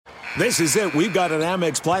This is it. We've got an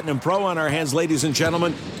Amex Platinum Pro on our hands, ladies and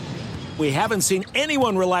gentlemen. We haven't seen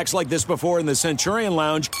anyone relax like this before in the Centurion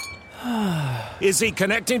Lounge. Is he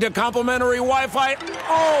connecting to complimentary Wi-Fi?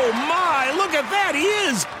 Oh, my. Look at that. He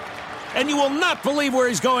is. And you will not believe where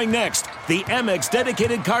he's going next. The Amex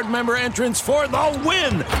dedicated card member entrance for the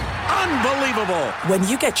win. Unbelievable. When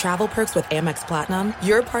you get travel perks with Amex Platinum,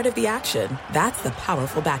 you're part of the action. That's the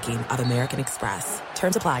powerful backing of American Express.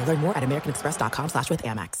 Terms apply. Learn more at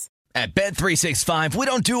americanexpress.com/withAmex. At Bet365, we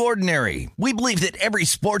don't do ordinary. We believe that every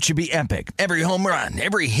sport should be epic. Every home run,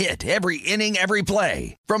 every hit, every inning, every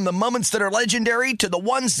play. From the moments that are legendary to the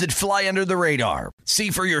ones that fly under the radar. See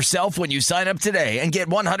for yourself when you sign up today and get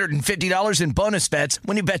 $150 in bonus bets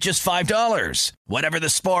when you bet just $5. Whatever the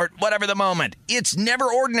sport, whatever the moment, it's never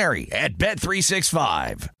ordinary at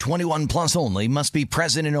Bet365. 21 plus only. Must be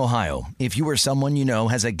present in Ohio. If you or someone you know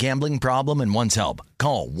has a gambling problem and wants help,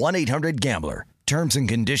 call 1-800-GAMBLER. Terms and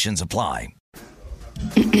conditions apply.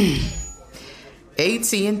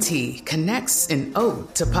 AT&T connects an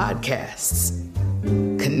ode to podcasts.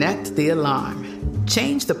 Connect the alarm.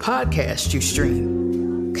 Change the podcast you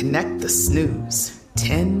stream. Connect the snooze.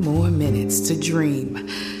 10 more minutes to dream.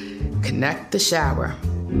 Connect the shower.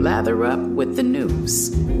 Lather up with the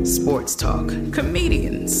news. Sports talk,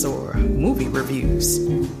 comedians, or movie reviews.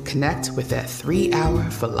 Connect with that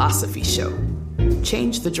 3-hour philosophy show.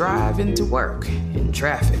 Change the drive into work in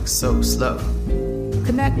traffic so slow.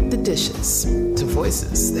 Connect the dishes to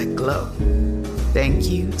voices that glow. Thank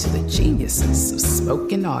you to the geniuses of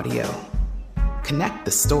spoken audio. Connect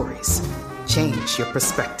the stories. Change your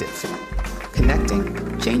perspective.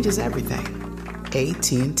 Connecting changes everything.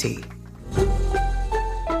 AT&T.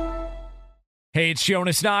 Hey, it's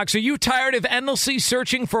Jonas Knox. Are you tired of endlessly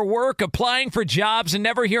searching for work, applying for jobs, and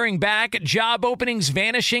never hearing back? Job openings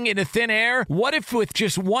vanishing into thin air? What if with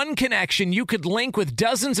just one connection, you could link with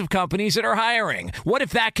dozens of companies that are hiring? What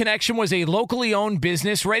if that connection was a locally owned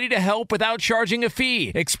business ready to help without charging a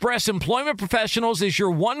fee? Express Employment Professionals is your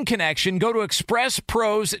one connection. Go to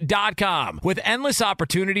expresspros.com. With endless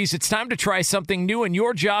opportunities, it's time to try something new in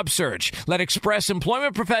your job search. Let Express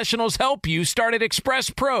Employment Professionals help you. Start at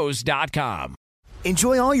expresspros.com.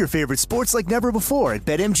 Enjoy all your favorite sports like never before at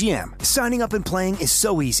BetMGM. Signing up and playing is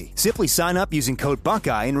so easy. Simply sign up using code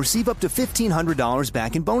Buckeye and receive up to $1,500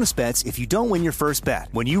 back in bonus bets if you don't win your first bet.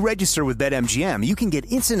 When you register with BetMGM, you can get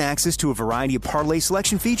instant access to a variety of parlay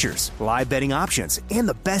selection features, live betting options, and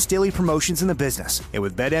the best daily promotions in the business. And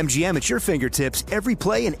with BetMGM at your fingertips, every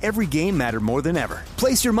play and every game matter more than ever.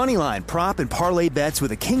 Place your moneyline, prop, and parlay bets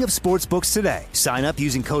with the king of sportsbooks today. Sign up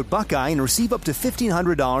using code Buckeye and receive up to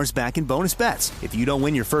 $1,500 back in bonus bets if you don't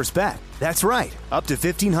win your first bet. That's right, up to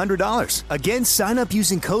 $1,500. Again, sign up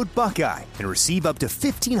using code Buckeye and receive up to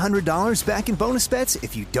 $1,500 back in bonus bets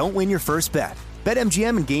if you don't win your first bet.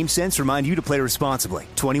 BetMGM and GameSense remind you to play responsibly.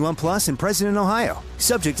 21 plus and present in Ohio.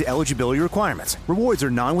 Subject to eligibility requirements. Rewards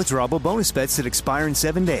are non-withdrawable bonus bets that expire in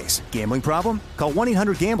 7 days. Gambling problem? Call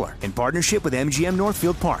 1-800-GAMBLER in partnership with MGM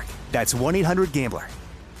Northfield Park. That's 1-800-GAMBLER.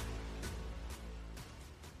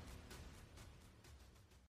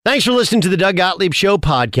 Thanks for listening to the Doug Gottlieb Show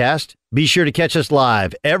podcast. Be sure to catch us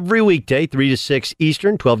live every weekday, 3 to 6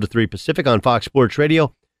 Eastern, 12 to 3 Pacific on Fox Sports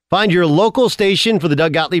Radio. Find your local station for the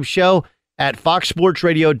Doug Gottlieb Show at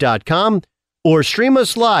foxsportsradio.com or stream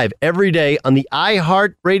us live every day on the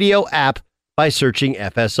iHeartRadio app by searching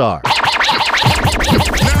FSR. Now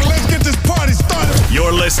let's get this party started.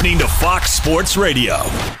 You're listening to Fox Sports Radio.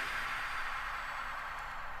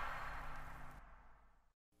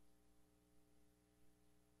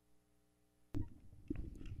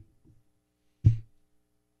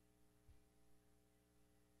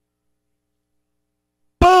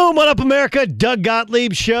 Boom! What up, America? Doug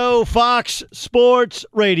Gottlieb Show, Fox Sports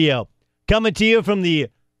Radio. Coming to you from the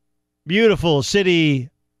beautiful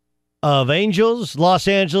city of Angels, Los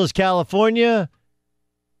Angeles, California,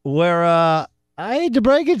 where I hate to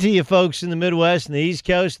break it to you folks in the Midwest and the East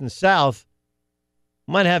Coast and the South,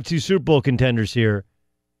 might have 2 Super Bowl contenders here.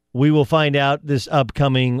 We will find out this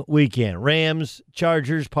upcoming weekend. Rams,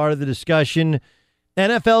 Chargers, part of the discussion.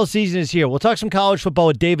 NFL season is here. We'll talk some college football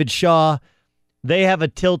with David Shaw. They have a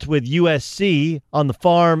tilt with USC on the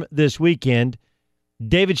farm this weekend.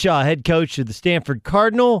 David Shaw, head coach of the Stanford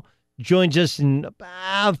Cardinal, joins us in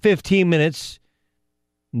about 15 minutes.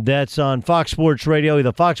 That's on Fox Sports Radio,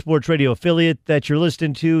 the Fox Sports Radio affiliate that you're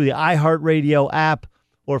listening to, the iHeartRadio app,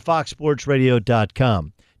 or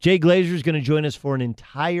foxsportsradio.com. Jay Glazer is going to join us for an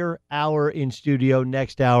entire hour in studio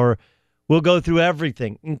next hour. We'll go through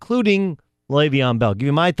everything, including Le'Veon Bell. Give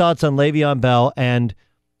you my thoughts on Le'Veon Bell and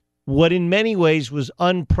what in many ways was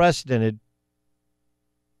unprecedented,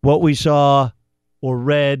 what we saw or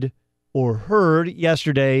read or heard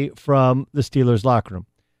yesterday from the Steelers locker room.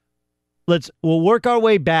 We'll work our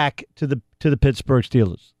way back to the Pittsburgh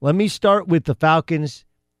Steelers. Let me start with the Falcons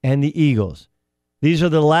and the Eagles. These are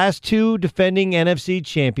the last two defending NFC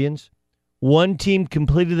champions. One team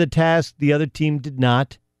completed the task, the other team did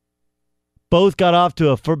not. Both got off to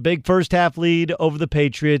a big first-half lead over the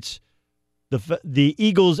Patriots. The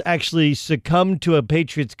Eagles actually succumbed to a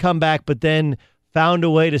Patriots comeback, but then found a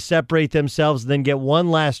way to separate themselves and then get one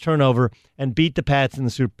last turnover and beat the Pats in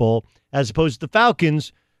the Super Bowl, as opposed to the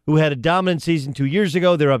Falcons, who had a dominant season 2 years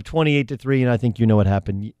ago. They're up 28-3, and I think you know what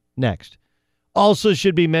happened next. Also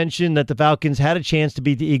should be mentioned that the Falcons had a chance to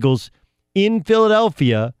beat the Eagles in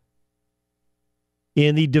Philadelphia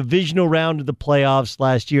in the divisional round of the playoffs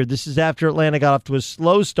last year. This is after Atlanta got off to a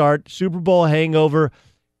slow start, Super Bowl hangover,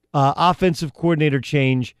 offensive coordinator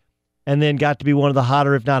change, and then got to be one of the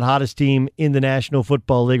hotter, if not hottest team in the National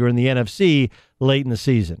Football League or in the NFC late in the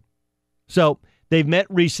season. So they've met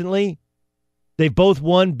recently. They've both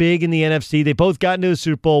won big in the NFC. They both got into the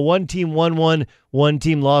Super Bowl. One team won one. One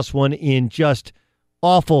team lost one in just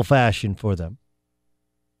awful fashion for them.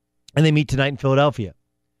 And they meet tonight in Philadelphia.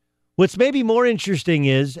 What's maybe more interesting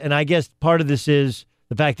is, and I guess part of this is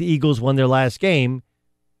the fact the Eagles won their last game,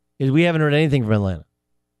 is we haven't heard anything from Atlanta.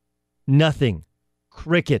 Nothing.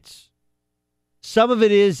 Crickets. Some of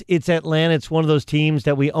it is it's Atlanta. It's one of those teams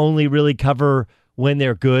that we only really cover when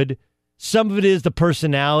they're good. Some of it is the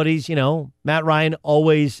personalities. You know, Matt Ryan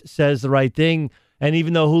always says the right thing. And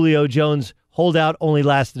even though Julio Jones' holdout only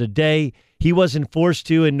lasted a day, he wasn't forced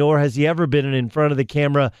to, and nor has he ever been an in front of the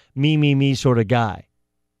camera, me sort of guy.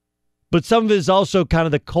 But some of it is also kind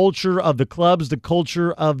of the culture of the clubs, the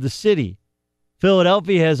culture of the city.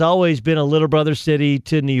 Philadelphia has always been a little brother city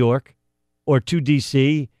to New York or to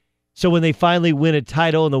D.C., so when they finally win a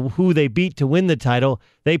title and who they beat to win the title,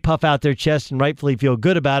 they puff out their chest and rightfully feel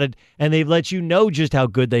good about it, and they've let you know just how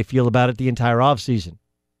good they feel about it the entire offseason.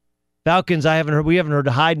 Falcons, we haven't heard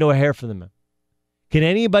hide nor hair from them. Can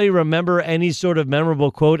anybody remember any sort of memorable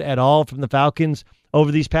quote at all from the Falcons over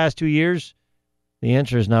these past 2 years? The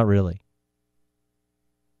answer is not really.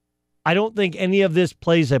 I don't think any of this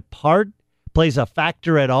plays a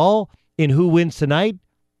factor at all in who wins tonight.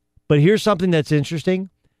 But here's something that's interesting.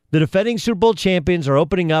 The defending Super Bowl champions are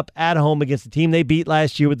opening up at home against the team they beat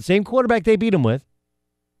last year with the same quarterback they beat them with.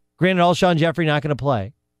 Granted, Alshon Jeffrey not going to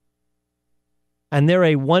play. And they're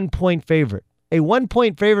a 1-point favorite. A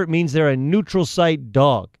 1-point favorite means they're a neutral site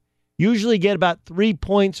dog. Usually get about 3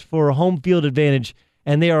 points for a home field advantage,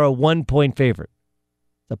 and they are a 1-point favorite.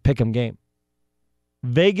 It's a pick'em game.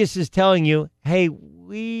 Vegas is telling you, hey,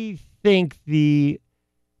 we think the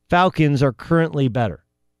Falcons are currently better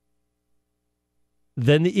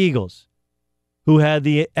than the Eagles, who had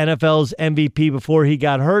the NFL's MVP before he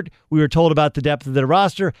got hurt. We were told about the depth of their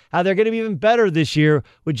roster, how they're going to be even better this year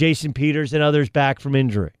with Jason Peters and others back from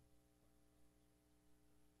injury.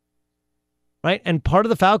 Right? And part of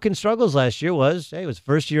the Falcons' struggles last year was, it was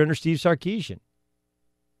first year under Steve Sarkisian.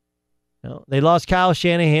 They lost Kyle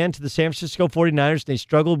Shanahan to the San Francisco 49ers. And they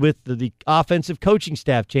struggled with the offensive coaching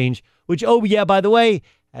staff change, which, by the way,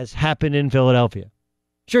 has happened in Philadelphia.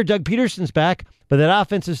 Sure, Doug Peterson's back, but that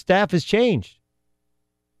offensive staff has changed.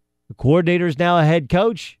 The coordinator is now a head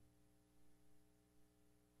coach,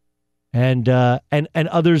 and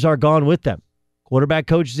others are gone with them. Quarterback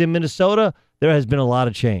coaches in Minnesota, there has been a lot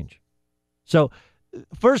of change. So,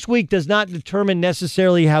 first week does not determine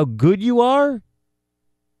necessarily how good you are,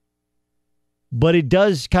 but it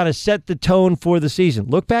does kind of set the tone for the season.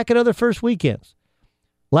 Look back at other first weekends.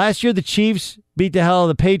 Last year, the Chiefs beat the hell out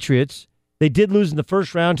of the Patriots. They did lose in the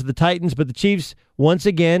first round to the Titans, but the Chiefs, once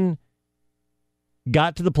again,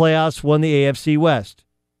 got to the playoffs, won the AFC West.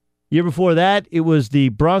 Year before that, it was the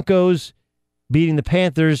Broncos beating the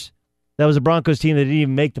Panthers. That was a Broncos team that didn't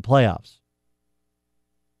even make the playoffs.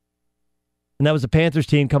 And that was the Panthers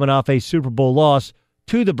team coming off a Super Bowl loss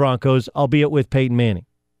to the Broncos, albeit with Peyton Manning.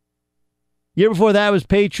 Year before that was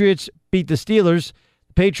Patriots beat the Steelers.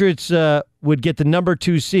 The Patriots would get the number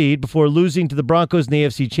 2 seed before losing to the Broncos in the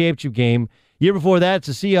AFC Championship game. Year before that,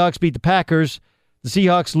 it's the Seahawks beat the Packers. The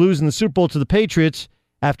Seahawks lose in the Super Bowl to the Patriots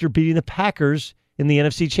after beating the Packers in the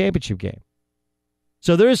NFC Championship game.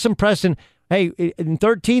 So there is some precedent. Hey, in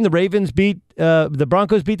 13, the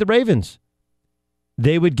Broncos beat the Ravens.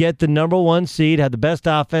 They would get the number 1 seed, had the best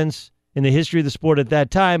offense in the history of the sport at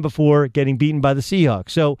that time before getting beaten by the Seahawks.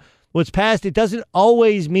 So what's past, it doesn't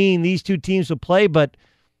always mean these two teams will play, but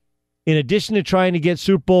in addition to trying to get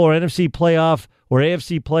Super Bowl or NFC playoff or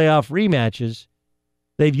AFC playoff rematches,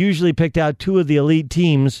 they've usually picked out 2 of the elite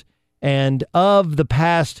teams. And of the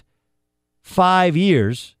past 5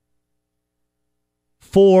 years,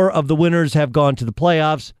 4 of the winners have gone to the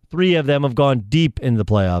playoffs. 3 of them have gone deep into the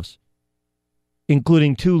playoffs,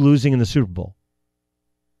 including 2 losing in the Super Bowl.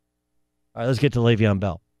 All right, let's get to Le'Veon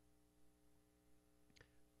Bell.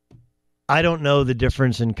 I don't know the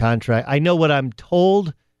difference in contract. I know what I'm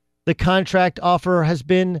told the contract offer has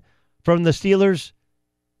been from the Steelers,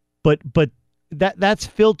 but that's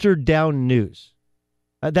filtered down news.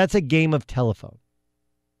 That's a game of telephone.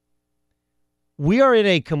 We are in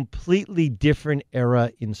a completely different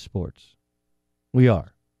era in sports. We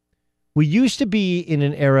are. We used to be in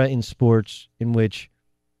an era in sports in which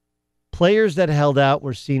players that held out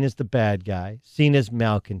were seen as the bad guy, seen as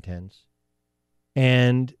malcontents,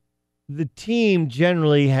 and the team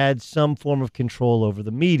generally had some form of control over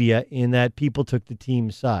the media in that people took the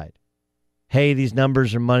team's side. Hey, these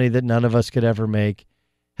numbers are money that none of us could ever make.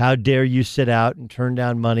 How dare you sit out and turn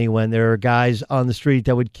down money when there are guys on the street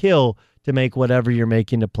that would kill to make whatever you're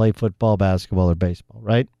making to play football, basketball, or baseball,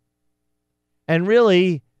 right? And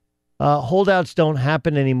really, holdouts don't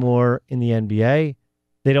happen anymore in the NBA.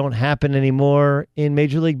 They don't happen anymore in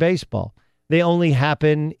Major League Baseball. They only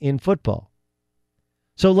happen in football.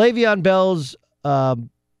 So Le'Veon Bell's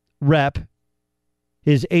rep,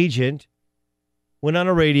 his agent, went on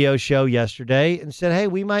a radio show yesterday and said, hey,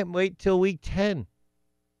 we might wait till week 10.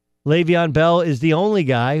 Le'Veon Bell is the only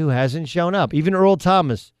guy who hasn't shown up. Even Earl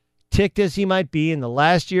Thomas, ticked as he might be in the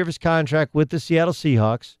last year of his contract with the Seattle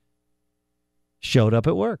Seahawks, showed up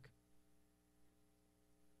at work.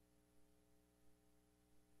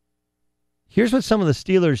 Here's what some of the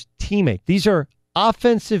Steelers' teammates, these are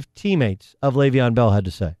offensive teammates of Le'Veon Bell, had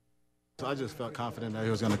to say. I just felt confident that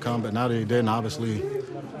he was going to come, but now that he didn't, obviously,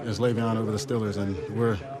 it's Le'Veon over the Steelers, and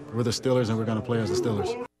we're the Steelers, and we're going to play as the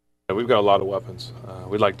Steelers. Yeah, we've got a lot of weapons.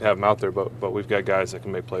 We'd like to have them out there, but we've got guys that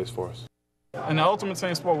can make plays for us. In the ultimate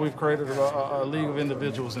team sport, we've created a league of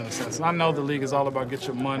individuals in a sense. And I know the league is all about get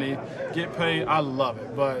your money, get paid. I love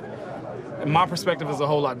it, but my perspective is a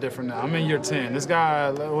whole lot different now. I'm in year 10. This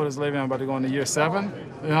guy, what is Le'Veon about to go into year 7?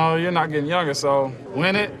 You know, you're not getting younger, so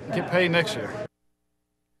win it, get paid next year.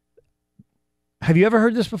 Have you ever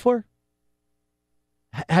heard this before?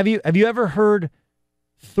 Have you ever heard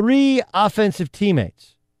 3 offensive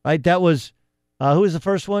teammates? Right, that was who was the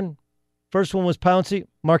first one? First one was Pouncey,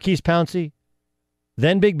 Marquise Pouncey,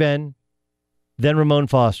 then Big Ben, then Ramon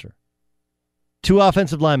Foster. 2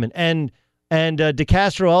 offensive linemen, and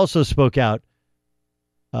DeCastro also spoke out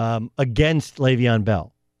against Le'Veon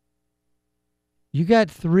Bell. You got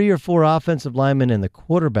 3 or 4 offensive linemen and the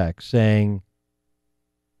quarterback saying,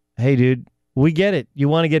 hey, dude, we get it. You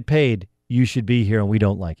want to get paid. You should be here, and we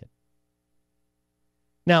don't like it.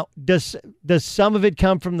 Now, does some of it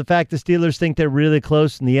come from the fact the Steelers think they're really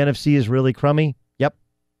close and the NFC is really crummy? Yep.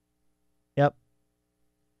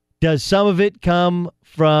 Does some of it come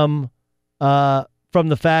from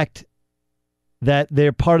the fact that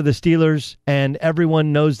they're part of the Steelers and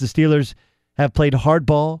everyone knows the Steelers have played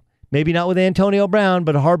hardball? Maybe not with Antonio Brown,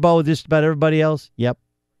 but hardball with just about everybody else? Yep.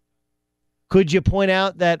 Could you point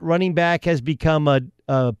out that running back has become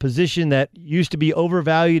a position that used to be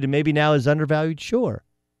overvalued and maybe now is undervalued? Sure.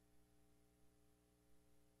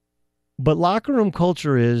 But locker room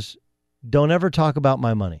culture is, don't ever talk about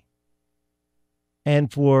my money.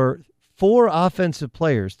 And for 4 offensive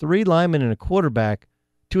players, 3 linemen and a quarterback,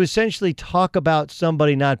 to essentially talk about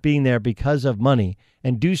somebody not being there because of money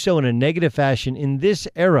and do so in a negative fashion in this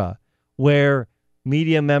era where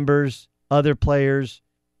media members, other players,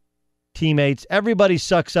 teammates, everybody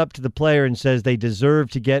sucks up to the player and says they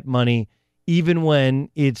deserve to get money, even when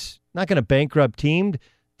it's not going to bankrupt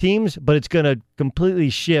teams, but it's going to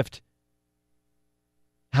completely shift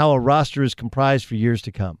how a roster is comprised for years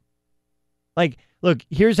to come. Like, look,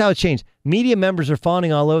 here's how it changed. Media members are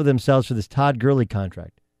fawning all over themselves for this Todd Gurley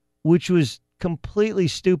contract, which was completely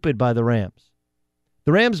stupid by the Rams.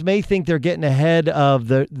 The Rams may think they're getting ahead of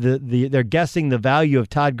they're guessing the value of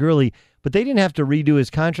Todd Gurley, but they didn't have to redo his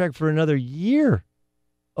contract for another year.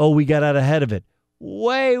 Oh, we got out ahead of it.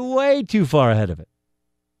 Way, way too far ahead of it.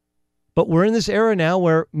 But we're in this era now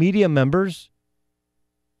where media members,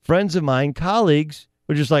 friends of mine, colleagues,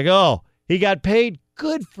 are just like, oh, he got paid?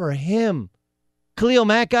 Good for him. Khalil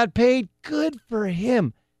Mack got paid? Good for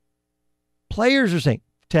him. Players are saying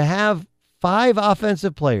to have 5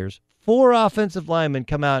 offensive players, 4 offensive linemen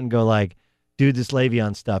come out and go like, dude, this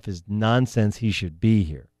Le'Veon stuff is nonsense. He should be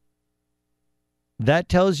here. That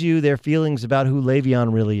tells you their feelings about who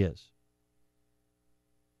Le'Veon really is.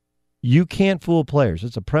 You can't fool players.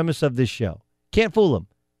 It's a premise of this show. Can't fool them.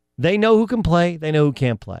 They know who can play. They know who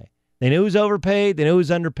can't play. They know who's overpaid. They know who's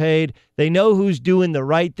underpaid. They know who's doing the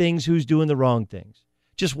right things, who's doing the wrong things.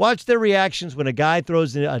 Just watch their reactions when a guy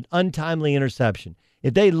throws an untimely interception.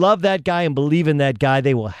 if they love that guy and believe in that guy,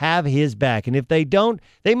 they will have his back. And if they don't,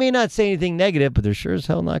 they may not say anything negative, but they're sure as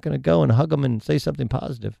hell not going to go and hug him and say something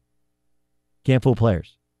positive. Can't fool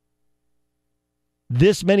players.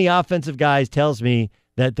 This many offensive guys tells me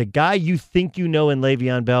that the guy you think you know in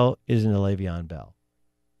Le'Veon Bell isn't a Le'Veon Bell.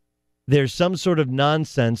 There's some sort of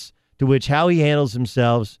nonsense to which how he handles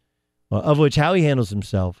himself,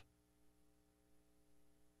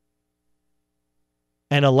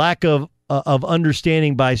 and a lack of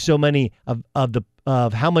understanding by so many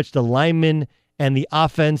of how much the linemen and the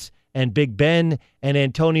offense and Big Ben and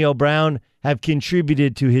Antonio Brown have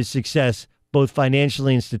contributed to his success, both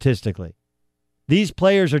financially and statistically. These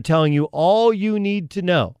players are telling you all you need to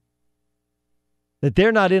know, that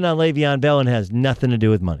they're not in on Le'Veon Bell and has nothing to do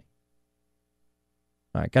with money.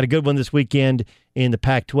 All right, got a good one this weekend in the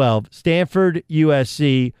Pac-12. Stanford,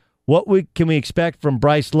 USC. What can we expect from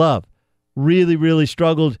Bryce Love? Really, really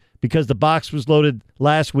struggled because the box was loaded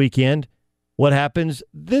last weekend. What happens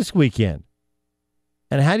this weekend?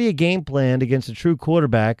 And how do you game plan against a true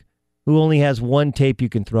quarterback who only has one tape you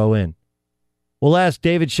can throw in? We'll ask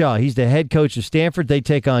David Shaw. He's the head coach of Stanford. They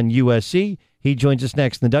take on USC. He joins us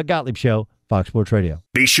next in the Doug Gottlieb Show, Fox Sports Radio.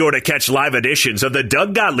 Be sure to catch live editions of the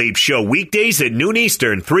Doug Gottlieb Show weekdays at noon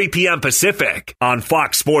Eastern, 3 p.m. Pacific on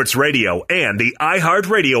Fox Sports Radio and the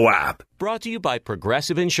iHeartRadio app. Brought to you by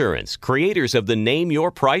Progressive Insurance, creators of the Name Your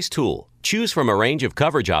Price tool. Choose from a range of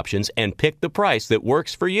coverage options and pick the price that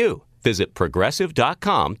works for you. Visit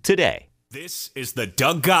Progressive.com today. This is the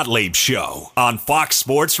Doug Gottlieb Show on Fox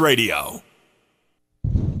Sports Radio.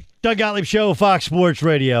 Doug Gottlieb Show, Fox Sports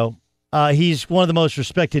Radio. He's one of the most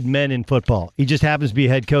respected men in football. He just happens to be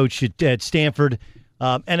head coach at Stanford.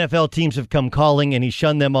 NFL teams have come calling, and he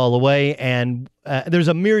shunned them all away. And there's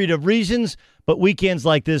a myriad of reasons, but weekends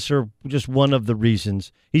like this are just one of the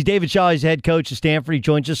reasons. He's David Shaw. He's head coach at Stanford. He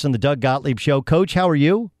joins us on the Doug Gottlieb Show. Coach, how are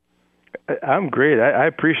you? I'm great. I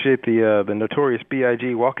appreciate the Notorious B.I.G.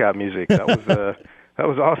 walkout music. That was that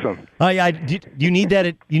was awesome. You need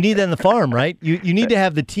that. You need that in the farm, right? You need to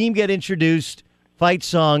have the team get introduced, fight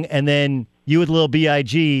song, and then you with little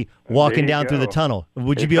B.I.G. walking down through the tunnel.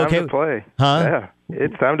 Would you be okay? It's time to play. Huh? Yeah,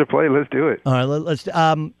 it's time to play. Let's do it. All right, let's.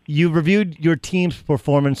 You reviewed your team's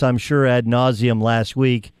performance, I'm sure, ad nauseum last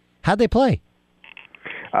week. How'd they play?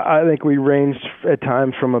 I think we ranged at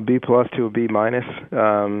times from a B+ to a B-. It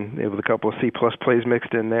was a couple of C+ plays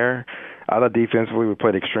mixed in there. I thought defensively we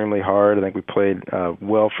played extremely hard. I think we played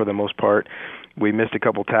well for the most part. We missed a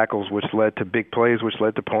couple tackles, which led to big plays, which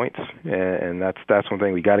led to points, and that's one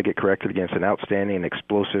thing we got to get corrected against an outstanding and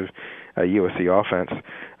explosive USC offense.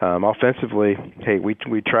 Offensively, hey,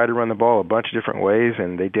 we tried to run the ball a bunch of different ways,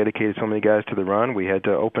 and they dedicated so many guys to the run. We had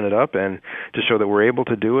to open it up, and to show that we're able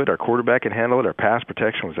to do it, our quarterback can handle it. Our pass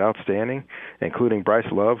protection was outstanding, including Bryce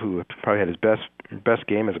Love, who probably had his best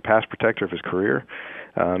game as a pass protector of his career.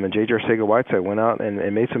 And J.J. Arcega-Whiteside went out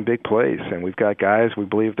and made some big plays. And we've got guys we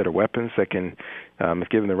believe that are weapons that can, if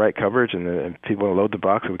given the right coverage and people want to load the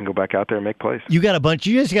box, we can go back out there and make plays. You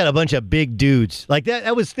just got a bunch of big dudes like that.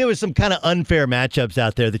 There was some kind of unfair matchups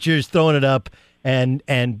out there that you're just throwing it up. And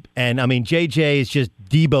I mean, J.J. is just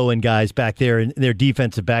Deboing guys back there in their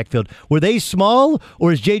defensive backfield. Were they small,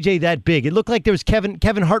 or is J.J. that big? It looked like there was Kevin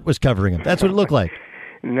Hart was covering him. That's what it looked like.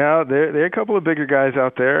 No, there are a couple of bigger guys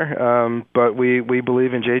out there, but we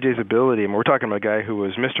believe in JJ's ability. And we're talking about a guy who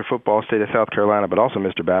was Mr. Football, State of South Carolina, but also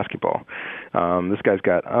Mr. Basketball. This guy's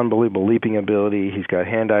got unbelievable leaping ability. He's got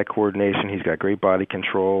hand-eye coordination. He's got great body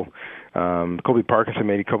control. Colby Parkinson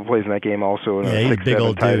made a couple plays in that game also. In he's a big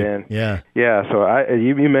old tight dude. end. Yeah. So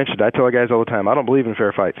you mentioned, I tell the guys all the time, I don't believe in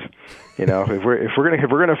fair fights. You know, if we're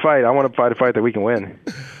gonna fight, I want to fight a fight that we can win.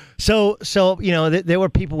 So there were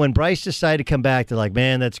people when Bryce decided to come back. They're like,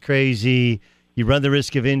 man, that's crazy. You run the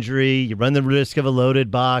risk of injury. You run the risk of a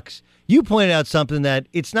loaded box. You pointed out something that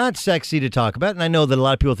it's not sexy to talk about, and I know that a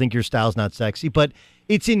lot of people think your style's not sexy, but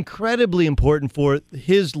it's incredibly important for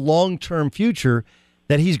his long-term future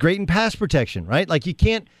that he's great in pass protection, right? Like you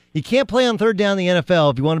can't play on third down in the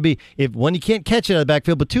NFL if you want to be one, you can't catch it out of the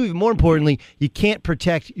backfield, but two, even more importantly, you can't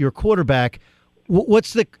protect your quarterback.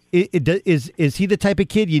 Is he the type of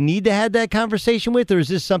kid you need to have that conversation with, or is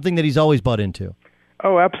this something that he's always bought into?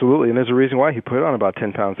 Oh, absolutely, and there's a reason why he put on about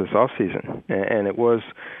 10 pounds this offseason, and it was,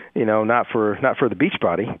 not for the beach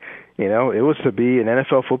body, it was to be an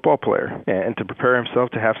NFL football player and to prepare himself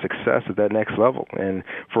to have success at that next level. And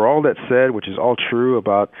for all that said, which is all true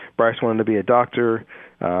about Bryce wanting to be a doctor,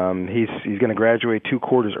 He's going to graduate 2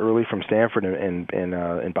 quarters early from Stanford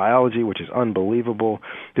in biology, which is unbelievable.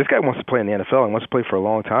 This guy wants to play in the NFL and wants to play for a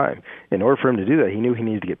long time. In order for him to do that, he knew he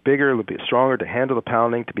needed to get bigger, a little bit stronger, to handle the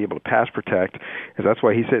pounding, to be able to pass protect. And that's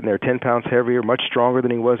why he's sitting there 10 pounds heavier, much stronger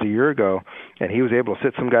than he was a year ago. And he was able to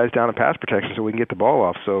sit some guys down in pass protection so we can get the ball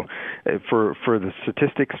off. So for the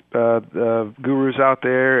statistics gurus out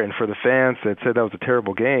there and for the fans that said that was a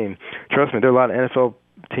terrible game, trust me, there are a lot of NFL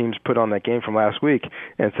teams put on that game from last week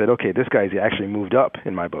and said, okay, this guy's actually moved up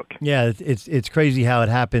in my book. Yeah, it's crazy how it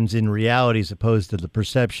happens in reality as opposed to the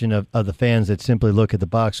perception of the fans that simply look at the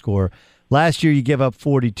box score. Last year, you give up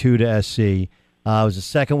 42 to SC. It was the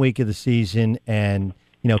second week of the season, and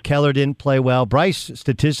Keller didn't play well. Bryce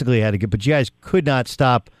statistically had a good, but you guys could not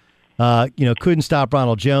stop. Couldn't stop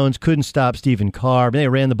Ronald Jones, couldn't stop Stephen Carr. They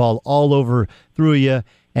ran the ball all over through you.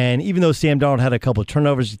 And even though Sam Darnold had a couple of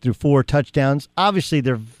turnovers, he threw 4 touchdowns. Obviously,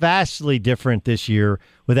 they're vastly different this year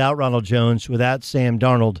without Ronald Jones, without Sam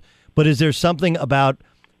Darnold. But is there something about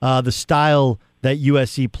the style that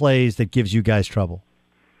USC plays that gives you guys trouble?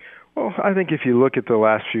 Well, I think if you look at the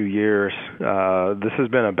last few years, this has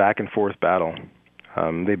been a back-and-forth battle.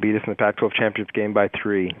 They beat us in the Pac-12 championship game by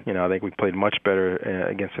 3. I think we played much better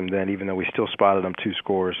against them then, even though we still spotted them 2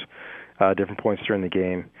 scores, different points during the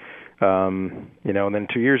game. And then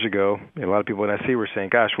 2 years ago, a lot of people in SC were saying,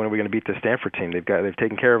 gosh, when are we going to beat the Stanford team? They've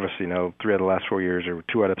taken care of us, 3 out of the last 4 years or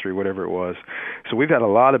 2 out of 3, whatever it was. So we've had a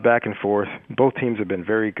lot of back and forth. Both teams have been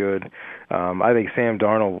very good. I think Sam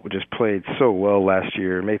Darnold just played so well last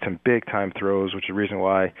year, made some big-time throws, which is the reason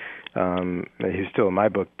why he's still, in my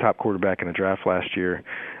book, top quarterback in the draft last year.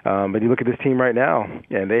 But you look at this team right now,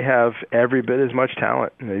 and they have every bit as much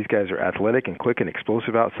talent. These guys are athletic and quick and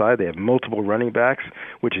explosive outside. They have multiple running backs,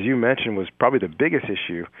 which, as you mentioned, was probably the biggest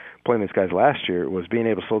issue playing these guys last year, was being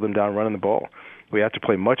able to slow them down running the ball. We have to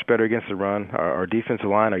play much better against the run. Our defensive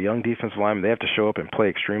line, our young defensive linemen, they have to show up and play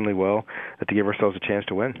extremely well to give ourselves a chance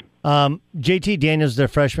to win. JT Daniels is their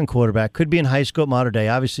freshman quarterback. Could be in high school at Mater Dei.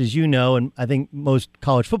 Obviously, as you know, and I think most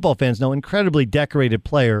college football fans know, incredibly decorated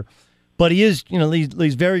player. But he is,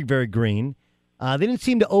 he's very, very green. They didn't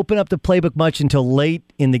seem to open up the playbook much until late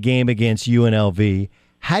in the game against UNLV.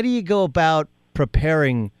 How do you go about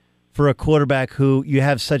preparing for a quarterback who you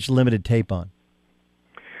have such limited tape on?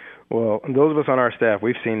 Well, those of us on our staff,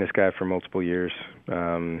 we've seen this guy for multiple years.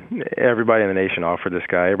 Everybody in the nation offered this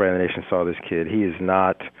guy. Everybody in the nation saw this kid. He is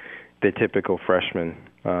not the typical freshman.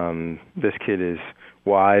 This kid is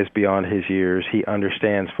wise beyond his years. He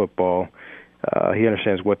understands football. He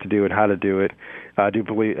understands what to do and how to do it. I do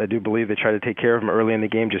believe they tried to take care of him early in the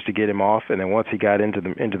game just to get him off, and then once he got into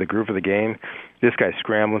the groove of the game, this guy's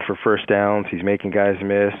scrambling for first downs. He's making guys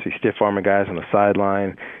miss. He's stiff-arming guys on the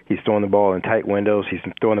sideline. He's throwing the ball in tight windows. He's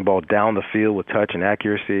throwing the ball down the field with touch and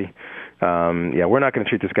accuracy. We're not going to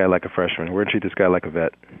treat this guy like a freshman. We're going to treat this guy like a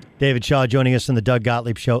vet. David Shaw joining us on the Doug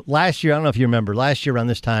Gottlieb Show. Last year, I don't know if you remember, last year around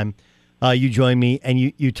this time, you joined me, and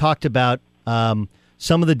you talked about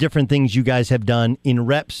some of the different things you guys have done in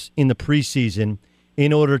reps in the preseason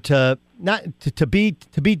in order to beat,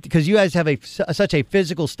 because you guys have such a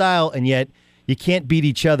physical style, and yet you can't beat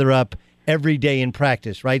each other up every day in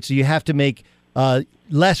practice, right? So you have to make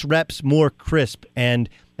less reps more crisp and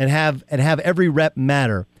have every rep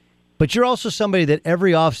matter. But you're also somebody that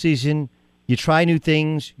every offseason you try new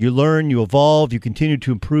things, you learn, you evolve, you continue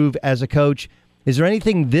to improve as a coach. Is there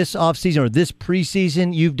anything this offseason or this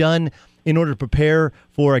preseason you've done in order to prepare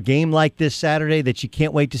for a game like this Saturday that you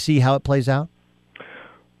can't wait to see how it plays out?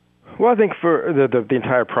 Well, I think for the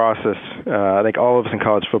entire process, I think all of us in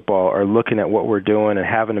college football are looking at what we're doing and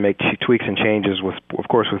having to make tweaks and changes, with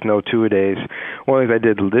no two-a-days. One of the things I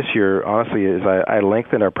did this year, honestly, is I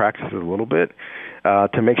lengthened our practices a little bit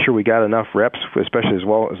to make sure we got enough reps, especially as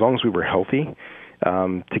long as we were healthy,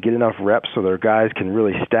 to get enough reps so that our guys can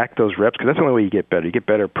really stack those reps, because that's the only way you get better. You get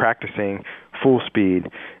better practicing full speed.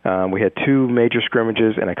 We had 2 major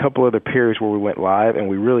scrimmages and a couple other periods where we went live, and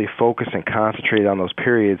we really focused and concentrated on those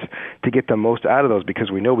periods to get the most out of those,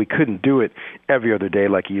 because we know we couldn't do it every other day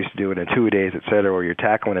like you used to do it in 2 days, et cetera, or you're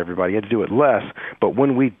tackling everybody. You had to do it less, but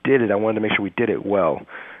when we did it, I wanted to make sure we did it well.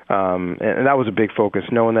 And that was a big focus,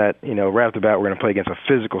 knowing that, right off the bat, we're going to play against a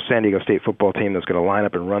physical San Diego State football team that's going to line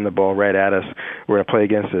up and run the ball right at us. We're going to play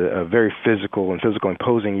against a very physical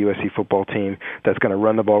imposing USC football team that's going to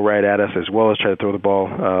run the ball right at us, as well as try to throw the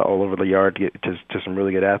ball all over the yard to get to some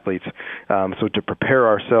really good athletes. So to prepare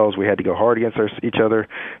ourselves, we had to go hard against each other.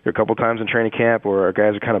 There were a couple times in training camp where our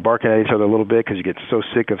guys are kind of barking at each other a little bit because you get so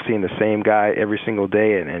sick of seeing the same guy every single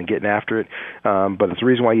day and getting after it. But it's the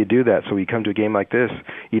reason why you do that. So when you come to a game like this,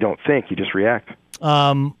 you don't think, you just react.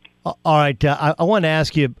 All right. I want to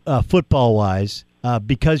ask you, football-wise,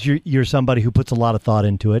 because you're somebody who puts a lot of thought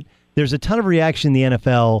into it. There's a ton of reaction in the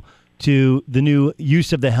NFL to the new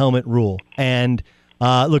use of the helmet rule. And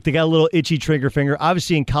look, they got a little itchy trigger finger.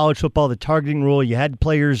 Obviously, in college football, the targeting rule, you had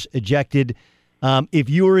players ejected. If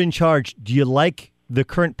you were in charge, do you like the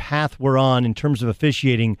current path we're on in terms of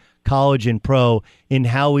officiating college and pro in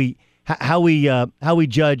how we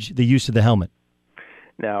judge the use of the helmet?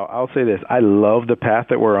 Now, I'll say this. I love the path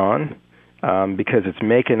that we're on. Because it's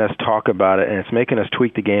making us talk about it, and it's making us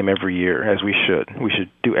tweak the game every year, as we should. We should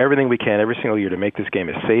do everything we can every single year to make this game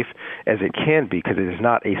as safe as it can be, because it is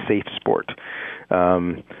not a safe sport.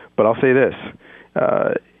 But I'll say this.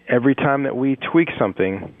 Every time that we tweak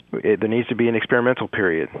something, there needs to be an experimental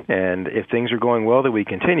period. And if things are going well, that we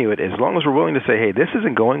continue it, as long as we're willing to say, hey, this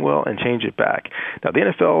isn't going well, and change it back. Now, the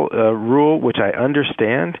NFL rule, which I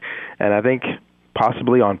understand, and I think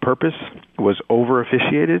possibly on purpose, was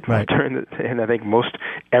over-officiated. Right. And I think most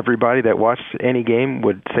everybody that watched any game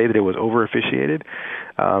would say that it was over-officiated.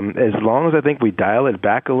 As long as I think we dial it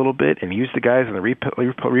back a little bit and use the guys in the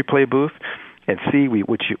replay booth and see,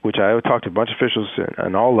 which I would talk to a bunch of officials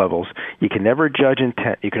on all levels, you can never judge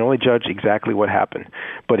intent. You can only judge exactly what happened.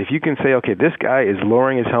 But if you can say, okay, this guy is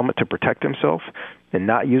lowering his helmet to protect himself and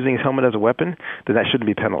not using his helmet as a weapon, then that shouldn't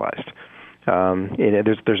be penalized.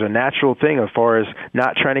 There's a natural thing as far as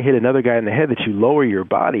not trying to hit another guy in the head, that you lower your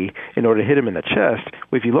body in order to hit him in the chest.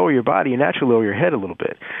 Well, if you lower your body, you naturally lower your head a little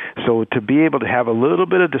bit. So to be able to have a little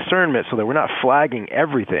bit of discernment so that we're not flagging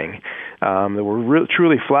everything, that we're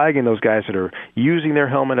truly flagging those guys that are using their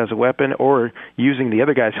helmet as a weapon or using the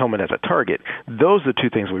other guy's helmet as a target. Those are the two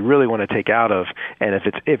things we really want to take out of. And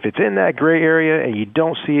if it's in that gray area and you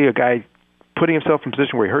don't see a guy putting himself in a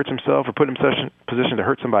position where he hurts himself or putting himself in a position to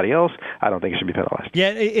hurt somebody else, I don't think it should be penalized.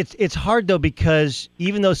 Yeah, it's hard though, because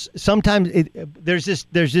even though sometimes there's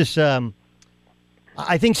this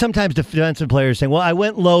I think sometimes defensive players saying, well, I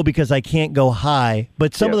went low because I can't go high,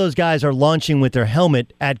 but some of those guys are launching with their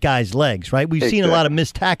helmet at guys' legs, right? We've seen a lot of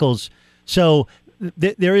missed tackles, so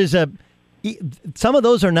there is some of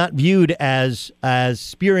those are not viewed as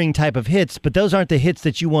spearing type of hits, but those aren't the hits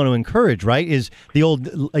that you want to encourage, right? Is the old,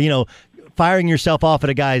 firing yourself off at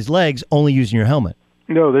a guy's legs, only using your helmet.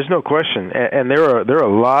 No, there's no question, and there are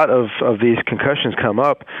a lot of these concussions come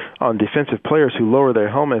up on defensive players who lower their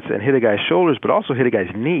helmets and hit a guy's shoulders, but also hit a guy's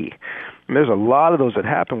knee. And there's a lot of those that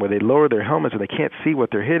happen where they lower their helmets and they can't see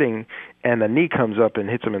what they're hitting, and the knee comes up and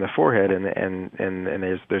hits them in the forehead, and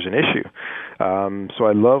there's an issue. So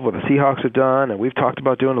I love what the Seahawks have done, and we've talked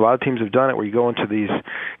about doing. A lot of teams have done it, where you go into these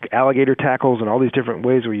alligator tackles and all these different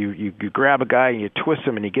ways where you grab a guy and you twist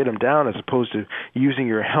him and you get him down, as opposed to using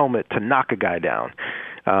your helmet to knock a guy down.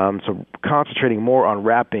 So concentrating more on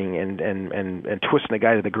wrapping and twisting the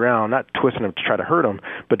guy to the ground, not twisting him to try to hurt him,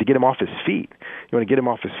 but to get him off his feet. You want to get him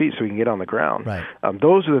off his feet so he can get on the ground. Right.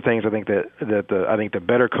 Those are the things I think that the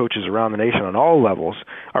better coaches around the nation on all levels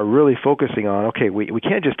are really focusing on. Okay, we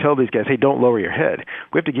can't just tell these guys, hey, don't lower your head.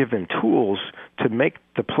 We have to give them tools to make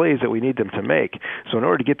the plays that we need them to make. So in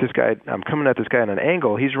order to get this guy, I'm coming at this guy at an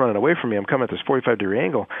angle, he's running away from me, I'm coming at this 45-degree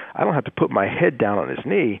angle, I don't have to put my head down on his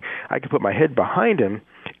knee. I can put my head behind him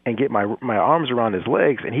and get my arms around his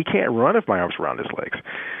legs, and he can't run if my arm's around his legs.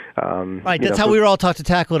 Right, that's how we were all taught to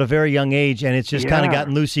tackle at a very young age, and it's just kind of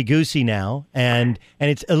gotten loosey-goosey now, and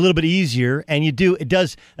it's a little bit easier, and it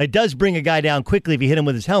does bring a guy down quickly if you hit him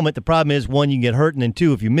with his helmet. The problem is, one, you can get hurt, and then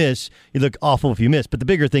two, if you miss, you look awful if you miss. But the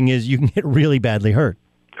bigger thing is you can get really badly hurt.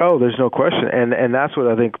 Oh, there's no question, and that's what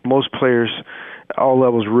I think most players all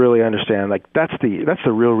levels really understand. Like that's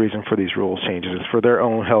the real reason for these rules changes. It's for their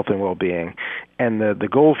own health and well-being. And the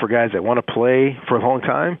goal for guys that want to play for a long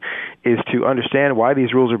time is to understand why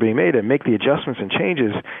these rules are being made and make the adjustments and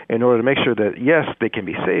changes in order to make sure that, yes, they can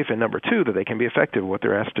be safe, and number two, that they can be effective at what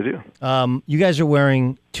they're asked to do. You guys are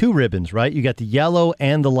wearing two ribbons, right? You got the yellow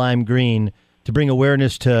and the lime green to bring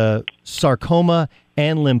awareness to sarcoma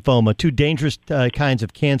and lymphoma, two dangerous kinds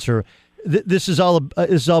of cancer. This is all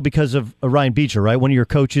because of Ryan Beecher, right? One of your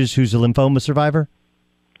coaches who's a lymphoma survivor?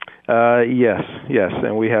 Yes,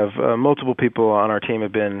 and we have multiple people on our team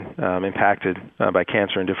have been impacted by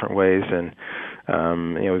cancer in different ways, and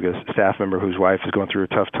we've got a staff member whose wife is going through a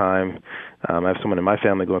tough time. I have someone in my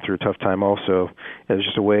family going through a tough time also. It's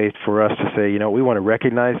just a way for us to say, we want to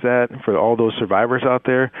recognize that for all those survivors out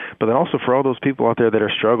there, but then also for all those people out there that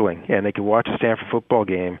are struggling, and they can watch a Stanford football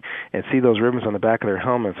game and see those ribbons on the back of their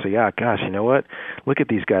helmet and say, yeah, gosh, you know what? Look at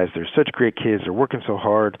these guys. They're such great kids. They're working so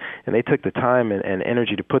hard, and they took the time and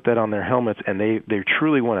energy to put that on their helmets, and they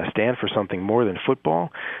truly want to stand for something more than football.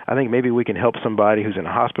 I think maybe we can help somebody who's in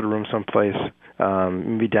a hospital room someplace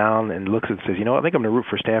be down and looks and says, you know, I think I'm going to root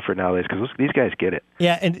for Stanford nowadays because these guys get it.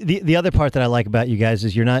 Yeah, and the other part that I like about you guys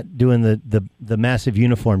is you're not doing the massive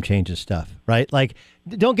uniform changes stuff, right? Like,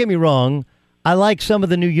 don't get me wrong, I like some of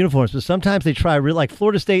the new uniforms, but sometimes they try like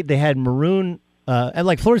Florida State, they had maroon. And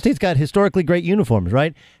like Florida State's got historically great uniforms,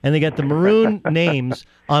 right? And they got the maroon names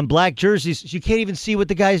on black jerseys. So you can't even see what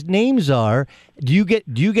the guys' names are. Do you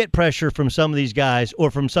get pressure from some of these guys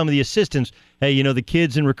or from some of the assistants? Hey, you know, the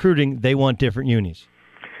kids in recruiting, they want different unis.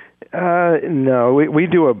 No, we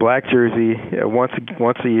do a black jersey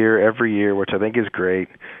once a year, every year, which I think is great.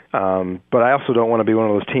 But I also don't want to be one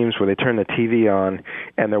of those teams where they turn the TV on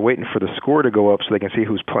and they're waiting for the score to go up so they can see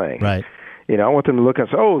who's playing. Right. You know, I want them to look and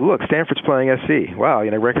say, oh, look, Stanford's playing SC. Wow,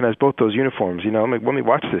 you know, I recognize both those uniforms. You know, let me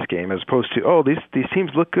watch this game, as opposed to, oh, these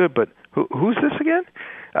teams look good, but who's this again?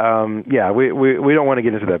 Yeah, we don't want to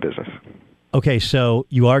get into that business. Okay, so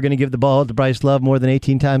you are going to give the ball to Bryce Love more than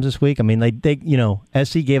 18 times this week? I mean, they you know,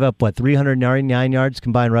 SC gave up, 399 yards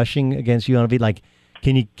combined rushing against UNLV. Like,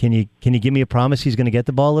 can you give me a promise he's going to get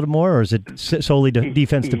the ball a little more, or is it solely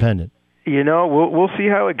defense dependent? You know, we'll see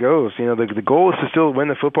how it goes. You know, the goal is to still win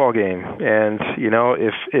the football game, and you know,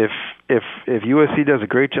 if USC does a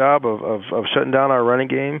great job of shutting down our running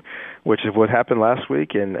game, which is what happened last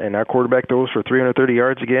week, and our quarterback goes for 330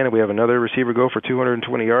 yards again, and we have another receiver go for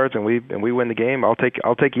 220 yards, and we win the game, I'll take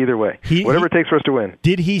either way, whatever it takes for us to win.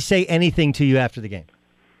 Did he say anything to you after the game?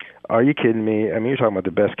 Are you kidding me? I mean, you're talking about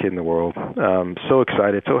the best kid in the world. So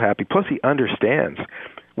excited, so happy. Plus, he understands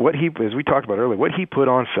what as we talked about earlier, what he put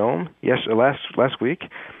on film last week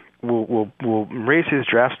will raise his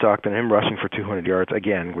draft stock than him rushing for 200 yards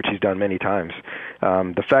again, which he's done many times.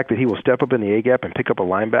 The fact that he will step up in the A-gap and pick up a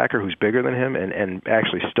linebacker who's bigger than him and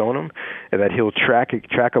actually stone him, and that he'll track a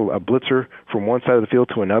blitzer from one side of the field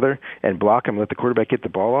to another and block him and let the quarterback get the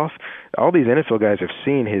ball off. All these NFL guys have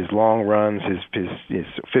seen his long runs, his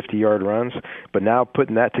 50-yard runs, but now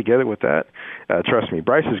putting that together with that, trust me,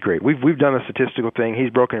 Bryce is great. We've done a statistical thing.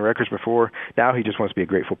 He's broken records before. Now he just wants to be a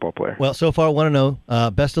great football player. Well, so far,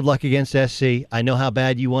 1-0. Best of luck against SC. I know how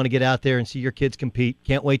bad you want to get out there and see your kids compete.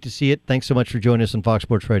 Can't wait to see it. Thanks so much for joining us on Fox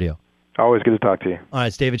Sports Radio. Always good to talk to you. All right,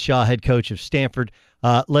 it's David Shaw, head coach of Stanford.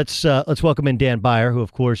 Let's welcome in Dan Beyer, who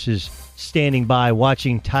of course is standing by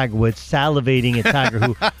watching Tiger Woods, salivating at Tiger,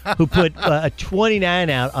 who put a 29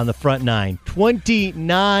 out on the front nine.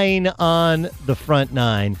 29 on the front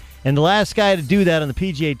nine. And the last guy to do that on the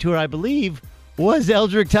PGA Tour, I believe, was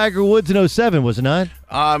Eldrick Tiger Woods in 07, was it not?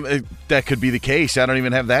 That could be the case. I don't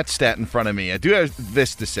even have that stat in front of me. I do have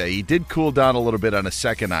this to say. He did cool down a little bit on a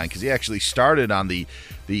second nine because he actually started on the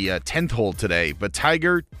 10th hole today. But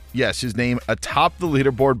Tiger, yes, his name atop the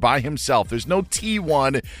leaderboard by himself. There's no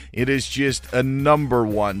T1. It is just a number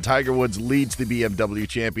one. Tiger Woods leads the BMW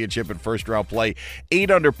Championship in first-round play.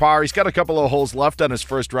 8 under par. He's got a couple of holes left on his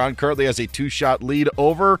first round. Currently has a 2-shot lead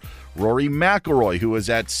over Rory McIlroy, who is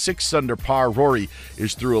at 6 under par. Rory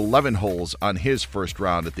is through 11 holes on his first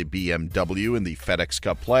round at the BMW in the FedEx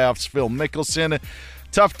Cup playoffs. Phil Mickelson,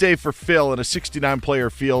 tough day for Phil in a 69-player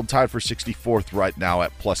field, tied for 64th right now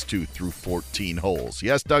at +2 through 14 holes.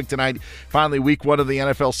 Yes, Doug, tonight, finally week 1 of the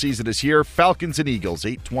NFL season is here. Falcons and Eagles,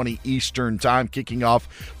 8:20 Eastern time, kicking off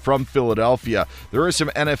from Philadelphia. There is some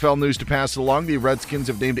NFL news to pass along. The Redskins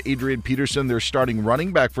have named Adrian Peterson their starting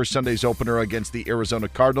running back for Sunday's opener against the Arizona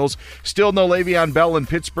Cardinals. Still no Le'Veon Bell in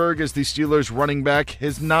Pittsburgh, as the Steelers running back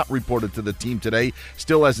has not reported to the team today.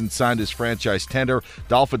 Still hasn't signed his franchise tender.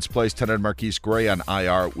 Dolphins placed tenant Marquise Gray on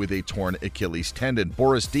IR with a torn Achilles tendon.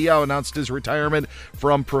 Boris Diaw announced his retirement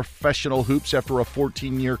from professional hoops after a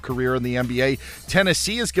 14-year career in the NBA.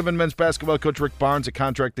 Tennessee has given men's basketball coach Rick Barnes a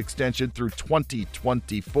contract extension through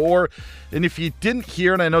 2024. And if you didn't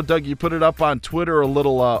hear, and I know, Doug, you put it up on Twitter, a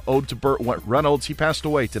little ode to Burt Reynolds. He passed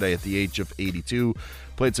away today at the age of 82.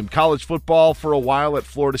 Played some college football for a while at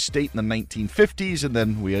Florida State in the 1950s, and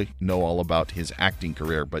then we know all about his acting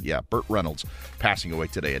career. But yeah, Burt Reynolds passing away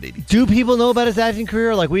today at 82. Do people know about his acting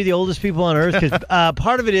career? Like, we the oldest people on earth? Because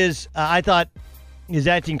part of it is, I thought his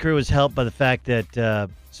acting career was helped by the fact that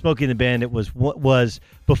Smokey and the Bandit was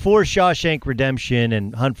before Shawshank Redemption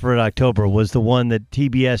and Hunt for Red October was the one that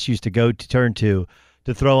TBS used to turn to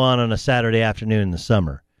throw on a Saturday afternoon in the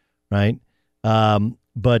summer, right?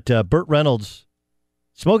 But Burt Reynolds,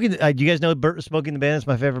 Smokey. Do you guys know Smokey and the Bandit is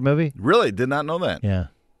my favorite movie? Really? Did not know that.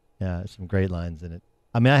 Yeah, some great lines in it.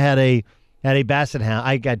 I mean, I had a Basset Hound.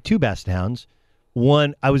 I got 2 Basset Hounds.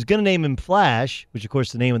 One, I was going to name him Flash, which of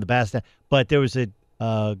course the name of the Basset Hound, but there was an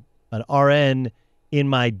RN in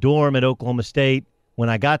my dorm at Oklahoma State when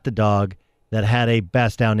I got the dog that had a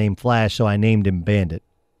Basset Hound named Flash, so I named him Bandit.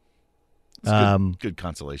 Good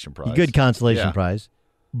consolation prize. Good consolation prize.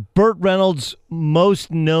 Burt Reynolds, most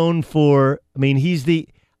known for, he's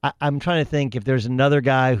I'm trying to think if there's another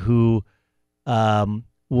guy who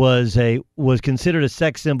was considered a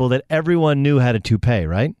sex symbol that everyone knew had a toupee,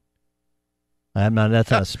 right? That's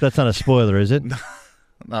not a spoiler, is it?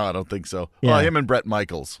 No, I don't think so. Yeah. Well, him and Bret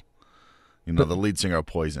Michaels, the lead singer of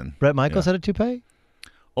Poison. Bret Michaels had a toupee?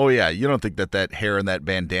 Oh, yeah. You don't think that hair and that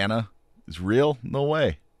bandana is real? No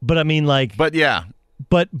way. But But yeah.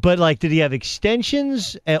 But did he have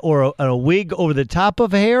extensions or a wig over the top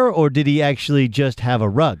of hair, or did he actually just have a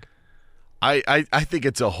rug? I think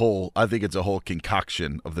it's a whole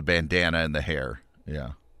concoction of the bandana and the hair.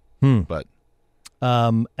 Yeah. But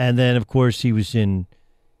and then of course he was in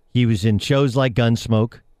shows like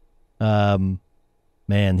Gunsmoke.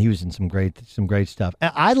 Man, he was in some great stuff.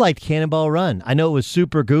 I liked Cannonball Run. I know it was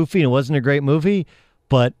super goofy and it wasn't a great movie,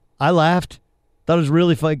 but I laughed. Thought it was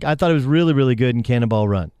really fun. I thought it was really, really good in Cannonball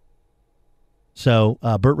Run. So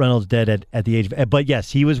Burt Reynolds dead at the age of... But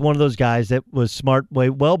yes, he was one of those guys that was smart way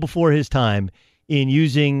well before his time in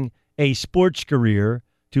using a sports career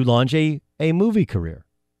to launch a movie career.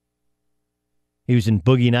 He was in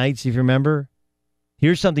Boogie Nights, if you remember.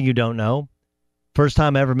 Here's something you don't know. First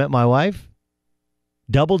time I ever met my wife.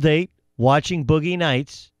 Double date, watching Boogie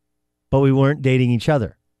Nights, but we weren't dating each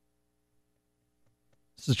other.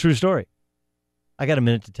 This is a true story. I got a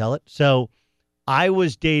minute to tell it. So I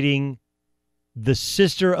was dating the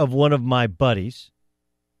sister of one of my buddies,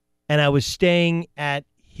 and I was staying at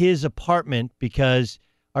his apartment because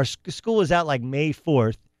our school was out like May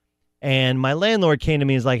 4th, and my landlord came to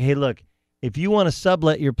me and was like, hey, look, if you want to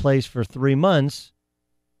sublet your place for 3 months,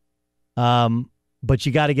 but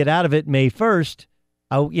you got to get out of it May 1st,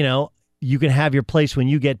 you can have your place when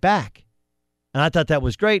you get back. And I thought that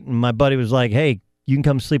was great, and my buddy was like, hey, you can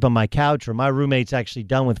come sleep on my couch, or my roommate's actually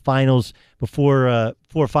done with finals before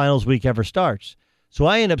finals week ever starts. So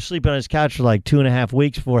I ended up sleeping on his couch for like 2.5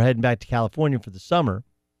 weeks before heading back to California for the summer,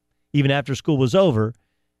 even after school was over.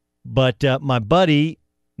 But my buddy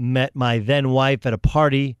met my then wife at a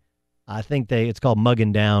party. I think it's called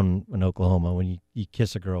mugging down in Oklahoma. When you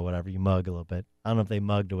kiss a girl or whatever, you mug a little bit. I don't know if they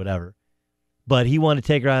mugged or whatever. But he wanted to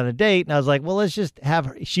take her out on a date, and I was like, well, let's just have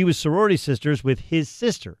her. She was sorority sisters with his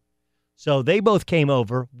sister. So they both came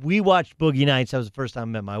over. We watched Boogie Nights. That was the first time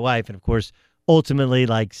I met my wife. And, of course, ultimately,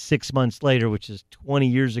 like 6 months later, which is 20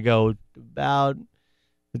 years ago, about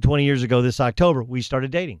 20 years ago this October, we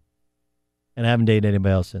started dating. And I haven't dated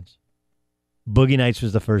anybody else since. Boogie Nights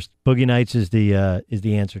was the first. Boogie Nights is the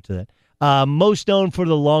answer to that. Most known for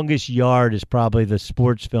The Longest Yard is probably the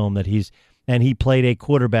sports film that he played a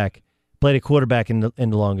quarterback. Played a quarterback in the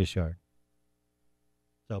Longest Yard.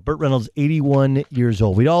 So Burt Reynolds, 81 years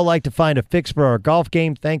old. We'd all like to find a fix for our golf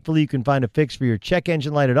game. Thankfully, you can find a fix for your check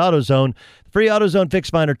engine light at AutoZone. The free AutoZone Fix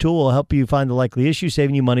Finder tool will help you find the likely issue,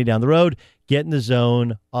 saving you money down the road. Get in the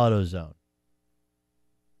zone, AutoZone.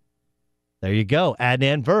 There you go.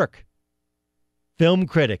 Adnan Virk, film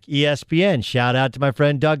critic, ESPN. Shout out to my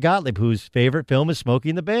friend Doug Gottlieb, whose favorite film is Smokey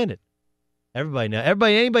and the Bandit. Everybody know.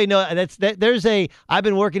 Anybody know? I've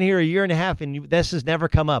been working here a year and a half, and this has never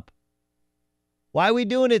come up. Why are we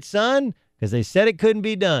doing it, son? Because they said it couldn't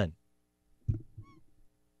be done.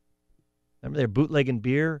 Remember they're bootlegging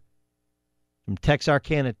beer from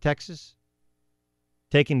Texarkana, Texas?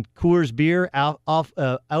 Taking Coors beer out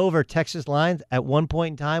over Texas lines at one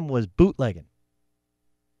point in time was bootlegging.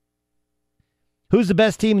 Who's the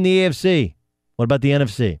best team in the AFC? What about the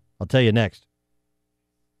NFC? I'll tell you next.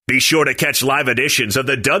 Be sure to catch live editions of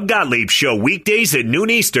the Doug Gottlieb Show weekdays at noon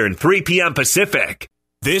Eastern, 3 p.m. Pacific.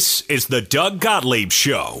 This is the Doug Gottlieb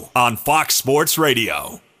Show on Fox Sports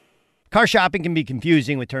Radio. Car shopping can be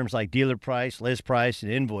confusing with terms like dealer price, list price,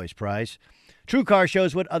 and invoice price. TrueCar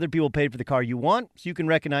shows what other people paid for the car you want, so you can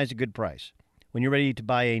recognize a good price. When you're ready to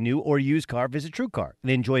buy a new or used car, visit TrueCar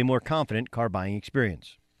and enjoy a more confident car buying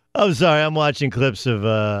experience. I'm sorry, I'm watching clips of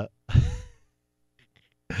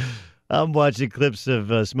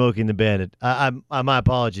Smokey and the Bandit. My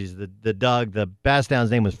apologies. The dog, the bass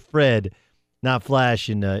down's name was Fred, not Flash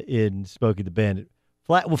in Smokey the Bandit.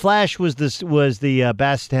 Flash was the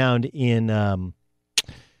bass hound in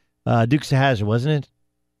Dukes of Hazzard, wasn't it?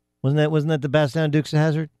 Wasn't that the bass hound Dukes of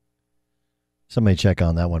Hazzard? Somebody check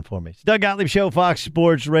on that one for me. It's Doug Gottlieb Show, Fox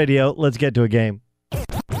Sports Radio. Let's get to a game.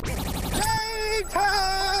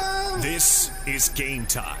 This is Game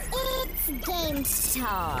Time. It's game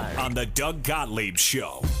time on the Doug Gottlieb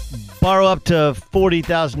Show. Borrow up to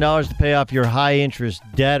 $40,000 to pay off your high-interest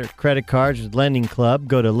debt or credit cards with Lending Club.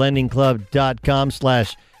 Go to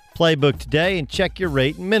lendingclub.com/playbook today and check your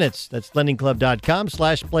rate in minutes. That's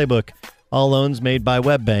lendingclub.com/playbook. All loans made by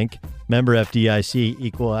WebBank. Member FDIC,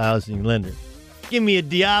 equal housing lender. Give me a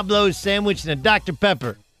Diablo sandwich and a Dr.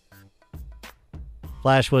 Pepper.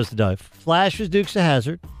 Flash was the dog. Flash was Dukes of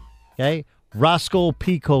Hazzard. Okay. Roscoe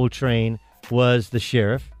P. Coltrane was the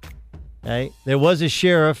sheriff. Okay. There was a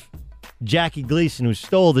sheriff, Jackie Gleason, who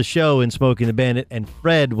stole the show in Smokey and the Bandit, and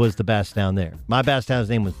Fred was the bass down there. My bass down's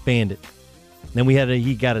name was Bandit. Then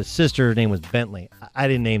he got a sister, her name was Bentley. I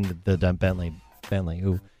didn't name the Bentley.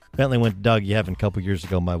 Bentley went to Doug Yevon a couple years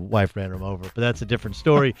ago. My wife ran him over, but that's a different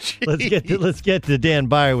story. Let's get to Dan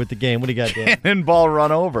Byer with the game. What do you got, Dan? Cannonball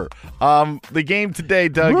run over. The game today,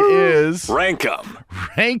 Doug, is Rank 'em.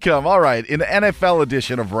 Rank 'em. All right, in the NFL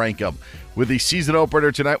edition of Rank 'em, with the season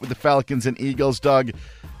opener tonight with the Falcons and Eagles, Doug.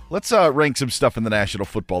 Let's rank some stuff in the National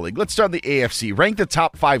Football League. Let's start the AFC. Rank the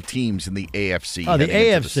top 5 teams in the AFC. Oh, the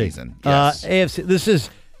AFC. The season. Yes. AFC. This is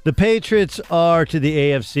the Patriots are to the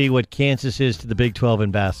AFC what Kansas is to the Big 12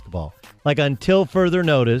 in basketball. Like, until further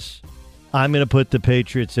notice, I'm going to put the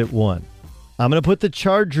Patriots at 1. I'm going to put the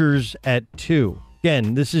Chargers at 2.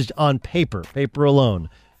 Again, this is on paper alone.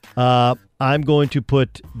 I'm going to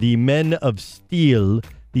put the Men of Steel,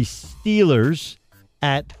 the Steelers,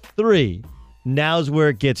 at 3. Now's where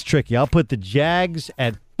it gets tricky. I'll put the Jags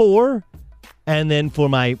at 4. And then for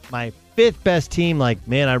my 5th best team, like,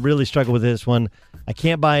 man, I really struggle with this one. I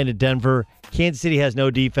can't buy into Denver. Kansas City has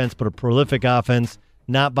no defense but a prolific offense.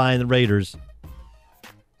 Not buying the Raiders.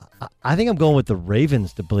 I think I'm going with the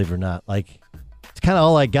Ravens, to believe it or not. Like, it's kind of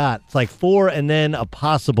all I got. It's like 4 and then a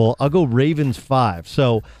possible. I'll go Ravens 5.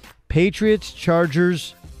 So Patriots,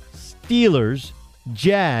 Chargers, Steelers,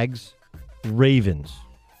 Jags, Ravens.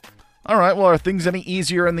 All right. Well, are things any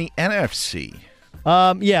easier in the NFC?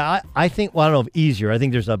 Yeah, I think, well, I don't know if easier. I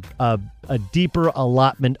think there's a deeper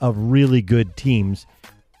allotment of really good teams.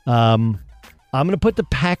 I'm going to put the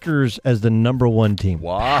Packers as the number 1 team.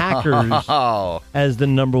 Wow. Packers as the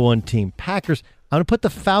number 1 team. Packers. I'm going to put the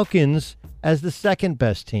Falcons as the second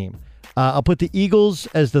best team. I'll put the Eagles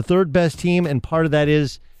as the third best team, and part of that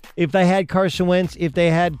is if they had Carson Wentz, if they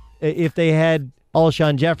had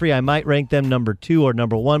Alshon Jeffrey, I might rank them number 2 or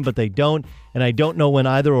number 1, but they don't. And I don't know when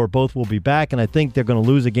either or both will be back. And I think they're going to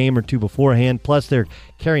lose a game or two beforehand. Plus, they're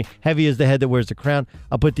carrying heavy as the head that wears the crown.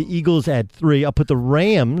 I'll put the Eagles at 3. I'll put the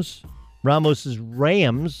Rams, Ramos's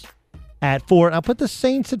Rams, at 4. And I'll put the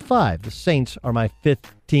Saints at 5. The Saints are my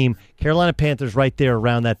 5th team. Carolina Panthers right there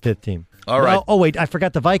around that 5th team. All right. Oh, wait, I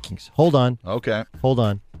forgot the Vikings. Hold on. Okay. Hold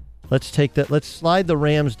on. Let's take that. Let's slide the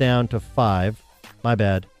Rams down to 5. My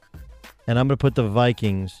bad. And I'm going to put the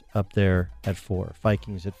Vikings up there at 4.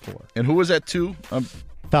 Vikings at 4. And who was at 2?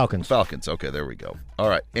 Falcons. Falcons. Okay, there we go. All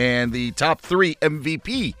right. And the top 3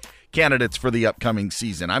 MVP candidates for the upcoming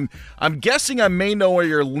season. I'm guessing I may know where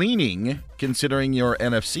you're leaning, considering your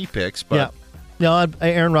NFC picks. But yeah. No,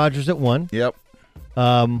 Aaron Rodgers at 1. Yep.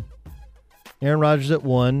 Aaron Rodgers at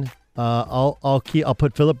 1. I'll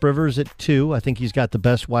put Phillip Rivers at 2. I think he's got the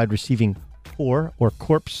best wide receiving core or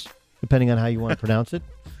corpse, depending on how you want to pronounce it.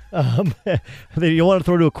 You don't want to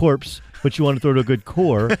throw to a corpse, but you want to throw to a good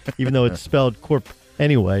core, even though it's spelled corp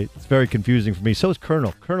anyway. It's very confusing for me. So is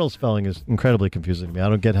Colonel. Colonel spelling is incredibly confusing to me. I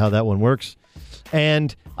don't get how that one works.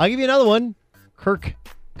 And I'll give you another one. Kirk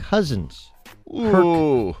Cousins.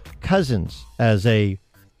 Ooh. Kirk Cousins as an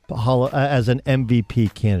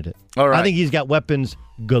MVP candidate. All right. I think he's got weapons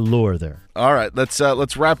galore there. All right. Let's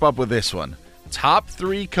wrap up with this one. Top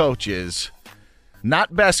 3 coaches.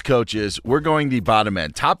 Not best coaches. We're going the bottom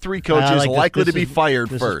end. Top 3 coaches likely to be fired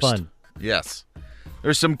first. This is fun. Yes.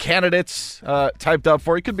 There's some candidates typed up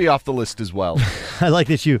for you. Could be off the list as well. I like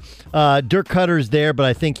this. Dirk Cutter's there, but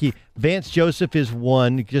I think Vance Joseph is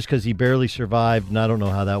 1 just because he barely survived, and I don't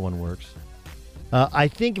know how that one works. I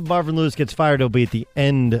think if Marvin Lewis gets fired, it'll be at the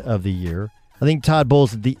end of the year. I think Todd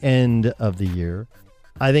Bowles at the end of the year.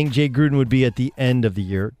 I think Jay Gruden would be at the end of the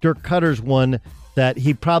year. Dirk Cutter's 1 that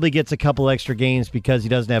he probably gets a couple extra games because he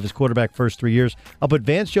doesn't have his quarterback first 3 years. I'll put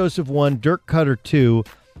Vance Joseph 1, Dirk Cutter 2,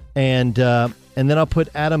 and then I'll put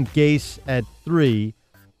Adam Gase at 3.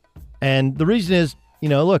 And the reason is,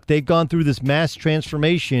 look, they've gone through this mass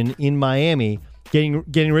transformation in Miami,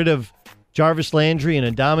 getting rid of Jarvis Landry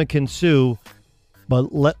and Ndamukong Suh.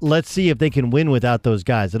 But let's see if they can win without those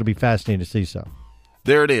guys. It'll be fascinating to see so.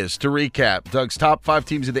 There it is. To recap, Doug's top 5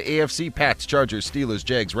 teams in the AFC: Pats, Chargers, Steelers,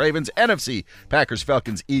 Jags, Ravens. NFC: Packers,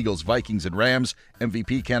 Falcons, Eagles, Vikings, and Rams.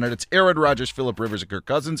 MVP candidates: Aaron Rodgers, Phillip Rivers, and Kirk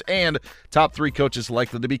Cousins. And top 3 coaches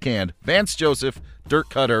likely to be canned: Vance Joseph, Dirk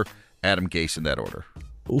Cutter, Adam Gase, in that order.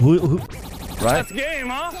 right? That's game,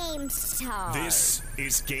 huh? Game time. This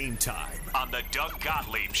is Game Time on the Doug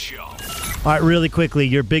Gottlieb Show. All right, really quickly,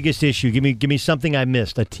 your biggest issue. Give me something I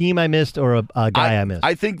missed, a team I missed, or a guy I missed.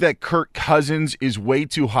 I think that Kirk Cousins is way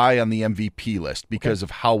too high on the MVP list because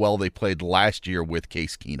of how well they played last year with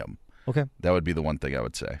Case Keenum. Okay. That would be the one thing I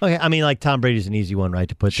would say. Okay, I mean, like Tom Brady's an easy one, right,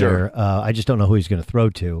 to put there. I just don't know who he's going to throw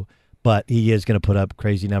to, but he is going to put up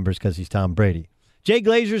crazy numbers because he's Tom Brady. Jay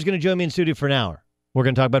Glazer is going to join me in studio for an hour. We're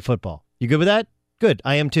going to talk about football. You good with that? Good.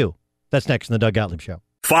 I am too. That's next in the Doug Gottlieb Show.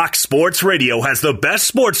 Fox Sports Radio has the best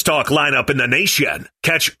sports talk lineup in the nation.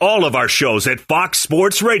 Catch all of our shows at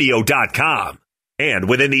foxsportsradio.com. And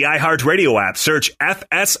within the iHeartRadio app, search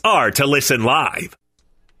FSR to listen live.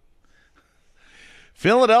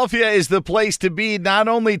 Philadelphia is the place to be not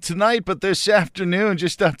only tonight, but this afternoon.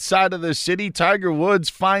 Just outside of the city, Tiger Woods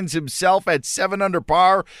finds himself at 7 under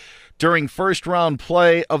par during first-round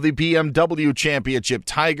play of the BMW Championship.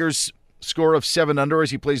 Tiger's score of 7 under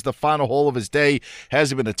as he plays the final hole of his day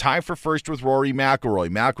has him in a tie for first with Rory McIlroy.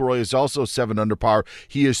 McIlroy is also 7 under par.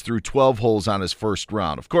 He is through 12 holes on his first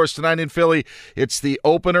round. Of course, tonight in Philly, it's the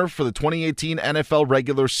opener for the 2018 NFL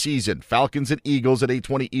regular season. Falcons and Eagles at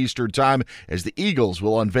 8:20 Eastern time as the Eagles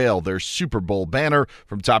will unveil their Super Bowl banner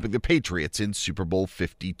from topping the Patriots in Super Bowl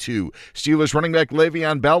 52. Steelers running back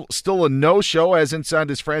Le'Veon Bell still a no-show, hasn't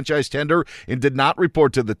signed his franchise tender and did not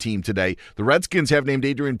report to the team today. The Redskins have named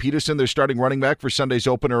Adrian Peterson their starting running back for Sunday's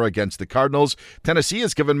opener against the Cardinals. Tennessee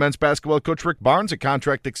has given men's basketball coach Rick Barnes a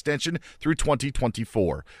contract extension through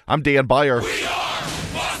 2024. I'm Dan Beyer. We are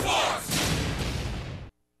Fox Sports.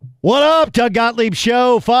 What up, Doug Gottlieb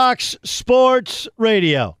Show, Fox Sports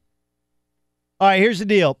Radio. All right, here's the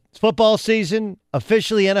deal. It's football season,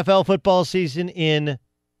 officially NFL football season in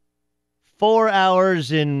 4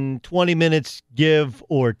 hours and 20 minutes, give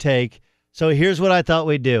or take. So here's what I thought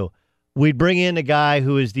we'd do. We'd bring in a guy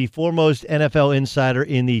who is the foremost NFL insider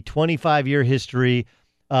in the 25-year history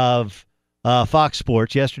of Fox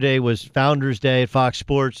Sports. Yesterday was Founders Day at Fox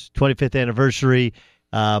Sports, 25th anniversary.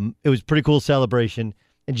 It was a pretty cool celebration.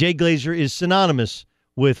 And Jay Glazer is synonymous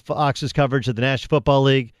with Fox's coverage of the National Football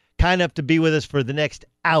League. Kind enough to be with us for the next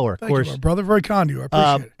hour. Thank you, my brother. Very kind of you. I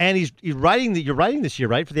appreciate it. And he's writing. You're writing this year,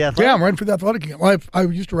 right, for the Athletic? Yeah, I'm writing for the Athletic. I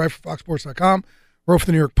used to write for FoxSports.com. Wrote for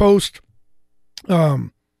the New York Post.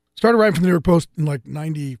 Started writing for the New York Post in like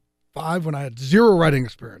 95 when I had zero writing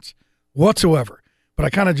experience whatsoever.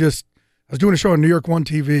 But I was doing a show on New York One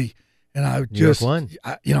TV, and I just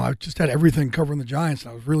had everything covering the Giants.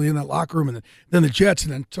 And I was really in that locker room, and then the Jets,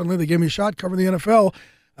 and then suddenly they gave me a shot covering the NFL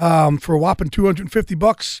for a whopping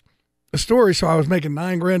 $250 a story. So I was making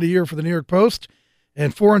 $9,000 a year for the New York Post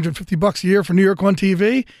and $450 a year for New York One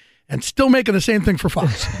TV. And still making the same thing for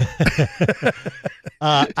Fox.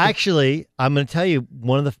 Actually, I'm going to tell you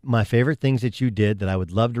one of my favorite things that you did that I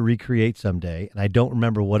would love to recreate someday, and I don't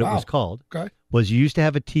remember what it was called, was you used to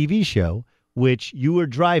have a TV show which you were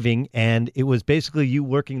driving, and it was basically you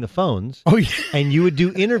working the phones. Oh, yeah. And you would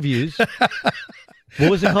do interviews. What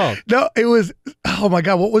was it called? No, it was, oh, my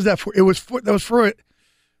God, what was that for? That was for it.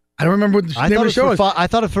 I don't remember what the name of the show was. I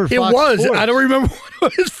thought it for Fox It was. Sports. I don't remember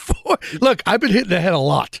what it was for. Look, I've been hitting the head a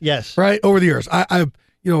lot. Yes. Right? Over the years. I've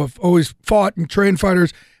always fought and trained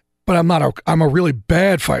fighters, but I'm a really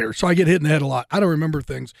bad fighter, so I get hit in the head a lot. I don't remember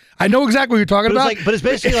things. I know exactly what you're talking about. But it's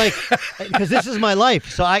basically like, because this is my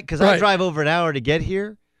life. So I drive over an hour to get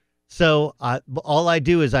here. So all I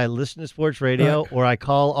do is I listen to sports radio or I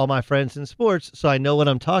call all my friends in sports so I know what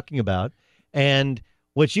I'm talking about. And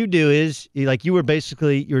what you do is,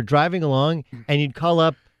 you're driving along and you'd call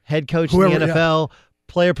up head coach in the NFL,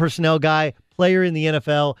 player personnel guy, player in the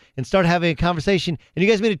NFL, and start having a conversation. And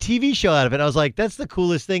you guys made a TV show out of it. I was like, that's the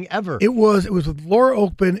coolest thing ever. It was with Laura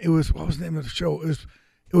Oakman. It was, what was the name of the show? It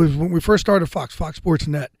was when we first started Fox Sports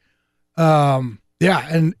Net. And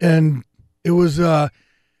it was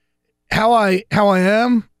how I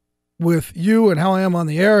am with you and how I am on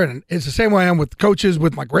the air, and it's the same way I am with coaches,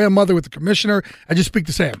 with my grandmother, with the commissioner. I just speak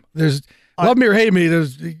the same. There's love me or hate me.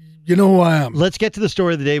 You know who I am. Let's get to the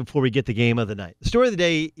story of the day before we get the game of the night. The story of the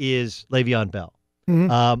day is Le'Veon Bell.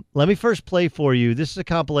 Mm-hmm. Let me first play for you. This is a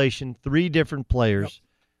compilation, 3 different players. Yep.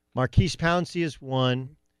 Marquise Pouncey is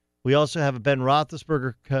one. We also have a Ben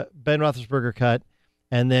Roethlisberger cut,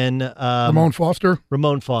 and then Ramon Foster.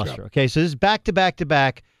 Yep. Okay, so this is back to back to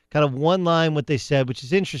back. Kind of one line what they said, which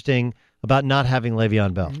is interesting about not having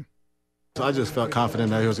Le'Veon Bell. So I just felt confident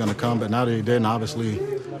that he was going to come, but now that he didn't, obviously,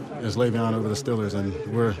 it's Le'Veon over the Steelers, and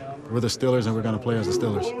we're the Steelers, and we're going to play as the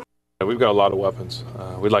Steelers. Yeah, we've got a lot of weapons.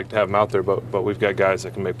 We'd like to have them out there, but we've got guys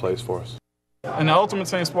that can make plays for us. In the ultimate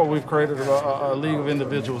team sport, we've created a league of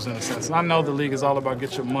individuals in a sense. And I know the league is all about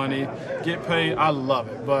get your money, get paid. I love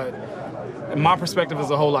it, but my perspective is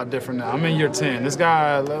a whole lot different now. I'm in year 10. This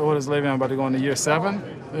guy, what is Le'Veon about to go into year 7?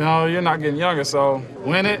 You know, you're not getting younger, so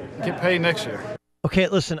win it, get paid next year. Okay,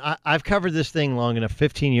 listen, I've covered this thing long enough.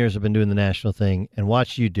 15 years I've been doing the national thing and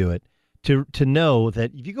watched you do it to know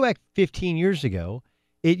that if you go back 15 years ago,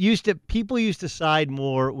 people used to side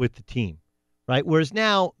more with the team, right? Whereas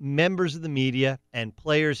now members of the media and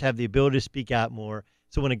players have the ability to speak out more.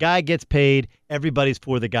 So when a guy gets paid, everybody's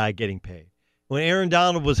for the guy getting paid. When Aaron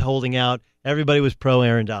Donald was holding out, everybody was pro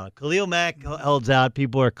Aaron Donald. Khalil Mack holds out,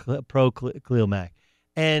 people are pro Khalil Mack.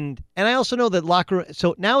 And I also know that locker room,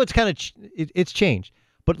 so now it's kind of it's changed.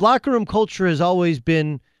 But locker room culture has always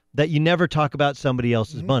been that you never talk about somebody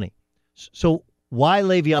else's money. So why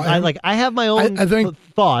Le'Veon? I have my own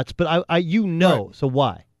thoughts, but right. So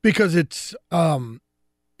why? Because it's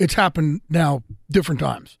happened now different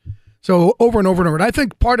times. So over and over and over. And I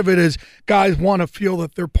think part of it is guys want to feel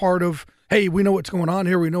that they're part of, hey, we know what's going on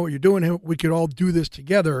here. We know what you're doing. We could all do this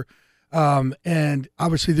together. And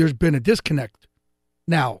obviously there's been a disconnect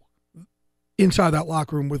now inside that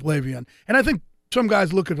locker room with Le'Veon. And I think some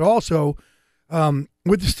guys look at it also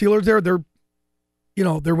with the Steelers there,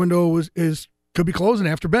 their window could be closing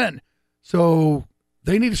after Ben. So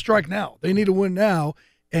they need to strike now. They need to win now.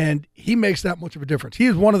 And he makes that much of a difference. He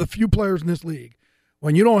is one of the few players in this league.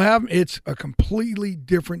 When you don't have him, it's a completely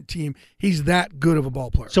different team. He's that good of a ball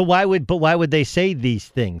player. So why would they say these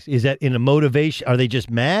things? Is that in a motivation? Are they just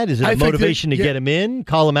mad? Is it a motivation to get him in,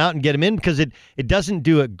 call him out and get him in? Because it doesn't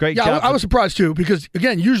do a great job. I was surprised too because,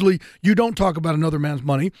 again, usually you don't talk about another man's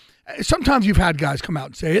money. Sometimes you've had guys come out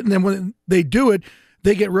and say it, and then when they do it,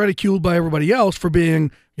 they get ridiculed by everybody else for being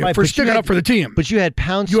for sticking up for the team. But you had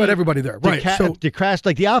Pouncey. You had everybody there, right? So DeCrash,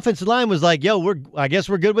 like the offensive line was like, "Yo, I guess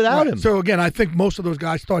we're good without him." So again, I think most of those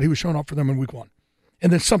guys thought he was showing up for them in week 1,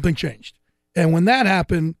 and then something changed. And when that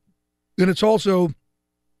happened, then it's also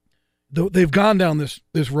they've gone down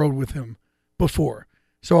this road with him before.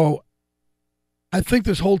 So I think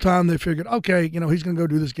this whole time they figured, okay, he's going to go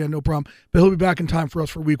do this again, no problem. But he'll be back in time for us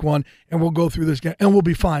for week 1, and we'll go through this again, and we'll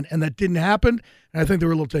be fine. And that didn't happen, and I think they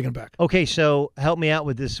were a little taken back. Okay, so help me out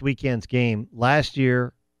with this weekend's game. Last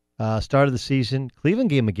year, start of the season, Cleveland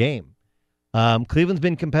gave him a game. Cleveland's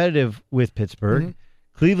been competitive with Pittsburgh. Mm-hmm.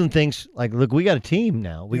 Cleveland thinks, look, we got a team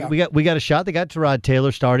now. We got a shot. They got Tyrod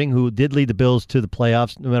Taylor starting, who did lead the Bills to the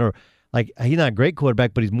playoffs. No matter, he's not a great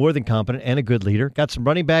quarterback, but he's more than competent and a good leader. Got some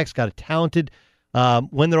running backs, got a talented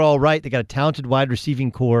when they're all right, they got a talented wide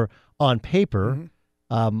receiving core on paper.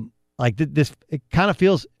 Mm-hmm. This, it kind of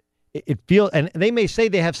feels, and they may say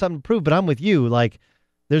they have something to prove, but I'm with you.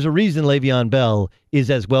 There's a reason Le'Veon Bell is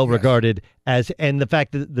as well regarded and the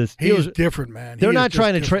fact that the Steelers, he's different, man. They're not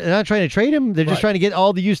trying to trade him. They're just trying to get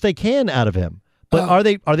all the use they can out of him. But are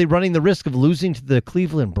they running the risk of losing to the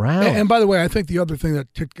Cleveland Browns? And by the way, I think the other thing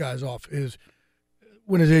that ticked guys off is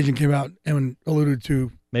when his agent came out and alluded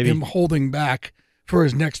to him holding back for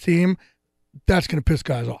his next team. That's going to piss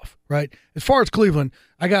guys off, right? As far as Cleveland,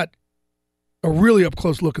 I got a really up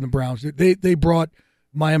close look in the Browns. They brought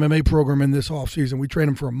my MMA program in this offseason. We trained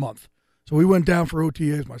them for a month. So we went down for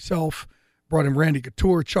OTAs, myself, brought in Randy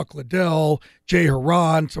Couture, Chuck Liddell, Jay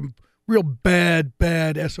Haran, some real bad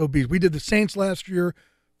SOBs. We did the Saints last year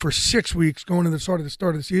for 6 weeks going to the start of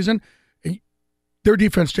the season. And their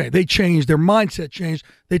defense changed. They changed. Their mindset changed.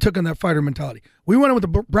 They took on that fighter mentality. We went in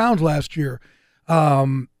with the Browns last year.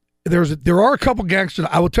 There are a couple gangsters.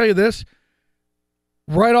 I will tell you this,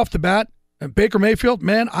 right off the bat, Baker Mayfield,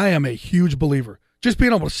 man, I am a huge believer. Just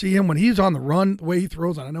being able to see him when he's on the run, the way he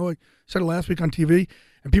throws, and I know I said it last week on TV,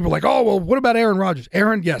 and people are like, oh, well, what about Aaron Rodgers?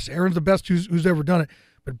 Aaron's the best who's ever done it.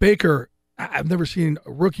 But Baker, I've never seen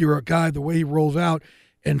a rookie or a guy the way he rolls out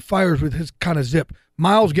and fires with his kind of zip.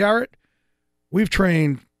 Myles Garrett, we've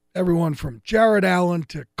trained everyone from Jared Allen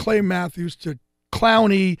to Clay Matthews to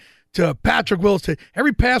Clowney to Patrick Willis to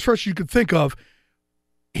every pass rusher you could think of.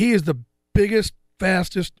 He is the biggest,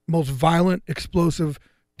 fastest, most violent, explosive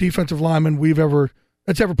defensive lineman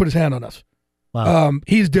that's ever put his hand on us. Wow.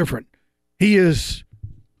 He's different. He is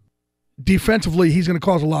defensively, he's going to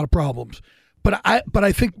cause a lot of problems. But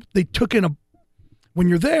I think they took in when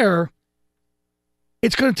you're there,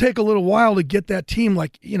 it's going to take a little while to get that team.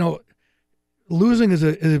 Losing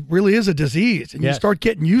really is a disease, and you start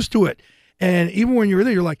getting used to it. And even when you're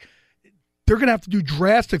there, you're like, they're going to have to do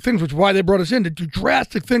drastic things, which is why they brought us in, to do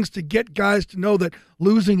drastic things to get guys to know that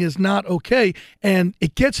losing is not okay. And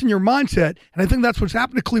it gets in your mindset. And I think that's what's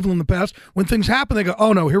happened to Cleveland in the past. When things happen, they go,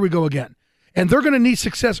 oh, no, here we go again. And they're going to need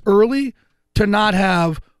success early to not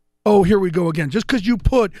have, oh, here we go again. Just because you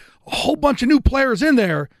put a whole bunch of new players in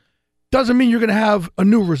there doesn't mean you're going to have a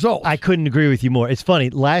new result. I couldn't agree with you more. It's funny.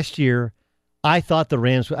 Last year, I thought the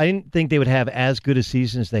Rams, I didn't think they would have as good a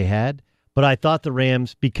season as they had, but I thought the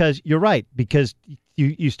Rams, because you're right, because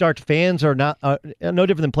you start, fans are not no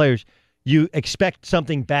different than players. You expect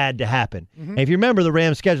something bad to happen. And if you remember the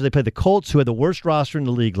Rams' schedule, they played the Colts, who had the worst roster in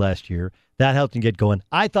the league last year. That helped them get going.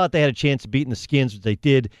 I thought they had a chance of beating the Skins, which they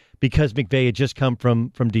did because McVay had just come from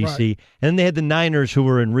D.C. Right. And then they had the Niners, who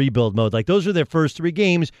were in rebuild mode. Like, those are their first 3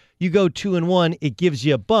 games. You go 2-1, it gives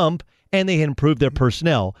you a bump, and they had improved their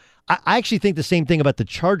personnel. I actually think the same thing about the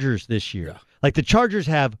Chargers this year. Yeah. Like, the Chargers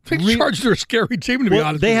have... I think Chargers are a scary team, to be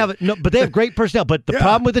honest with you. But they have great personnel. But the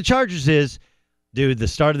problem with the Chargers is, dude, the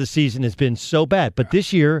start of the season has been so bad. But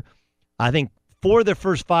this year, I think 4 of their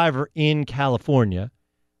first 5 are in California.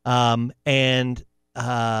 And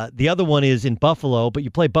the other one is in Buffalo. But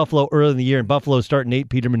you play Buffalo early in the year, and Buffalo's starting Nate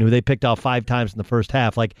Peterman, who they picked off 5 times in the first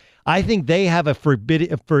half. Like, I think they have a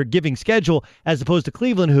forgiving schedule, as opposed to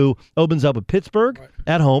Cleveland, who opens up with Pittsburgh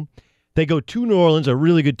at home. They go to New Orleans, a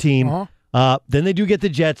really good team. Then they do get the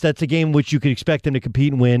Jets. That's a game which you could expect them to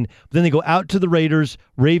compete and win. But then they go out to the Raiders,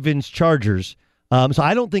 Ravens, Chargers. So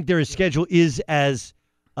I don't think their schedule is as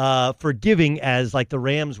forgiving as like the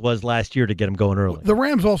Rams was last year to get them going early. The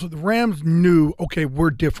Rams knew, okay,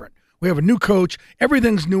 we're different. We have a new coach.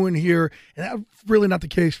 Everything's new in here. And that's really not the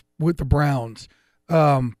case with the Browns.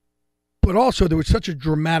 But also there was such a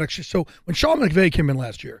dramatic shift. So when Sean McVay came in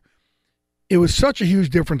last year, it was such a huge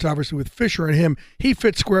difference, obviously, with Fisher and him. He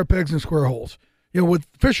fit square pegs and square holes. You know, with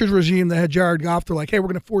Fisher's regime, they had Jared Goff. They're like, hey, we're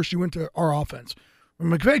going to force you into our offense. When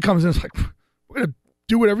McVay comes in, it's like, we're going to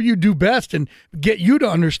do whatever you do best and get you to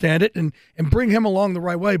understand it and bring him along the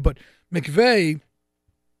right way. But McVay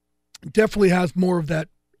definitely has more of that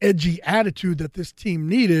edgy attitude that this team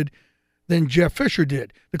needed than Jeff Fisher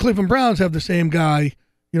did. The Cleveland Browns have the same guy,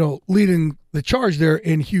 you know, leading the charge there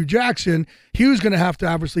in Hugh Jackson. Hugh's going to have to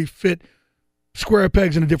obviously fit square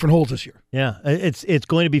pegs into different holes this year. Yeah, it's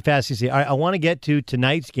going to be fast to see. All right, I want to get to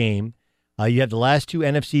tonight's game. You have the last 2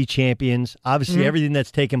 NFC champions. Obviously, everything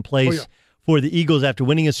that's taken place for the Eagles after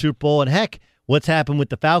winning a Super Bowl. And heck, what's happened with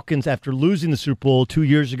the Falcons after losing the Super Bowl 2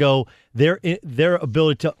 years ago. Their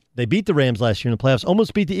ability to... They beat the Rams last year in the playoffs,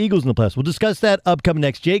 almost beat the Eagles in the playoffs. We'll discuss that upcoming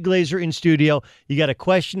next. Jay Glazer in studio. You got a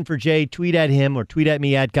question for Jay, tweet at him or tweet at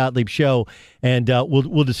me at Gottlieb Show, and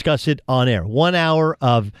we'll discuss it on air. 1 hour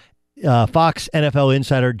of Fox NFL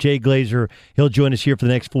insider Jay Glazer. He'll join us here for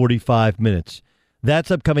the next 45 minutes. That's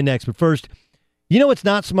upcoming next. But first, you know what's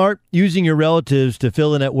not smart? Using your relatives to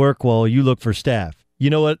fill in at work while you look for staff. You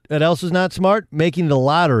know what else is not smart? Making the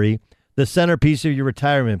lottery the centerpiece of your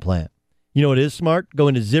retirement plan. You know what is smart?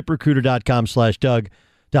 Going to ZipRecruiter.com/Doug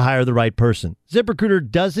to hire the right person. ZipRecruiter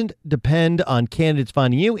doesn't depend on candidates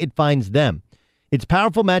finding you. It finds them. Its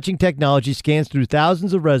powerful matching technology scans through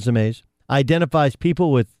thousands of resumes, identifies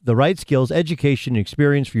people with the right skills, education, and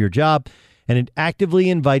experience for your job, and it actively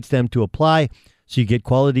invites them to apply so you get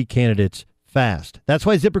quality candidates fast. That's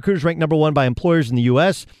why ZipRecruiter is ranked number 1 by employers in the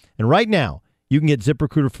U.S., and right now, you can get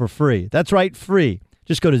ZipRecruiter for free. That's right, free.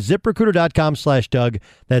 Just go to ZipRecruiter.com/Doug.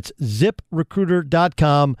 That's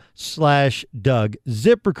ZipRecruiter.com/Doug.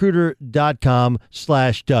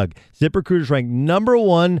 ZipRecruiter.com/Doug. ZipRecruiter is ranked number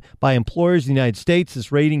 1 by employers in the United States.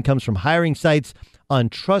 This rating comes from hiring sites on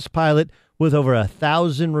Trustpilot with over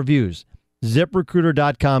 1,000 reviews.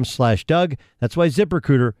 ZipRecruiter.com/Doug. That's why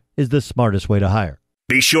ZipRecruiter is the smartest way to hire.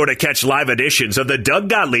 Be sure to catch live editions of the Doug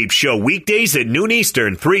Gottlieb Show weekdays at noon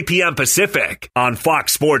Eastern, 3 p.m. Pacific on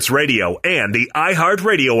Fox Sports Radio and the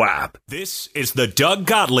iHeartRadio app. This is the Doug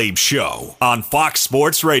Gottlieb Show on Fox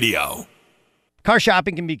Sports Radio. Car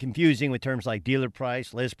shopping can be confusing with terms like dealer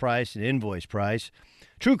price, list price, and invoice price.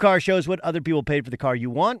 True Car shows what other people paid for the car you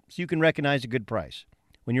want, so you can recognize a good price.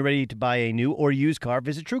 When you're ready to buy a new or used car,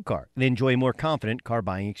 visit True Car and enjoy a more confident car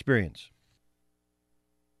buying experience.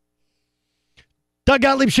 Doug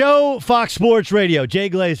Gottlieb Show, Fox Sports Radio. Jay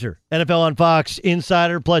Glazer, NFL on Fox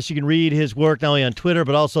insider. Plus, you can read his work not only on Twitter,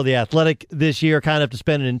 but also The Athletic this year. Kind enough to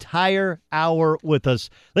spend an entire hour with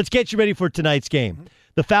us. Let's get you ready for tonight's game.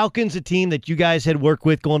 The Falcons, a team that you guys had worked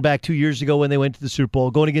with going back 2 years ago when they went to the Super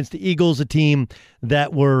Bowl, going against the Eagles, a team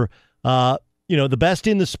that were the best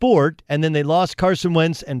in the sport, and then they lost Carson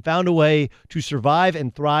Wentz and found a way to survive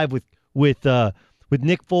and thrive with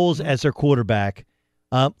Nick Foles as their quarterback.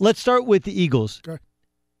 Let's start with the Eagles. Okay.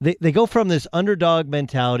 They go from this underdog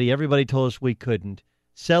mentality. Everybody told us we couldn't.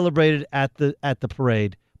 Celebrated at the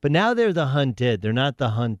parade, but now they're the hunted. They're not the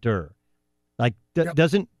hunter. Like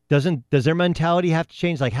does their mentality have to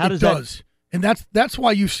change? Like how does that? And that's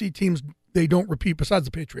why you see teams they don't repeat besides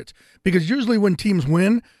the Patriots, because usually when teams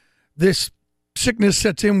win, this sickness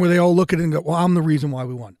sets in where they all look at it and go, "Well, I'm the reason why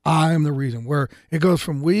we won. I'm the reason." Where it goes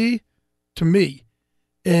from we to me,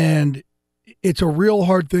 and it's a real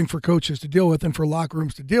hard thing for coaches to deal with and for locker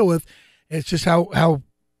rooms to deal with. It's just how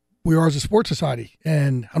we are as a sports society.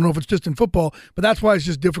 And I don't know if it's just in football, but that's why it's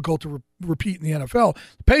just difficult to repeat in the NFL.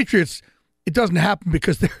 The Patriots, it doesn't happen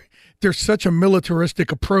because there's such a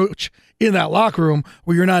militaristic approach in that locker room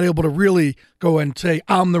where you're not able to really go and say,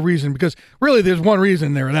 I'm the reason. Because really there's one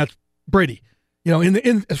reason there, and that's Brady. You know,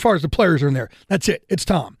 in as far as the players are in there, that's it. It's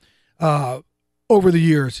Tom over the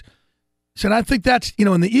years. So and I think that's, you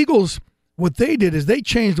know, and the Eagles, what they did is they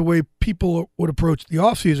changed the way people would approach the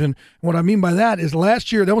offseason. And what I mean by that is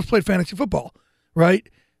last year they almost played fantasy football, right?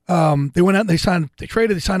 They went out and they signed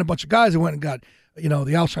a bunch of guys. They went and got, you know,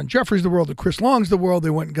 the Alshon Jeffries of the world, the Chris Longs of the world. They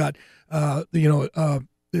went and got,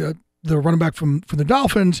 the running back from the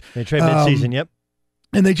Dolphins. They trade midseason, yep.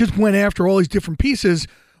 And they just went after all these different pieces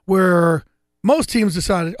where most teams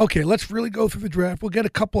decided, okay, let's really go through the draft. We'll get a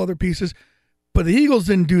couple other pieces. But the Eagles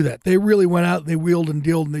didn't do that. They really went out and they wheeled and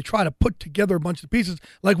dealed and they tried to put together a bunch of pieces.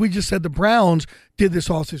 Like we just said, the Browns did this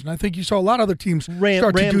offseason. I think you saw a lot of other teams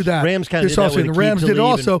start to do that. Rams kind of this did that offseason. The Rams did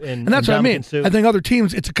also. And that's what I mean. I think other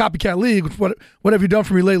teams, it's a copycat league. What have you done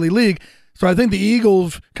for me lately league? So I think the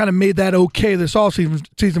Eagles kind of made that okay this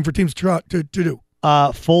offseason for teams to do.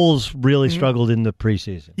 Foles really struggled in the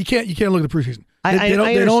preseason. You can't look at the preseason. I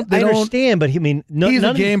understand, but he's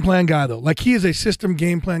a game plan guy, though. Like, he is a system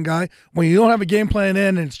game plan guy. When you don't have a game plan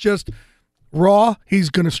in and it's just raw, he's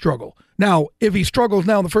going to struggle. Now, if he struggles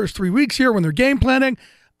now in the first 3 weeks here when they're game planning,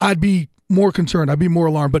 I'd be more concerned. I'd be more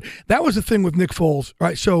alarmed. But that was the thing with Nick Foles,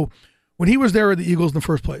 right? So when he was there at the Eagles in the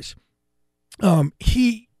first place,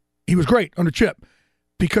 he was great under Chip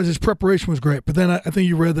because his preparation was great. But then I think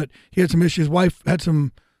you read that he had some issues. His wife had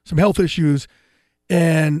some health issues,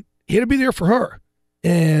 and he had to be there for her.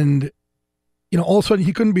 And, you know, all of a sudden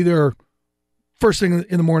he couldn't be there first thing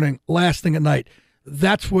in the morning, last thing at night.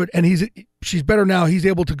 That's what, and she's better now. He's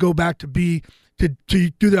able to go back to do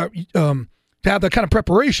that, to have that kind of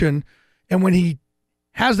preparation. And when he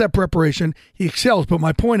has that preparation, he excels. But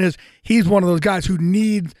my point is, he's one of those guys who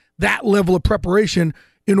needs that level of preparation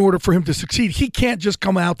in order for him to succeed. He can't just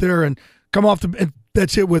come out there and come off and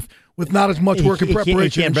that's it with not as much work and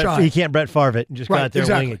preparation. He can't Brett Favre it and just go out there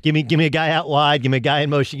and wing it. Give me a guy out wide, give me a guy in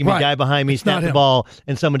motion, give me a guy behind me, snap the ball,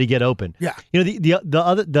 and somebody get open. Yeah. You know,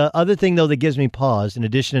 the other thing though that gives me pause, in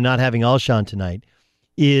addition to not having Alshon tonight,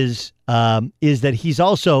 is that he's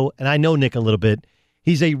also, and I know Nick a little bit,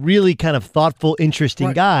 he's a really kind of thoughtful,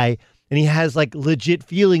 interesting guy, and he has like legit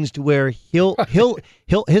feelings to where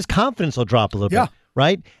his confidence will drop a little bit.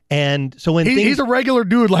 Right? And so when he's a regular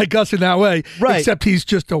dude like us in that way, right, except he's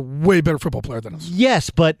just a way better football player than us. Yes,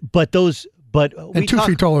 but we 2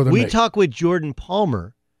 feet taller than me. We talk with Jordan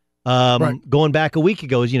Palmer going back a week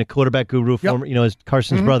ago, as quarterback guru, former, as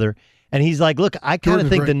Carson's brother. And he's like, look, I kind of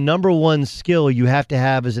think the number one skill you have to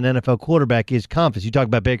have as an NFL quarterback is confidence. You talk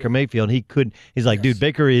about Baker Mayfield, he's like, dude,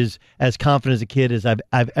 Baker is as confident as a kid as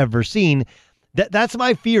I've ever seen. That's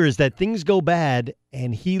my fear, is that things go bad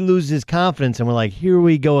and he loses confidence and we're like, here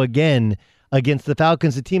we go again against the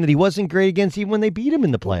Falcons, a team that he wasn't great against even when they beat him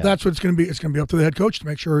in the playoffs. Well, that's what it's going to be. It's going to be up to the head coach to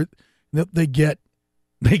make sure that they get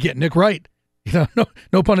Nick right.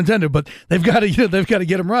 No pun intended, but they've got to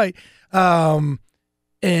get him right.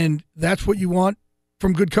 And that's what you want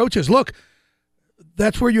from good coaches. Look,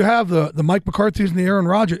 that's where you have the Mike McCarthy's and the Aaron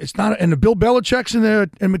Rodgers. It's not, and the Bill Belichick's and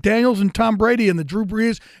McDaniels and Tom Brady and the Drew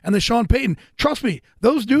Brees and the Sean Payton. Trust me,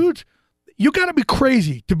 those dudes, you got to be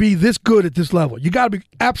crazy to be this good at this level. You got to be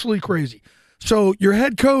absolutely crazy. So your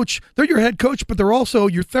head coach, they're your head coach, but they're also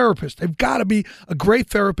your therapist. They've got to be a great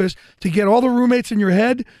therapist to get all the roommates in your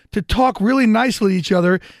head to talk really nicely to each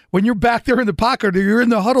other. When you're back there in the pocket or you're in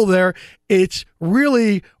the huddle there, it's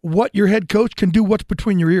really what your head coach can do, what's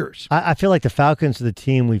between your ears. I feel like the Falcons are the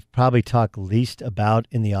team we've probably talked least about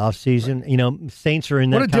in the offseason. Right. Saints are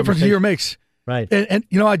in that conversation. What a difference a year makes. Right. And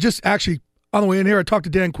I just actually, on the way in here, I talked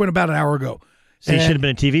to Dan Quinn about an hour ago. So you should have been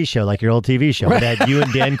a TV show, like your old TV show. It had you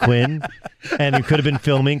and Dan Quinn, and you could have been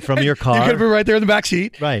filming from your car. You could have been right there in the back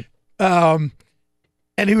seat. Right. And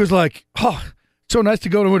he was like, oh, so nice to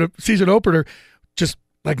go to a season opener, just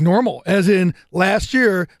like normal. As in last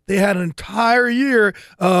year, they had an entire year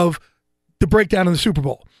of the breakdown in the Super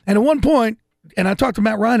Bowl. And at one point, and I talked to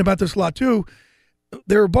Matt Ryan about this a lot too,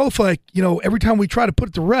 they were both like, every time we try to put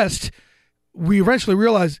it to rest, we eventually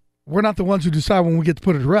realized we're not the ones who decide when we get to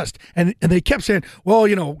put it to rest. And they kept saying, well,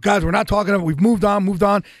 guys, we're not talking about it. We've moved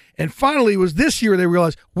on. And finally, it was this year they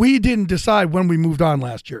realized we didn't decide when we moved on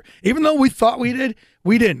last year. Even though we thought we did,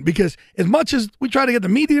 we didn't. Because as much as we try to get the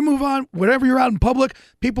media to move on, whenever you're out in public,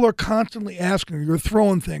 people are constantly asking, you're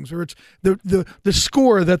throwing things, or it's the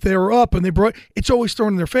score that they were up and they brought, it's always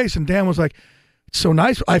thrown in their face. And Dan was like, it's so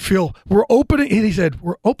nice. I feel we're opening, and he said,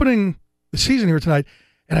 we're opening the season here tonight,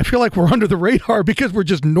 and I feel like we're under the radar because we're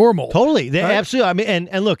just normal. Totally. Right? Absolutely. I mean,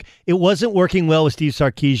 and look, it wasn't working well with Steve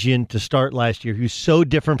Sarkisian to start last year. He was so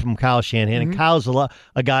different from Kyle Shanahan. And Kyle's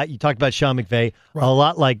a guy, you talked about Sean McVay, a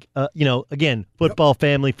lot like, again, football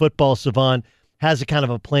family, football savant, has a kind of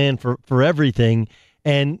a plan for everything.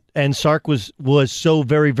 And Sark was so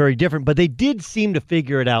very, very different. But they did seem to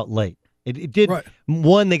figure it out late. It did. Right.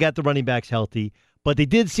 One, they got the running backs healthy, but they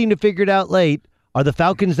did seem to figure it out late. Are the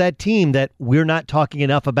Falcons that team that we're not talking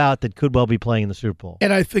enough about that could well be playing in the Super Bowl?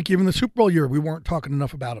 And I think even the Super Bowl year, we weren't talking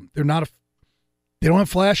enough about them. They don't have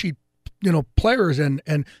flashy, players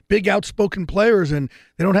and big outspoken players, and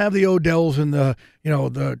they don't have the Odells and they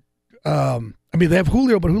have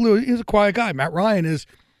Julio, but Julio is a quiet guy. Matt Ryan is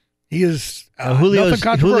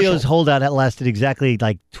Julio's holdout lasted exactly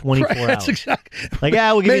like 24 hours. That's exactly. Like,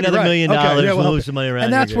 we'll give you another $1 million. We'll move some money around.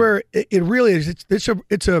 And that's where it really is.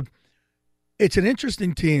 It's an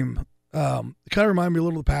interesting team. It kind of reminds me a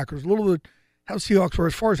little of the Packers, a little of how Seahawks were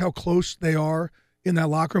as far as how close they are in that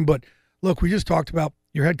locker room. But look, we just talked about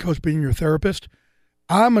your head coach being your therapist.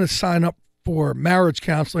 I'm going to sign up for marriage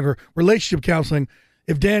counseling or relationship counseling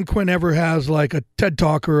if Dan Quinn ever has like a TED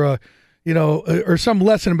Talk or or some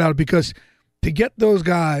lesson about it, because to get those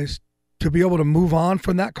guys to be able to move on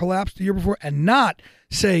from that collapse the year before and not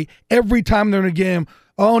say every time they're in a game,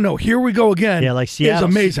 oh no, here we go again. Yeah, like Seattle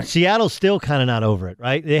is amazing. Seattle's still kind of not over it,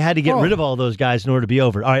 right? They had to get rid of all those guys in order to be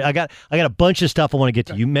over it. All right, I got a bunch of stuff I want to get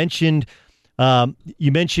to. You mentioned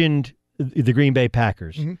the Green Bay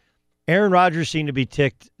Packers. Mm-hmm. Aaron Rodgers seemed to be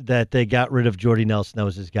ticked that they got rid of Jordy Nelson. That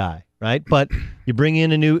was his guy, right? But you bring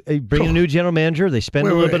in a new general manager. They spend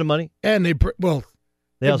a little bit of money, and they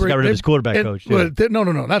also got rid of his quarterback coach. Too. No,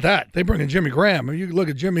 not that. They bring in Jimmy Graham. I mean, you look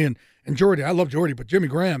at Jimmy and Jordy. I love Jordy, but Jimmy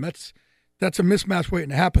Graham, that's a mismatch waiting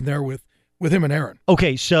to happen there with him and Aaron.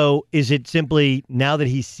 Okay, so is it simply now that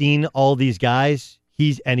he's seen all these guys,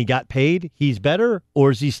 he got paid, he's better,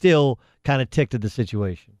 or is he still kind of ticked at the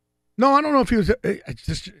situation? No, I don't know if he was.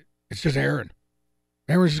 It's just Aaron.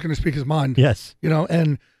 Aaron's just going to speak his mind. Yes,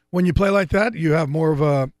 and when you play like that, you have more of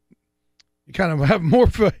the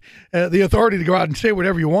authority to go out and say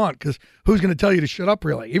whatever you want, because who's going to tell you to shut up,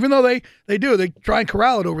 really? Even though they try and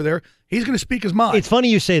corral it over there, he's going to speak his mind. It's funny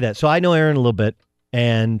you say that. So I know Aaron a little bit,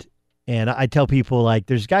 and I tell people, like,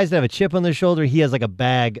 there's guys that have a chip on their shoulder. He has like a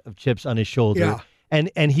bag of chips on his shoulder. Yeah.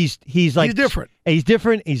 And he's different. He's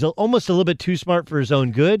different. He's almost a little bit too smart for his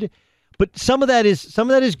own good. But some of that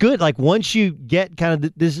is good. Like, once you get kind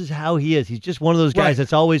of this is how he is. He's just one of those guys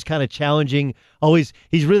that's always kind of challenging. Always,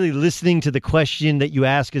 he's really listening to the question that you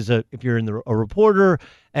ask if you're a reporter,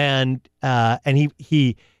 and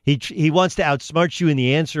he wants to outsmart you in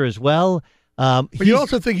the answer as well. But you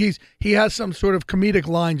also think he has some sort of comedic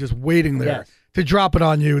line just waiting there to drop it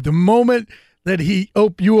on you. The moment that you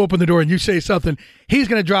open the door and you say something, he's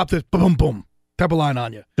going to drop this boom boom type of line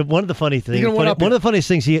on you. One of the funniest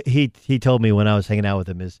things he told me when I was hanging out with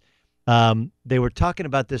him is they were talking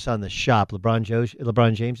about this on the shop,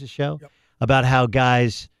 LeBron James' show, about how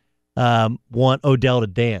guys want Odell to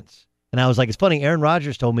dance. And I was like, it's funny, Aaron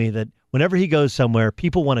Rodgers told me that whenever he goes somewhere,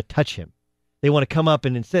 people want to touch him. They want to come up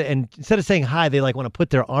and instead of saying hi, they like want to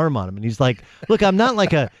put their arm on him. And he's like, look, I'm not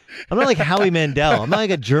like Howie Mandel. I'm not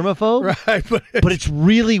like a germaphobe. Right, but it's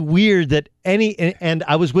really weird that and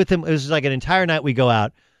I was with him. It was like an entire night we go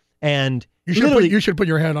out, and you should put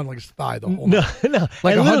your hand on like his thigh the whole night. No,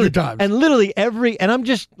 like 100 times. And literally and I'm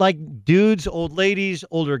just like dudes, old ladies,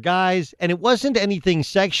 older guys, and it wasn't anything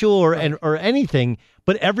sexual or anything.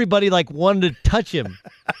 But everybody like wanted to touch him.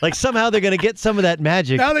 Like somehow they're going to get some of that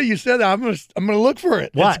magic. Now that you said that, I'm going to look for it.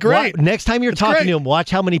 It's great. Next time you're talking to him, watch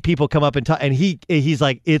how many people come up and talk. And he's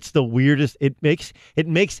like, it's the weirdest. It makes.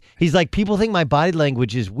 He's like, people think my body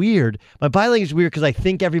language is weird. My body language is weird because I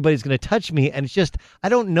think everybody's going to touch me, and it's just I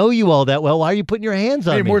don't know you all that well. Why are you putting your hands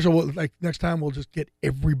on me? More so, like next time we'll just get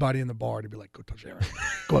everybody in the bar to be like, go touch Aaron.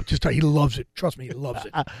 Go up, just touch. He loves it. Trust me, he loves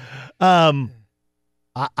it.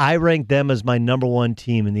 I rank them as my number one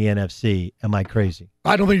team in the NFC. Am I crazy?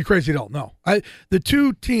 I don't think you're crazy at all. No. The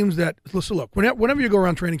two teams that – listen, look, whenever you go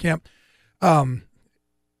around training camp, I'm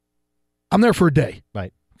there for a day.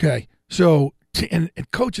 Right. Okay. So and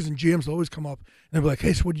coaches and GMs will always come up and they'll be like,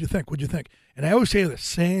 hey, so what do you think? What do you think? And I always say the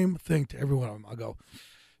same thing to every one of them. I'll go,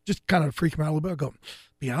 just kind of freak them out a little bit. I'll go,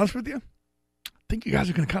 be honest with you, I think you guys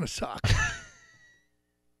are going to kind of suck.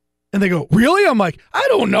 And they go, really? I'm like, I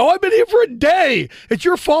don't know. I've been here for a day. It's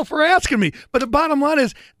your fault for asking me. But the bottom line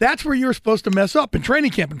is that's where you're supposed to mess up in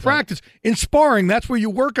training camp, in practice, in sparring. That's where you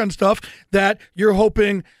work on stuff that you're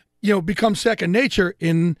hoping, becomes second nature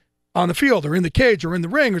in on the field or in the cage or in the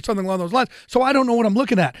ring or something along those lines. So I don't know what I'm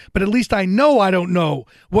looking at, but at least I know I don't know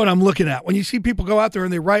what I'm looking at. When you see people go out there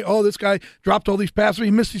and they write, oh, this guy dropped all these passes,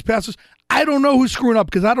 he missed these passes, I don't know who's screwing up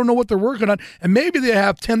because I don't know what they're working on. And maybe they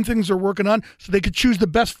have 10 things they're working on so they could choose the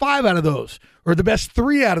best 5 out of those or the best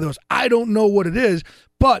 3 out of those. I don't know what it is,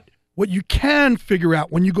 but what you can figure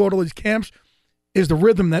out when you go to these camps is the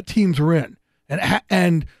rhythm that teams are in.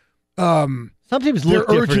 And some teams their look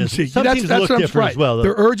different. urgency. Some that's teams that's look what I'm different right. as well, though.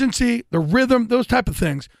 Their urgency, the rhythm, those type of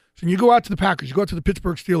things. So when you go out to the Packers, you go out to the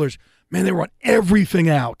Pittsburgh Steelers, man, they run everything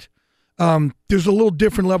out. There's a little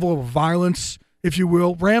different level of violence, if you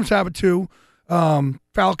will. Rams have it too.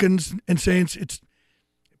 Falcons and Saints.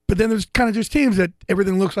 But then there's kind of just teams that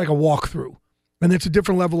everything looks like a walkthrough. And it's a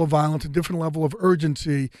different level of violence, a different level of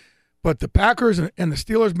urgency. But the Packers and the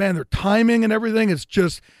Steelers, man, their timing and everything, it's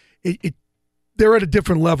just they're at a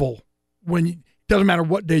different level when it doesn't matter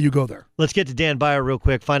what day you go there. Let's get to Dan Byer real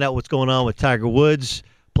quick, find out what's going on with Tiger Woods,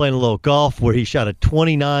 playing a little golf where he shot a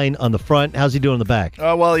 29 on the front. How's he doing in the back?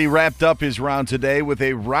 Well, he wrapped up his round today with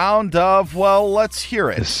a round of, well, let's hear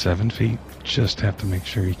it. It's 7 feet. Just have to make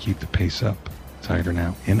sure you keep the pace up. Tiger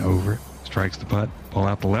now in over it. Strikes the putt. Ball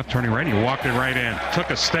out the left, turning right. He walked it right in. Took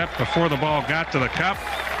a step before the ball got to the cup.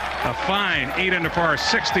 A fine 8 under par,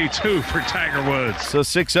 62 for Tiger Woods. So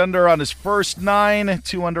 6 under on his first 9,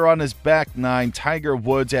 2 under on his back 9. Tiger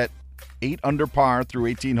Woods at 8 under par through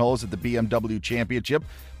 18 holes at the BMW Championship,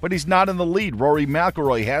 but he's not in the lead. Rory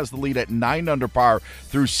McIlroy has the lead at 9 under par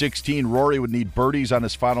through 16. Rory would need birdies on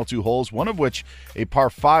his final 2 holes, one of which a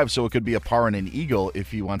par 5, so it could be a par and an eagle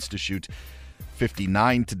if he wants to shoot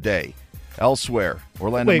 59 today. Elsewhere,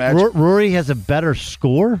 Orlando Magic. Rory has a better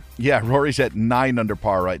score? Yeah, Rory's at 9 under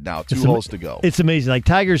par right now. 2 holes to go. It's amazing. Like,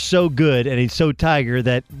 Tiger's so good, and he's so Tiger,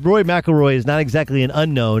 that Rory McIlroy is not exactly an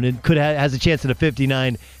unknown and has a chance at a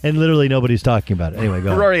 59, and literally nobody's talking about it. Anyway, go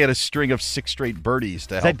ahead. Rory had a string of 6 straight birdies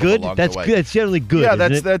to help him good? along That's the way. good. It's generally good. Yeah,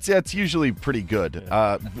 isn't it? that's usually pretty good.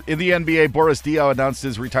 In the NBA, Boris Diaw announced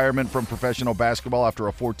his retirement from professional basketball after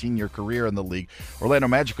a 14-year career in the league. Orlando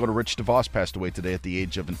Magic owner Rich DeVos passed away today at the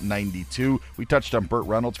age of 92. We touched on Burt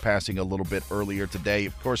Reynolds passing a little bit earlier today.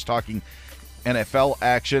 Of course, talking NFL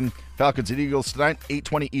action. Falcons and Eagles tonight,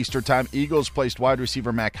 8:20 Eastern Time. Eagles placed wide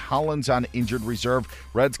receiver Mac Hollins on injured reserve.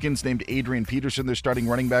 Redskins named Adrian Peterson their starting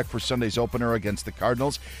running back for Sunday's opener against the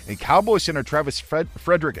Cardinals. And Cowboys center Travis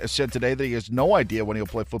Frederick said today that he has no idea when he'll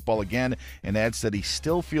play football again, and adds that he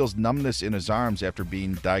still feels numbness in his arms after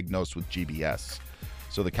being diagnosed with GBS.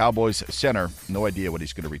 So the Cowboys center, no idea when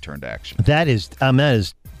he's going to return to action. That is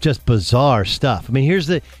just bizarre stuff. I mean, here's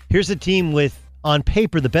the team with, on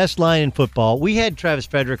paper, the best line in football. We had Travis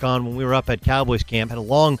Frederick on when we were up at Cowboys camp, had a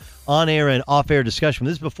long on-air and off-air discussion.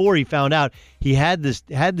 This is before he found out he had this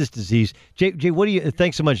disease. Jay, what do you?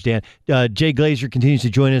 Thanks so much, Dan. Jay Glazer continues to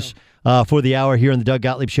join us for the hour here on the Doug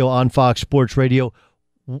Gottlieb Show on Fox Sports Radio.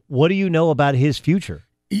 What do you know about his future?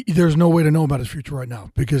 There's no way to know about his future right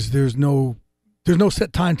now because there's no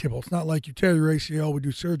set timetable. It's not like you tear your ACL, we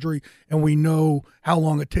do surgery, and we know how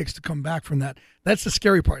long it takes to come back from that. That's the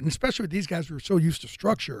scary part, and especially with these guys who are so used to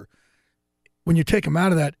structure. When you take them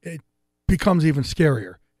out of that, it becomes even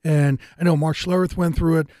scarier. And I know Mark Schlereth went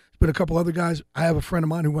through it. There's been a couple other guys. I have a friend of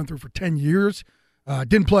mine who went through it for 10 years.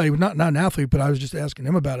 Didn't play, not an athlete, but I was just asking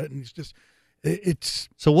him about it, and it's.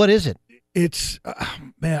 So what is it? It's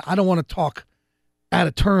man, I don't want to talk out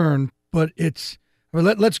of turn, but it's. I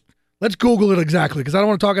mean, Let's Google it exactly because I don't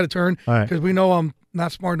want to talk out of turn because we know I'm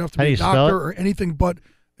not smart enough to be a doctor or anything but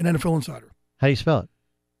an NFL insider. How do you spell it?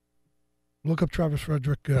 Look up Travis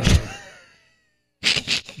Frederick.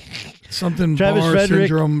 Something Travis Barr Frederick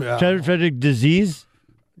syndrome. Travis Frederick disease.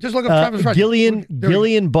 Just look up Travis Frederick.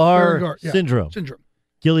 Guillain-Barre syndrome.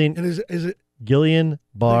 Guillain. And is it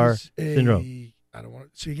Guillain-Barre syndrome? I don't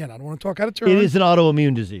want to see again. I don't want to talk out of turn. It is an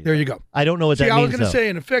autoimmune disease. There you go. I don't know what that means. I was going to say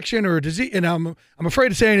an infection or a disease, and I'm afraid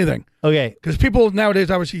to say anything. Okay. Because people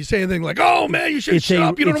nowadays, obviously, you say anything like, "Oh man, you should shut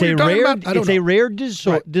up. You don't know what you're talking about." I don't know. It's a rare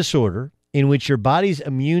disorder in which your body's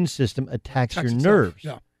immune system attacks your nerves.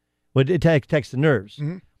 Yeah. Well, it attacks the nerves.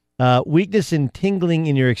 Mm-hmm. Weakness and tingling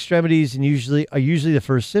in your extremities are usually the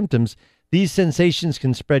first symptoms. These sensations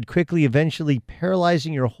can spread quickly, eventually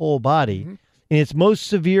paralyzing your whole body. Mm-hmm. In its most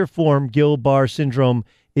severe form, Guillain-Barre syndrome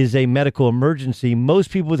is a medical emergency. Most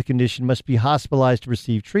people with the condition must be hospitalized to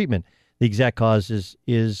receive treatment. The exact cause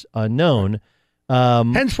is unknown.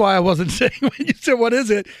 Hence why I wasn't saying when you said, what is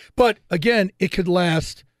it? But again, it could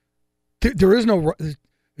last. There is no,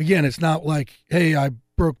 again, it's not like, hey, I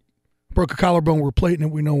broke a collarbone, we're plating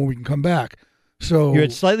it, we know when we can come back. So you're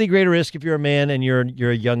at slightly greater risk if you're a man and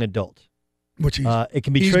you're a young adult. Which it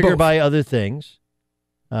can be triggered by other things.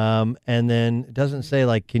 And then it doesn't say,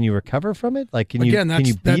 like, can you recover from it? Like, can you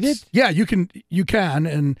beat it? Yeah, you can.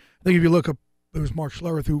 And I think if you look up, it was Mark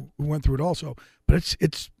Schlereth who went through it also. But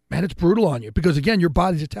it's brutal on you because, again, your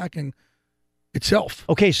body's attacking itself.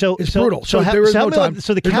 Okay, so it's brutal. So there is no time.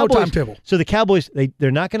 So the there's Cowboys, no timetable. So the Cowboys,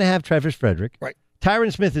 they're not going to have Travis Frederick. Right.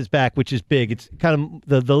 Tyron Smith is back, which is big. It's kind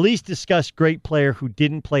of the least discussed great player who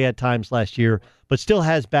didn't play at times last year, but still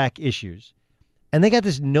has back issues. And they got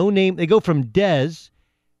this no-name. They go from Dez,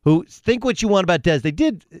 who, think what you want about Dez.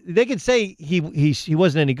 They could say he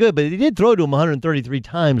wasn't any good, but they did throw to him 133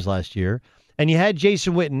 times last year. And you had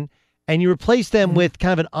Jason Witten, and you replaced them with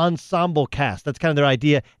kind of an ensemble cast. That's kind of their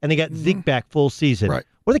idea. And they got Zeke back full season. Right.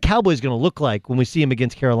 What are the Cowboys going to look like when we see him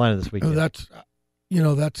against Carolina this weekend?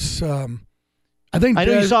 I think I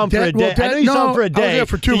know you saw him for a day. I know you saw him for a day. I was there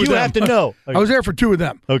for two of them. You have to know. I was there for two of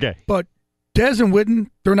them. Okay. But Dez and Witten,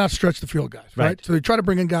 they're not stretch the field guys, right? Right. So they try to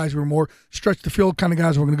bring in guys who are more stretch the field kind of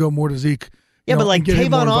guys who are going to go more to Zeke. Yeah, but like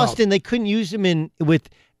Tavon Austin, they couldn't use him with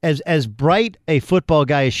as bright a football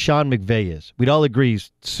guy as Sean McVay is. We'd all agree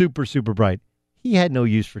he's super, super bright. He had no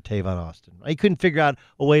use for Tavon Austin. He couldn't figure out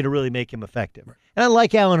a way to really make him effective. Right. And I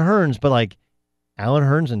like Allen Hurns, but like Allen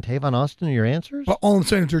Hurns and Tavon Austin are your answers? But all I'm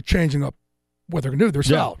saying is they're changing up what they're going to do. They're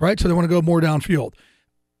style, right? So they want to go more downfield.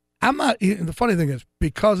 I'm not. The funny thing is,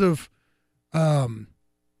 because of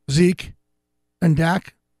Zeke and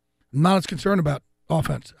Dak, I'm not as concerned about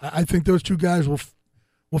offense. I think those two guys will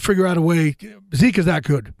figure out a way. Zeke is that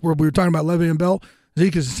good. We were talking about Le'Veon Bell.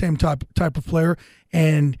 Zeke is the same type of player,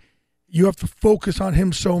 and you have to focus on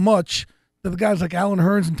him so much that the guys like Allen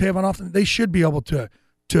Hurns and Tavon Austin, they should be able to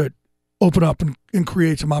open up and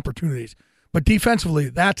create some opportunities. But defensively,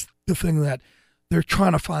 that's the thing that they're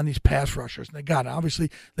trying to find these pass rushers, and they got it.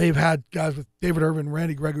 Obviously, they've had guys with David Irvin,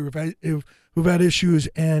 Randy Gregory who've had issues,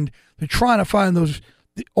 and they're trying to find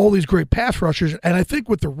all these great pass rushers. And I think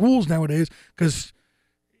with the rules nowadays, because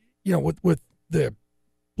with the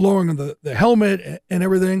lowering of the helmet and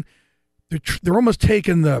everything, they're almost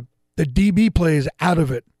taking the DB plays out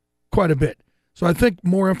of it quite a bit. So I think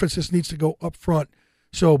more emphasis needs to go up front.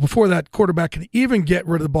 So before that quarterback can even get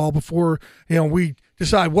rid of the ball, before we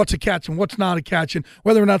decide what's a catch and what's not a catch, and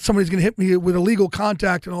whether or not somebody's going to hit me with illegal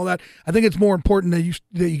contact and all that, I think it's more important that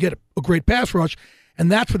you get a great pass rush,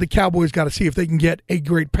 and that's what the Cowboys got to see if they can get a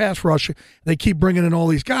great pass rush. They keep bringing in all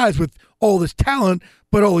these guys with all this talent,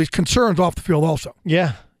 but all these concerns off the field also.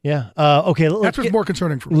 Yeah. Okay. That's what's more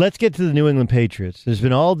concerning for me. Let's get to the New England Patriots. There's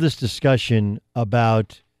been all this discussion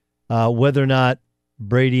about whether or not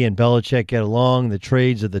Brady and Belichick get along, the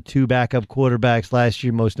trades of the two backup quarterbacks last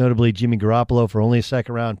year, most notably Jimmy Garoppolo for only a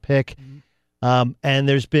second-round pick. And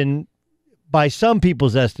there's been, by some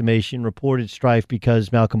people's estimation, reported strife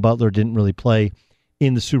because Malcolm Butler didn't really play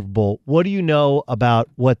in the Super Bowl. What do you know about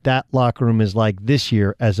what that locker room is like this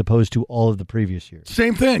year as opposed to all of the previous years?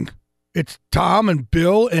 Same thing. It's Tom and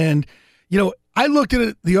Bill, and I looked at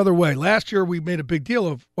it the other way. Last year, we made a big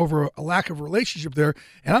deal over a lack of relationship there,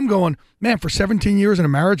 and I'm going, man, for 17 years in a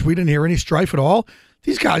marriage, we didn't hear any strife at all.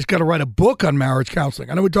 These guys got to write a book on marriage counseling.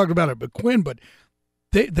 I know we talked about it with Quinn, but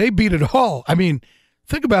they beat it all. I mean,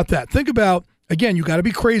 think about that. Think about, again, you got to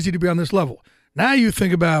be crazy to be on this level. Now you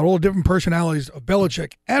think about all the different personalities of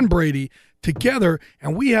Belichick and Brady together,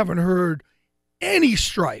 and we haven't heard any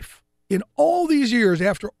strife in all these years,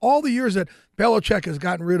 after all the years that Belichick has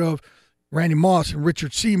gotten rid of Randy Moss and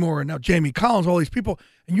Richard Seymour and now Jamie Collins, all these people,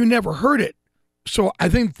 and you never heard it. So I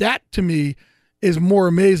think that, to me, is more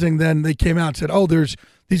amazing than they came out and said,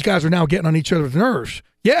 these guys are now getting on each other's nerves.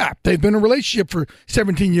 Yeah, they've been in a relationship for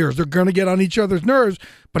 17 years. They're going to get on each other's nerves,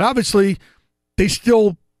 but obviously they're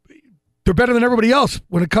better than everybody else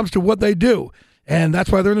when it comes to what they do, and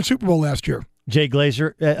that's why they're in the Super Bowl last year. Jay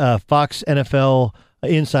Glazer, Fox NFL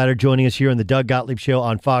insider, joining us here on the Doug Gottlieb Show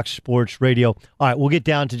on Fox Sports Radio. All right, we'll get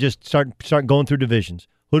down to just start going through divisions.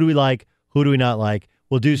 Who do we like? Who do we not like?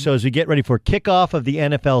 We'll do so as we get ready for kickoff of the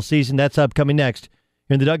NFL season. That's upcoming next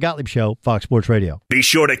here in the Doug Gottlieb Show, Fox Sports Radio. Be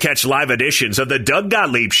sure to catch live editions of the Doug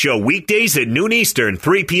Gottlieb Show weekdays at noon Eastern,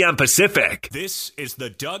 3 p.m. Pacific. This is the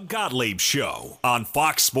Doug Gottlieb Show on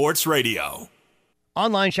Fox Sports Radio.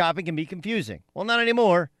 Online shopping can be confusing. Well, not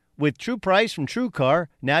anymore. With True Price from TrueCar,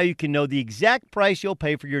 now you can know the exact price you'll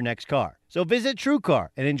pay for your next car. So visit TrueCar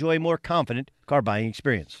and enjoy a more confident car buying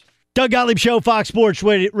experience. Doug Gottlieb Show, Fox Sports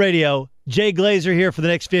Radio. Jay Glazer here for the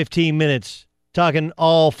next 15 minutes, talking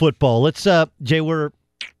all football. Let's, Jay, it's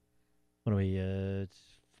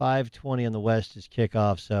 5:20 on the West is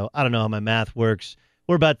kickoff, so I don't know how my math works.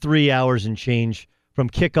 We're about 3 hours and change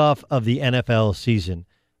from kickoff of the NFL season.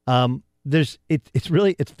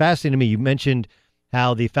 It's fascinating to me. You mentioned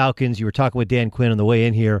how the Falcons, you were talking with Dan Quinn on the way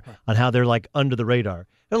in here on how they're like under the radar.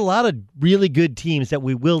 There are a lot of really good teams that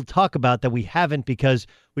we will talk about that we haven't because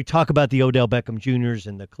we talk about the Odell Beckham Jr.'s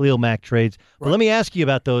and the Khalil Mack trades. Right. Well, let me ask you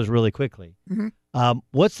about those really quickly. Mm-hmm.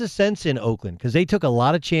 What's the sense in Oakland? Because they took a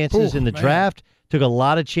lot of chances in the draft, took a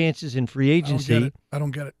lot of chances in free agency. I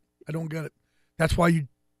don't get it. That's why you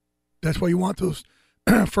want those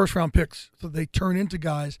first-round picks, so they turn into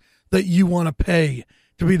guys that you want to pay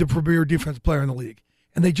to be the premier defensive player in the league.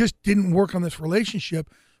 And they just didn't work on this relationship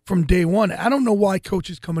from day one. I don't know why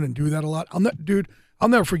coaches come in and do that a lot. I'll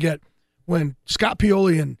never forget when Scott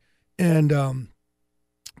Pioli and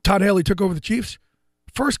Todd Haley took over the Chiefs.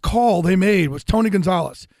 First call they made was Tony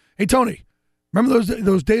Gonzalez. Hey, Tony, remember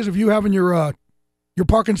those days of you having your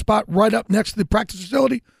parking spot right up next to the practice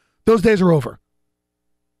facility? Those days are over.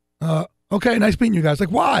 Okay, nice meeting you guys.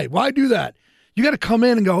 Like, why? Why do that? You got to come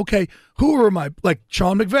in and go, okay, who are my, like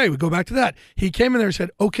Sean McVay, we go back to that. He came in there and said,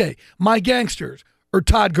 okay, my gangsters are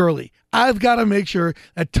Todd Gurley. I've got to make sure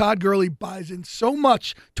that Todd Gurley buys in so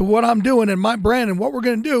much to what I'm doing and my brand and what we're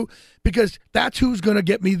going to do, because that's who's going to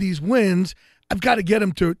get me these wins. I've got to get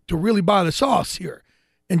him to really buy the sauce here.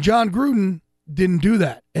 And John Gruden didn't do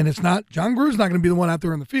that. And John Gruden's not going to be the one out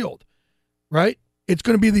there in the field, right? It's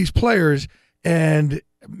going to be these players. And,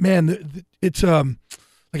 man, it's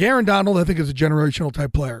like Aaron Donald, I think, is a generational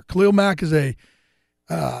type player. Khalil Mack is he's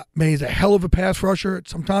a hell of a pass rusher.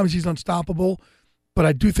 Sometimes he's unstoppable, but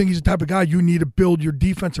I do think he's the type of guy you need to build your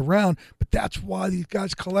defense around. But that's why these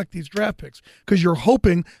guys collect these draft picks, because you're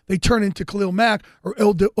hoping they turn into Khalil Mack or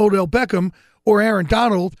Odell Beckham or Aaron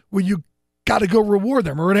Donald, where you got to go reward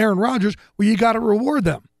them, or an Aaron Rodgers, where you got to reward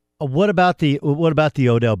them. What about the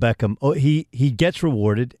Odell Beckham? Oh, he gets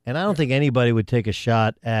rewarded, and I don't think anybody would take a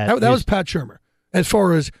shot at that was Pat Shurmur. As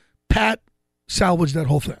far as Pat salvaged that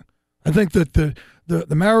whole thing, I think that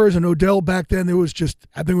the Maras and Odell back then, I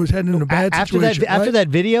think it was heading in a bad situation. After that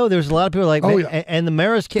video, there was a lot of people like, and the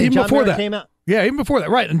Maras came out. Yeah, even before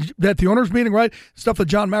that, right? And that the owners meeting, right? Stuff that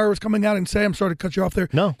John Mara was coming out and saying. I'm sorry to cut you off there.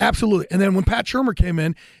 No, absolutely. And then when Pat Shurmur came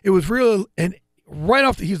in, it was real. And right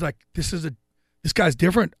off, he's like, this guy's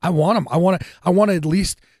different. I want him. I want to at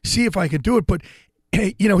least see if I can do it. But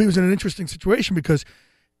hey, he was in an interesting situation because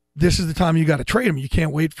this is the time you got to trade him. You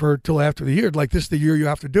can't wait till after the year. Like, this is the year you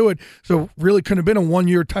have to do it. So really couldn't have been a 1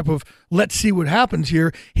 year type of let's see what happens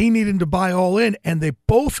here. He needed to buy all in, and they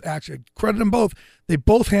both, actually, credit them both, they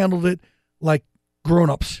both handled it like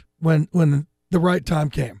grown-ups when the right time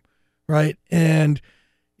came, right? And,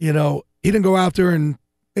 he didn't go out there and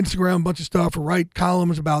Instagram a bunch of stuff or write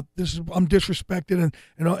columns about I'm disrespected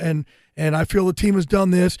and I feel the team has done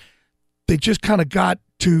this. They just kind of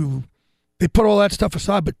they put all that stuff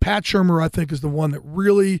aside. But Pat Shurmur, I think, is the one that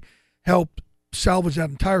really helped salvage that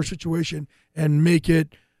entire situation and make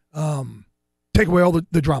it take away all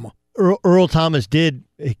the drama. Earl Thomas did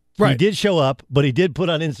show up, but he did put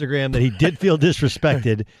on Instagram that he did feel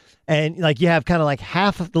disrespected. And you have kind of like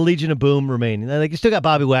half of the Legion of Boom remaining. You still got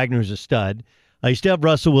Bobby Wagner who's a stud. You still have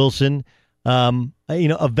Russell Wilson.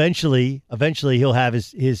 Eventually he'll have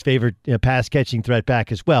his favorite pass catching threat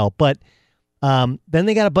back as well. But then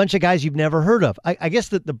they got a bunch of guys you've never heard of. I guess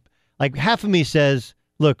that half of me says,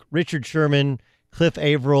 look, Richard Sherman, Cliff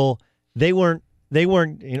Averill, they weren't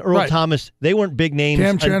Earl Thomas, they weren't big names.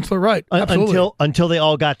 Cam Chancellor, right? Absolutely. Until they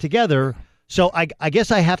all got together. So I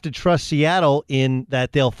guess I have to trust Seattle in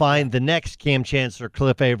that they'll find the next Cam Chancellor,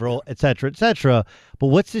 Cliff Averill, et cetera, et cetera. But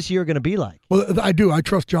what's this year going to be like? Well, I do. I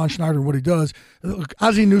trust John Schneider and what he does. Look,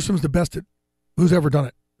 Ozzie Newsome's the best who's ever done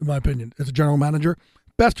it, in my opinion, as a general manager.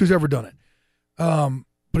 Best who's ever done it.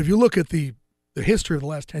 But if you look at the history of the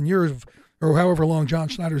last 10 years or however long John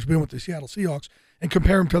Schneider's been with the Seattle Seahawks and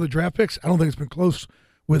compare him to other draft picks, I don't think it's been close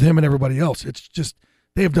with him and everybody else. It's just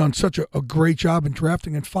they have done such a great job in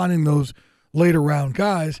drafting and finding those later round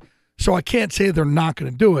guys. So I can't say they're not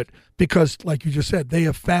going to do it because, like you just said, they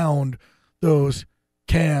have found those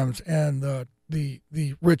Cams and the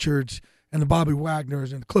Richards and the Bobby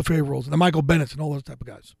Wagners and the Cliff Averills and the Michael Bennett's and all those type of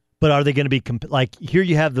guys. But are they going to be here?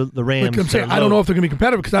 You have the Rams. Like I'm saying, I don't know if they're going to be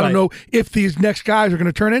competitive because I don't know if these next guys are going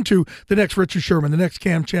to turn into the next Richard Sherman, the next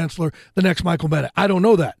Cam Chancellor, the next Michael Bennett. I don't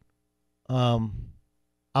know that. I'm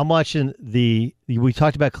watching we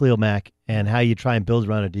talked about Khalil Mack and how you try and build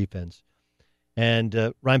around a defense.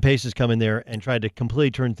 And Ryan Pace has come in there and tried to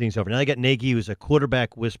completely turn things over. Now they got Nagy, who's a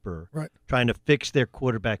quarterback whisperer, trying to fix their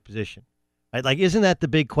quarterback position. Right? Isn't that the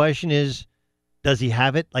big question is, does he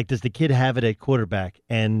have it? Does the kid have it at quarterback?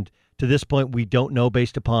 And to this point, we don't know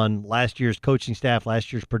based upon last year's coaching staff,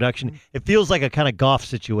 last year's production. It feels like a kind of Goff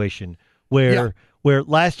situation where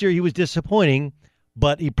last year he was disappointing,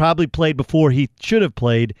 but he probably played before he should have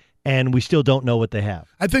played, and we still don't know what they have.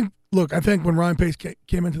 I think when Ryan Pace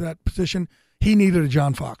came into that position, he needed a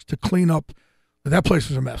John Fox to clean up. That place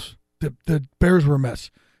was a mess. The Bears were a mess.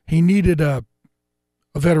 He needed a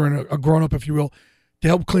veteran, a grown-up, if you will, to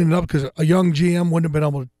help clean it up because a young GM wouldn't have been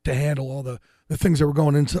able to handle all the things that were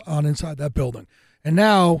going on inside that building. And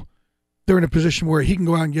now they're in a position where he can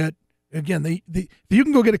go out and get, again, you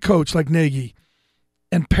can go get a coach like Nagy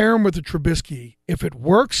and pair him with a Trubisky. If it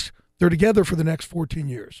works, they're together for the next 14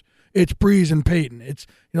 years. It's Breeze and Peyton. It's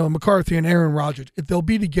McCarthy and Aaron Rodgers. They'll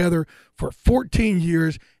be together for 14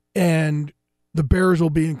 years, and the Bears will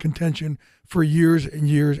be in contention for years and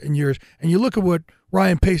years and years. And you look at what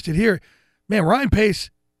Ryan Pace did here. Man, Ryan Pace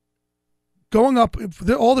going up,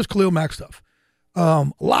 all this Khalil Mack stuff. A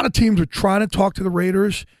lot of teams were trying to talk to the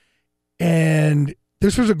Raiders, and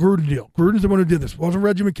this was a Gruden deal. Gruden's the one who did this. It wasn't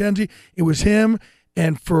Reggie McKenzie. It was him.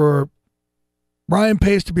 And for Ryan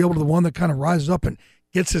Pace to be able to the one that kind of rises up and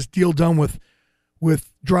gets this deal done with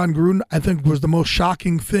John Gruden, I think was the most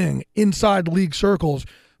shocking thing inside league circles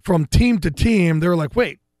from team to team. They were like,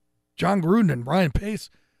 wait, John Gruden and Ryan Pace,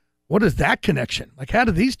 what is that connection? Like, how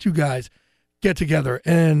did these two guys get together?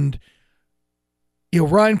 And,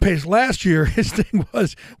 Ryan Pace last year, his thing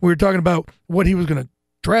was, we were talking about what he was going to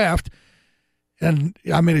draft, and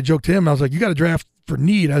I made a joke to him. I was like, you got to draft for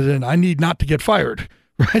need, as in I need not to get fired.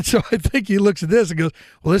 Right, so I think he looks at this and goes,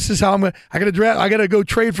 "Well, this is how I got to draft. I got to go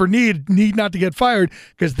trade for need not to get fired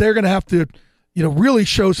because they're going to have to, really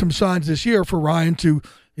show some signs this year for Ryan to,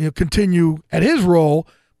 continue at his role."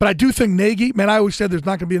 But I do think Nagy, man, I always said there's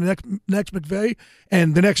not going to be a next McVay,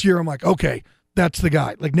 and the next year I'm like, okay, that's the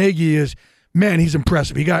guy. Like Nagy is, man, he's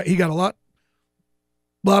impressive. He got a lot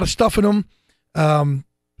of stuff in him.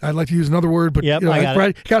 I'd like to use another word, but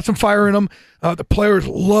got some fire in him. The players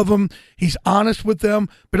love him. He's honest with them,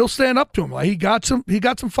 but he'll stand up to him. Like he got some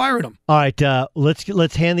fire in him. All right,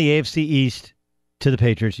 let's hand the AFC East to the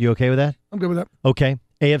Patriots. You okay with that? I'm good with that. Okay.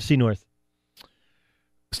 AFC North.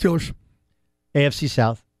 Steelers. AFC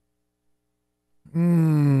South. We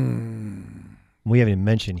haven't even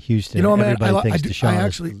mentioned Houston. Everybody thinks Deshaun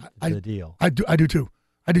is the deal. I do too.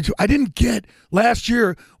 I didn't get last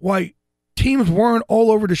year why teams weren't all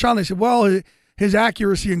over Deshaun. They said, well, his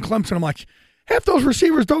accuracy in Clemson. I'm like, half those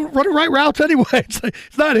receivers don't run the right routes anyway.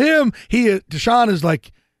 It's not him. Deshaun is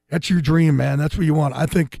like, that's your dream, man. That's what you want. I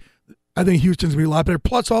think Houston's going to be a lot better.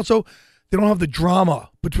 Plus, also, they don't have the drama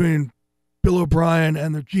between Bill O'Brien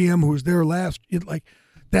and the GM who was there last.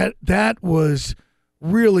 That was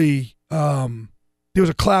really there was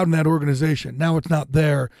a cloud in that organization. Now it's not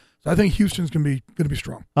there. So I think Houston's going to be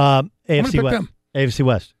strong. AFC West. AFC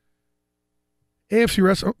West. AFC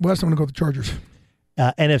West, I'm going to go with the Chargers.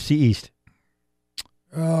 NFC East.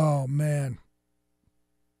 Oh, man.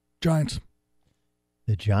 Giants.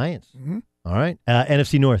 The Giants. Mm-hmm. All right.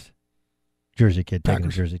 NFC North. Jersey kid taking a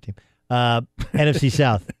Jersey team. NFC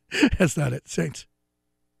South. That's not it. Saints.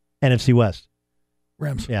 NFC West.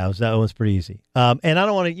 Rams. Yeah, that one's pretty easy. And I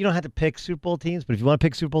don't want to. You don't have to pick Super Bowl teams, but if you want to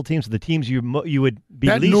pick Super Bowl teams, the teams you would be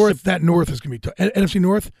that least. That North is going to be tough. NFC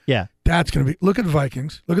North. Yeah, that's going to be. Look at the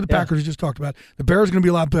Vikings. Look at the Packers you just talked about. The Bears are going to be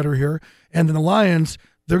a lot better here, and then the Lions.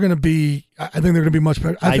 They're going to be. I think they're going to be much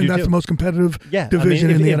better. I think that's the most competitive division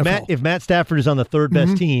in the NFL. If Matt Stafford is on the third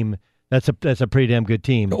best team, that's a pretty damn good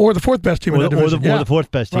team. Or the fourth best team in that division. Or the fourth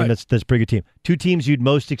best team. Right. That's a pretty good team. Two teams you'd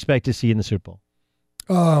most expect to see in the Super Bowl.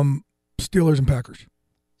 Steelers and Packers.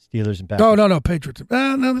 Steelers and Packers. No, Patriots.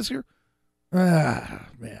 No, this year.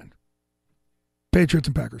 Man. Patriots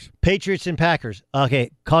and Packers. Patriots and Packers.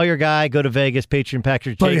 Okay, call your guy. Go to Vegas. Patriots and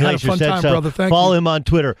Packers. Jay Glazer said so. Brother. Follow him on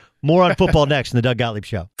Twitter. More on football next in the Doug Gottlieb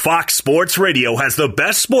Show. Fox Sports Radio has the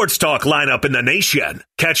best sports talk lineup in the nation.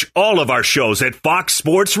 Catch all of our shows at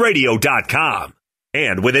foxsportsradio.com.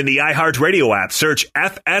 And within the iHeartRadio app, search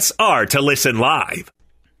FSR to listen live.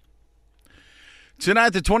 Tonight,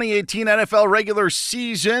 the 2018 NFL regular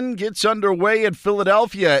season gets underway in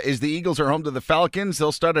Philadelphia as the Eagles are home to the Falcons.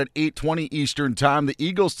 They'll start at 8:20 Eastern Time. The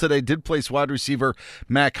Eagles today did place wide receiver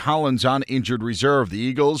Mac Hollins on injured reserve. The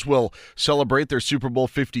Eagles will celebrate their Super Bowl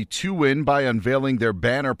 52 win by unveiling their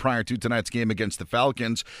banner prior to tonight's game against the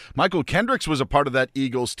Falcons. Michael Kendricks was a part of that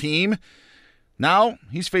Eagles team. Now,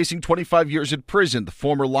 he's facing 25 years in prison. The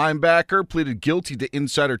former linebacker pleaded guilty to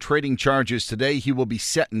insider trading charges today. He will be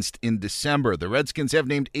sentenced in December. The Redskins have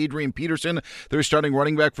named Adrian Peterson their starting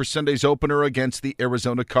running back for Sunday's opener against the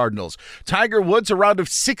Arizona Cardinals. Tiger Woods, a round of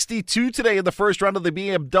 62 today in the first round of the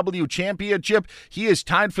BMW Championship. He is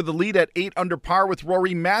tied for the lead at 8 under par with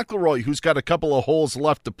Rory McIlroy, who's got a couple of holes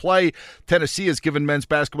left to play. Tennessee has given men's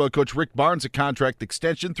basketball coach Rick Barnes a contract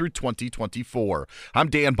extension through 2024. I'm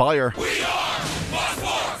Dan Beyer. We are Fox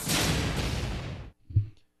Sports.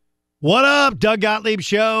 What up, Doug Gottlieb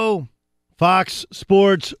Show, Fox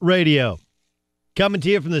Sports Radio. coming to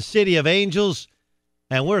you from the City of Angels,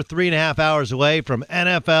 and we're 3.5 hours away from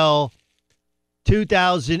NFL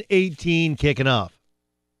 2018 kicking off.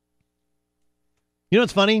 You know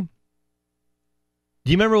what's funny? Do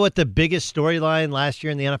you remember what the biggest storyline last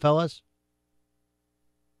year in the NFL was?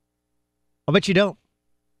 I'll bet you don't.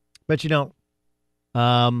 Bet you don't.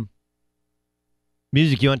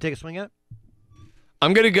 Music, you want to take a swing at it?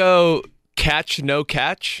 I'm going to go catch, no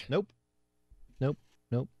catch. Nope.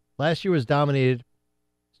 Last year was dominated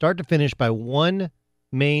start to finish by one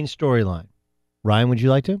main storyline. Ryan, would you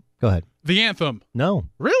like to? Go ahead. The anthem. No.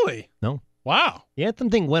 Really? No. Wow. The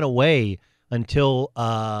anthem thing went away until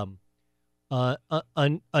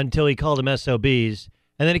until he called them SOBs,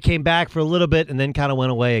 and then it came back for a little bit and then kind of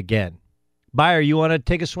went away again. Byer, you want to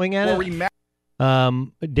take a swing at it?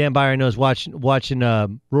 Dan Byer knows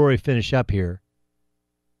watching Rory finish up here.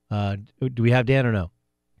 Do we have Dan or no?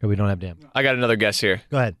 Or we don't have Dan? I got another guess here.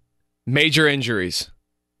 Go ahead. Major injuries.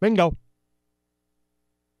 Bingo.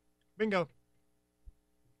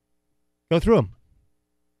 Go through them.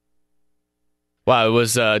 Wow, it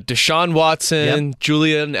was Deshaun Watson,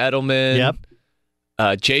 Julian Edelman,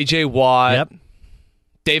 J.J. Watt,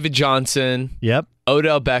 David Johnson,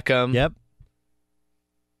 Odell Beckham,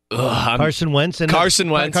 Carson Wentz. Carson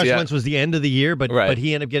Wentz was the end of the year, but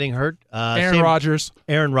he ended up getting hurt. Aaron Rodgers.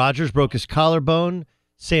 Aaron Rodgers broke his collarbone.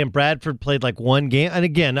 Sam Bradford played like one game. And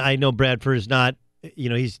again, I know Bradford is not,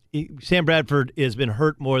 Sam Bradford has been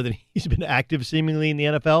hurt more than he's been active seemingly in the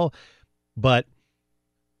NFL. But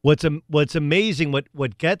what's amazing,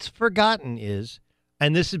 what gets forgotten is,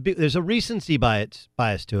 and there's a recency bias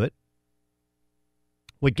to it.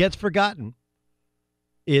 What gets forgotten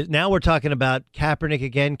is now we're talking about Kaepernick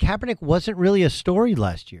again. Kaepernick wasn't really a story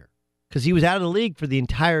last year because he was out of the league for the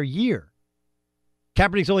entire year.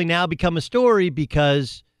 Kaepernick's only now become a story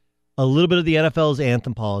because a little bit of the NFL's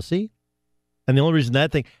anthem policy, and the only reason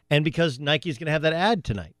and because Nike's going to have that ad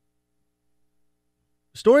tonight.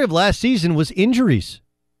 The story of last season was injuries.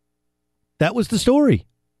 That was the story.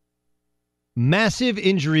 Massive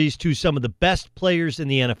injuries to some of the best players in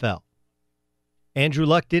the NFL. Andrew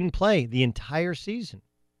Luck didn't play the entire season.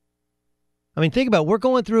 I mean, think about it. We're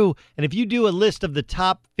going through, and if you do a list of the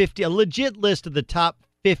top 50, a legit list of the top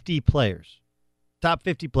 50 players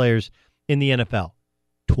in the NFL,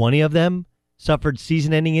 20 of them suffered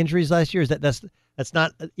season-ending injuries last year. That's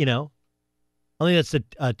not, I think that's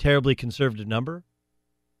a terribly conservative number.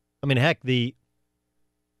 I mean, heck, the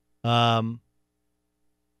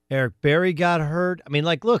Eric Berry got hurt. I mean,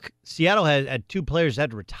 look, Seattle had two players that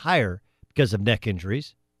had to retire because of neck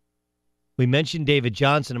injuries. We mentioned David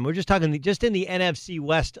Johnson, and we're just talking just in the NFC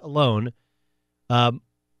West alone. I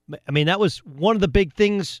mean, that was one of the big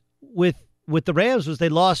things with the Rams was they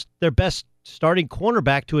lost their best starting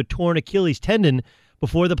cornerback to a torn Achilles tendon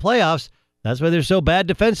before the playoffs. That's why they're so bad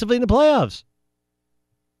defensively in the playoffs.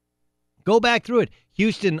 Go back through it.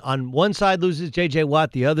 Houston on one side loses J.J.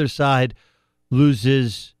 Watt, the other side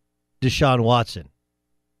loses Deshaun Watson.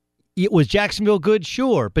 Was Jacksonville good?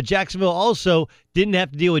 Sure. But Jacksonville also didn't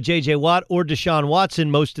have to deal with J.J. Watt or Deshaun Watson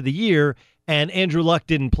most of the year, and Andrew Luck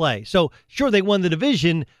didn't play. So, sure, they won the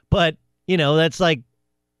division, but, that's like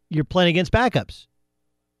you're playing against backups.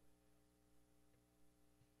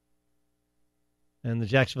 And the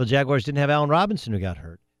Jacksonville Jaguars didn't have Allen Robinson, who got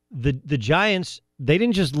hurt. The Giants, they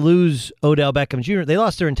didn't just lose Odell Beckham Jr., they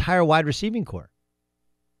lost their entire wide receiving core.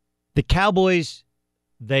 The Cowboys,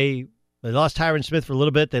 they lost Tyron Smith for a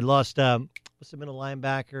little bit. They lost, what's the middle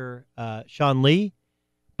linebacker, Sean Lee,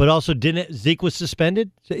 but also Zeke was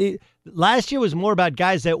suspended. So last year was more about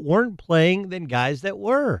guys that weren't playing than guys that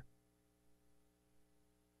were.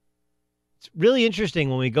 It's really interesting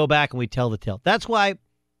when we go back and we tell the tale. That's why,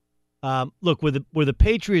 look, were the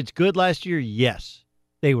Patriots good last year? Yes.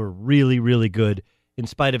 They were really, really good in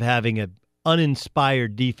spite of having an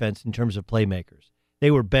uninspired defense in terms of playmakers.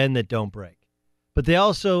 They were bend that don't break. But they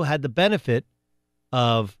also had the benefit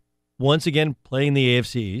of, once again, playing the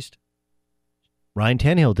AFC East. Ryan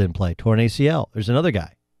Tannehill didn't play, torn ACL. There's another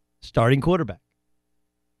guy, starting quarterback.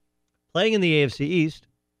 Playing in the AFC East.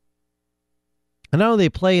 And not only they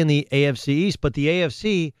play in the AFC East, but the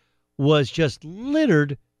AFC was just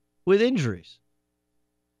littered with injuries.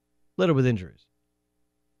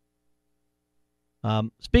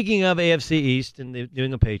 Speaking of AFC East and the New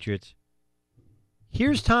England Patriots,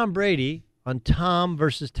 here's Tom Brady on Tom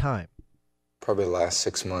versus Time. Probably the last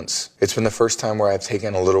 6 months. It's been the first time where I've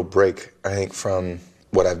taken a little break, I think, from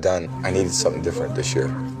what I've done. I needed something different this year.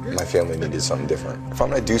 My family needed something different. If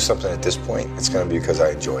I'm going to do something at this point, it's going to be because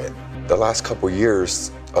I enjoy it. The last couple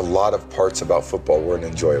years, a lot of parts about football weren't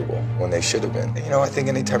enjoyable when they should have been. I think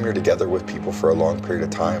anytime you're together with people for a long period of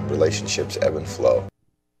time, relationships ebb and flow.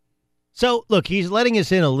 So, look, he's letting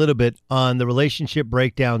us in a little bit on the relationship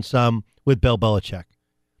breakdown some with Bill Belichick.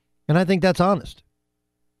 And I think that's honest.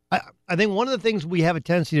 I think one of the things we have a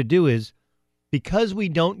tendency to do is, because we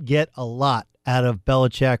don't get a lot out of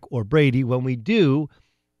Belichick or Brady, when we do,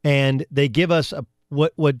 and they give us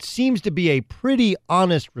what seems to be a pretty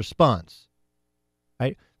honest response,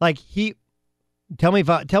 right? Like tell me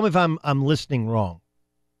if I'm listening wrong.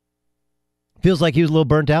 Feels like he was a little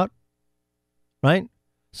burnt out, right?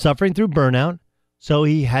 Suffering through burnout, so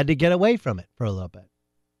he had to get away from it for a little bit.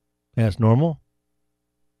 And that's normal.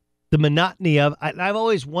 The monotony of I've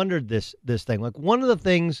always wondered this thing. Like, one of the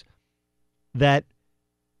things that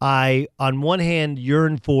I, on one hand,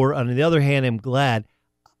 yearn for, on the other hand, am glad.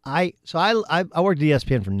 I worked at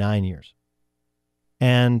ESPN for 9 years,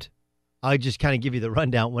 and I'll just kind of give you the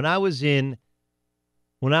rundown. When I was in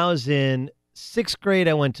 6th grade,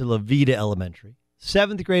 I went to La Vida Elementary.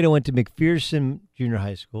 7th grade, I went to McPherson Junior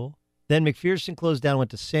High School. Then McPherson closed down,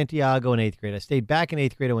 went to Santiago in 8th grade. I stayed back in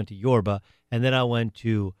 8th grade. I went to Yorba, and then I went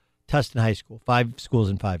to Tustin High School, 5 schools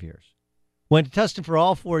in 5 years. Went to Tustin for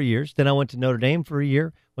all 4 years. Then I went to Notre Dame for a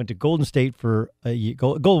year, went to Golden State for a year,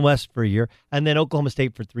 Golden West for a year, and then Oklahoma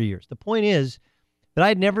State for 3 years. The point is that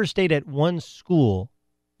I'd never stayed at one school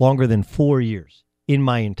longer than 4 years in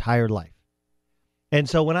my entire life. And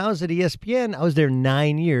so when I was at ESPN, I was there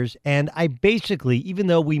 9 years, and I basically, even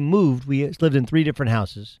though we moved, we lived in 3 different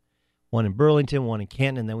houses, one in Burlington, one in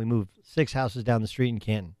Canton, and then we moved 6 houses down the street in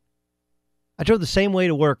Canton. I drove the same way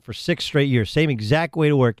to work for 6 straight years, same exact way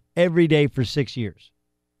to work every day for 6 years.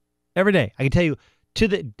 Every day. I can tell you,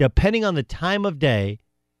 depending on the time of day,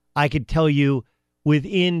 I could tell you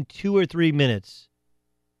within 2 or 3 minutes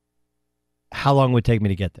how long it would take me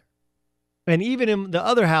to get there. And even in the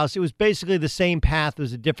other house, it was basically the same path. It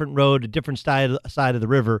was a different road, a different side of the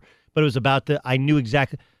river, but it was I knew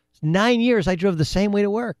exactly. 9 years, I drove the same way to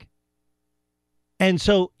work. And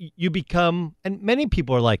so you become, and many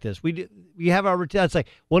people are like this. We have our routine. It's like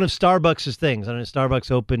one of Starbucks' things. I know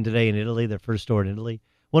Starbucks opened today in Italy, their first store in Italy.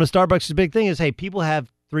 One of Starbucks' big thing is, hey, people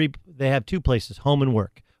have 2 places, home and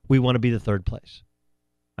work. We want to be the third place,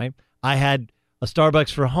 right? I had a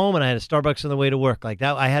Starbucks for home, and I had a Starbucks on the way to work. Like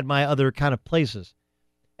that, I had my other kind of places.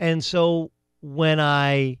 And so when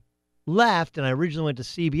I left and I originally went to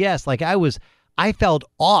CBS, I felt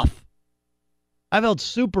off. I felt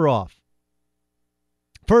super off.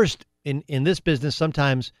 First, in this business,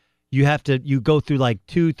 sometimes you go through like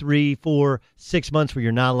 2, 3, 4, 6 months where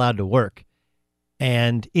you're not allowed to work.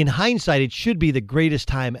 And in hindsight, it should be the greatest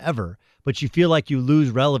time ever, but you feel like you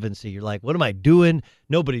lose relevancy. You're like, what am I doing?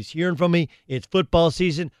 Nobody's hearing from me. It's football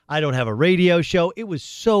season. I don't have a radio show. It was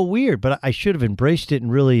so weird, but I should have embraced it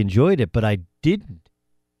and really enjoyed it, but I didn't.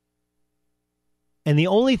 And the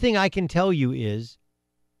only thing I can tell you is,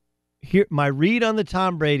 here, my read on the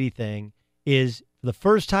Tom Brady thing is, for the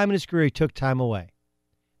first time in his career, he took time away.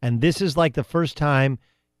 And this is like the first time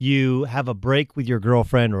you have a break with your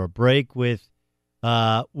girlfriend or a break with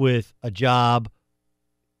a job.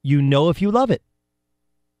 You know if you love it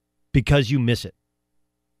because you miss it.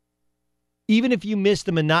 Even if you miss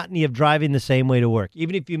the monotony of driving the same way to work,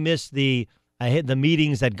 even if you miss the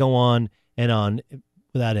meetings that go on and on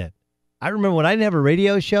without it. I remember when I didn't have a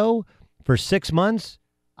radio show for 6 months,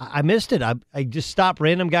 I missed it. I just stopped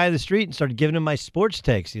random guy in the street and started giving him my sports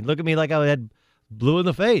takes. He'd look at me like I had blue in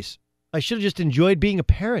the face. I should have just enjoyed being a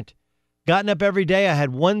parent. Gotten up every day. I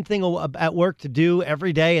had one thing at work to do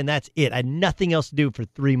every day, and that's it. I had nothing else to do for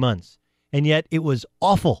 3 months. And yet it was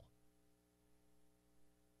awful.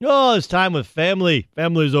 Oh, it's time with family.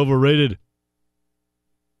 Family's overrated.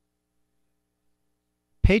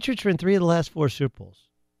 Patriots were in 3 of the last 4 Super Bowls.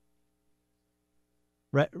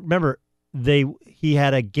 Right? Remember, he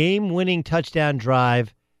had a game-winning touchdown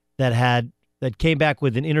drive that came back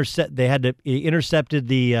with an intercept. He intercepted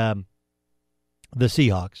the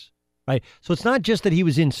Seahawks, right? So it's not just that he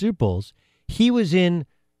was in Super Bowls. He was in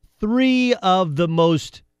 3 of the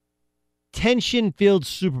most tension-filled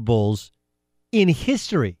Super Bowls in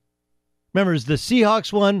history. Remember, there's the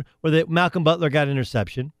Seahawks one where Malcolm Butler got an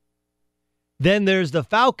interception. Then there's the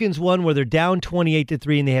Falcons one where they're down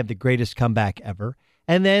 28-3 and they have the greatest comeback ever.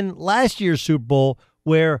 And then last year's Super Bowl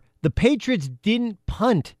where the Patriots didn't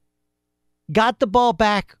punt, got the ball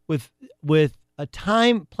back with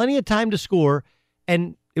plenty of time to score,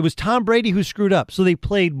 and it was Tom Brady who screwed up. So they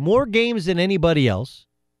played more games than anybody else,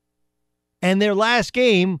 and their last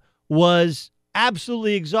game was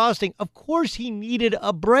absolutely exhausting. Of course he needed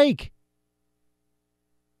a break.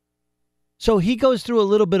 So he goes through a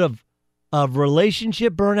little bit of of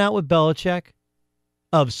relationship burnout with Belichick,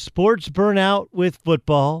 of sports burnout with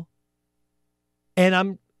football.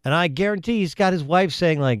 And I guarantee he's got his wife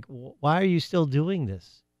saying, like, why are you still doing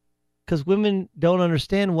this? Because women don't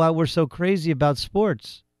understand why we're so crazy about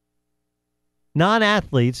sports.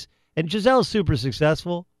 Non-athletes, and Gisele's super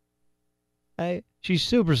successful. She's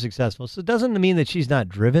super successful. So it doesn't mean that she's not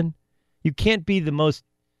driven. You can't be the most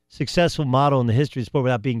successful model in the history of sport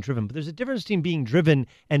without being driven. But there's a difference between being driven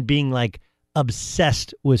and being like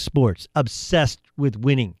obsessed with sports, obsessed with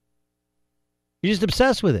winning. You're just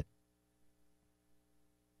obsessed with it.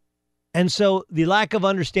 And so the lack of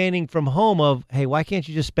understanding from home of, hey, why can't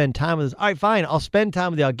you just spend time with us? All right, fine, I'll spend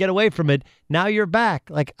time with you. I'll get away from it. Now you're back.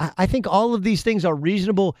 Like, I think all of these things are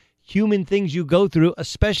reasonable human things you go through,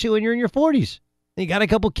 especially when you're in your 40s. And you got a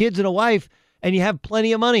couple kids and a wife, and you have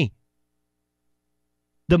plenty of money.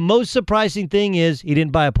 The most surprising thing is he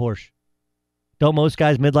didn't buy a Porsche. Don't most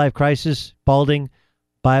guys, midlife crisis, balding,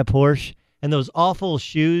 buy a Porsche? And those awful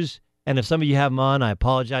shoes, and if some of you have them on, I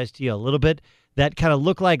apologize to you a little bit, that kind of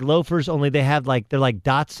look like loafers, only they have they're like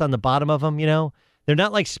dots on the bottom of them, you know? They're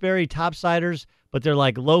not like Sperry topsiders, but they're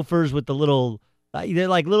like loafers with the little, they're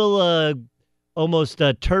like little, almost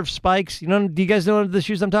turf spikes. You know, do you guys know the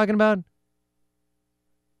shoes I'm talking about?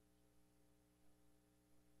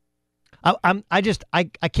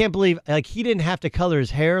 I can't believe, like, he didn't have to color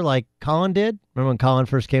his hair like Colin did. Remember when Colin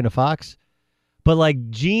first came to Fox? But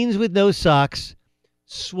like jeans with no socks,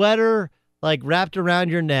 sweater like wrapped around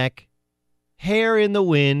your neck, hair in the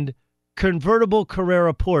wind, convertible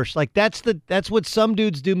Carrera Porsche. Like that's what some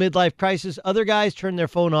dudes do midlife crisis. Other guys turn their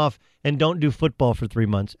phone off and don't do football for 3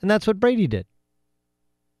 months. And that's what Brady did.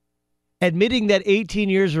 Admitting that 18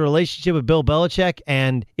 years of relationship with Bill Belichick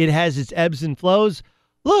and it has its ebbs and flows.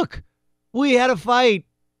 Look, we had a fight.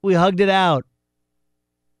 We hugged it out.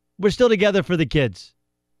 We're still together for the kids.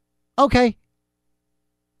 Okay.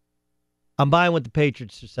 I'm buying what the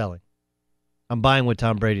Patriots are selling. I'm buying what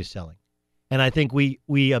Tom Brady's selling. And I think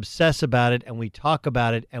we obsess about it and we talk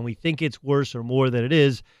about it and we think it's worse or more than it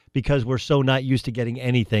is because we're so not used to getting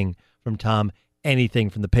anything from Tom, anything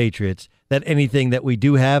from the Patriots, that anything that we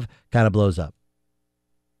do have kind of blows up.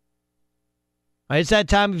 All right, it's that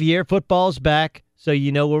time of year. Football's back, so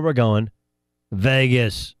you know where we're going.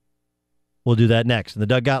 Vegas. We'll do that next in the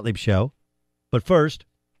Doug Gottlieb Show. But first,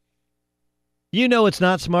 you know it's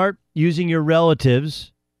not smart using your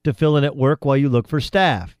relatives to fill in at work while you look for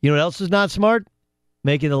staff. You know what else is not smart?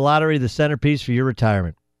 Making the lottery the centerpiece for your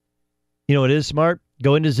retirement. You know what is smart?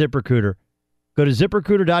 Go into ZipRecruiter. Go to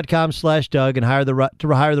ZipRecruiter.com/Doug and hire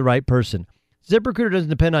the right person. ZipRecruiter doesn't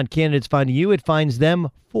depend on candidates finding you. It finds them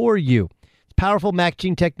for you. It's powerful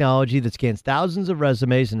matching technology that scans thousands of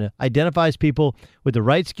resumes and identifies people with the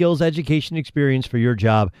right skills, education, experience for your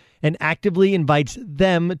job and actively invites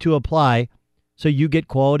them to apply so you get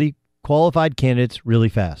qualified candidates really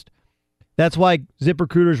fast. That's why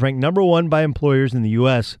ZipRecruiter is ranked number one by employers in the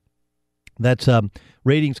U.S. That's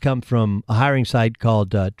ratings come from a hiring site called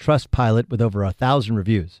Trustpilot with over 1,000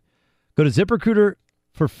 reviews. Go to ZipRecruiter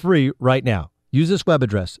for free right now. Use this web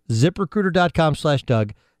address,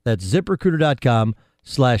 ZipRecruiter.com/Doug. That's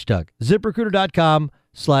ZipRecruiter.com/Doug.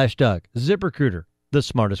 ZipRecruiter.com/Doug. ZipRecruiter, the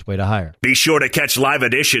smartest way to hire. Be sure to catch live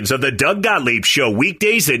editions of the Doug Gottlieb Show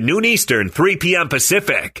weekdays at noon Eastern, 3 p.m.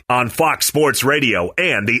 Pacific on Fox Sports Radio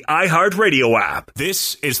and the iHeartRadio app.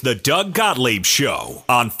 This is the Doug Gottlieb Show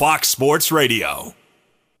on Fox Sports Radio.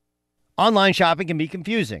 Online shopping can be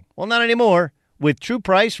confusing. Well, not anymore. With True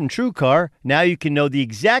Price from TrueCar, now you can know the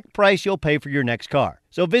exact price you'll pay for your next car.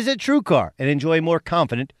 So visit TrueCar and enjoy a more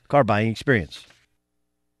confident car buying experience.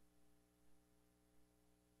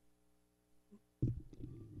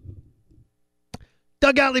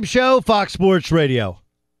 Doug Gottlieb Show, Fox Sports Radio.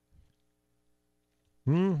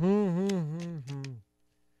 Do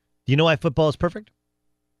you know why football is perfect?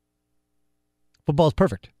 Football is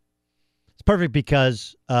perfect. It's perfect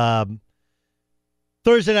because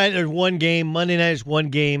Thursday night there's one game, Monday night is one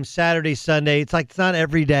game, Saturday, Sunday. It's not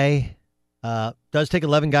every day. Does take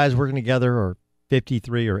 11 guys working together, or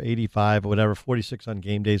 53 or 85 or whatever, 46 on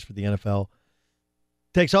game days for the NFL.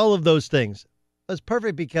 Takes all of those things. It's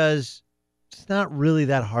perfect because it's not really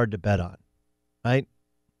that hard to bet on, right?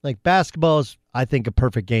 Like basketball is, I think, a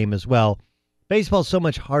perfect game as well. Baseball is so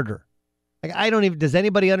much harder. Like does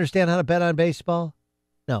anybody understand how to bet on baseball?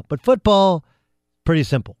 No, but football, pretty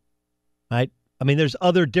simple, right? I mean, there's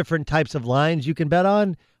other different types of lines you can bet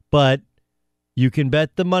on, but you can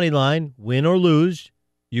bet the money line, win or lose.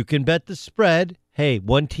 You can bet the spread. Hey,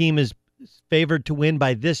 one team is favored to win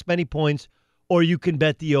by this many points, or you can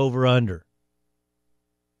bet the over-under.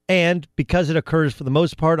 And because it occurs for the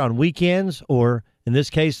most part on weekends or in this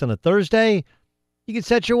case on a Thursday, you can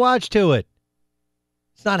set your watch to it.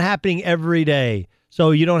 It's not happening every day,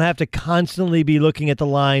 so you don't have to constantly be looking at the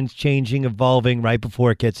lines changing, evolving right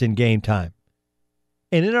before it gets in game time.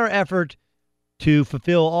 And in our effort to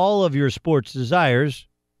fulfill all of your sports desires,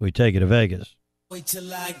 we take it to Vegas. Wait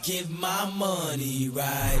till I get my money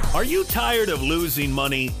right. Are you tired of losing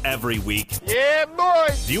money every week? Yeah, boy.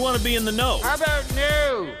 Do you want to be in the know? How about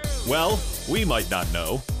no? Well, we might not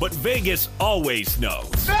know, but Vegas always knows.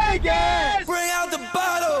 Vegas! Bring out the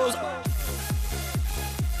bottles.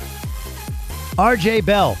 RJ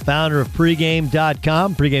Bell, founder of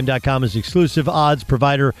pregame.com. Pregame.com is the exclusive odds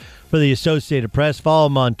provider for the Associated Press. Follow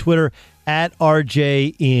him on Twitter at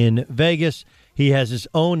RJ in Vegas. He has his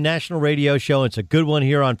own national radio show. It's a good one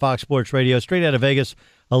here on Fox Sports Radio, straight out of Vegas,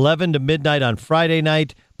 11 to midnight on Friday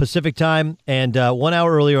night Pacific time, and 1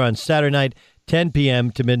 hour earlier on Saturday night, 10 p.m.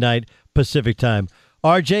 to midnight Pacific time.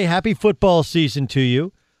 RJ, happy football season to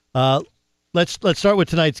you. Let's start with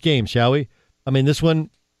tonight's game, shall we? I mean, this one,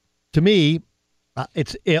 to me,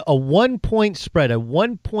 it's a 1-point spread, a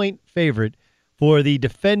 1-point favorite for the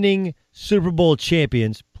defending Super Bowl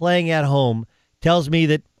champions playing at home. Tells me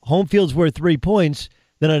that home field's worth 3 points.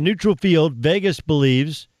 Then on a neutral field, Vegas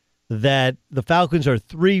believes that the Falcons are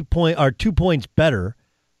 2 points better.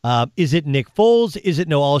 Is it Nick Foles? Is it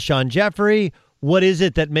no Alshon Jeffrey? What is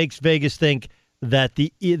it that makes Vegas think that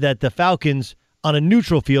the Falcons on a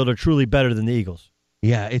neutral field are truly better than the Eagles?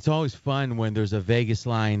 Yeah, it's always fun when there's a Vegas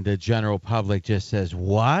line the general public just says,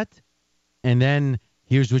 what? And then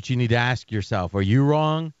here's what you need to ask yourself. Are you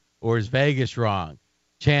wrong or is Vegas wrong?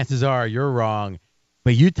 Chances are you're wrong.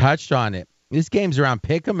 But you touched on it. This game's around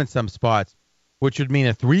pick 'em in some spots, which would mean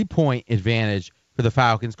a 3-point advantage for the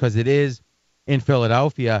Falcons because it is in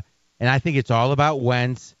Philadelphia. And I think it's all about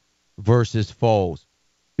Wentz versus Foles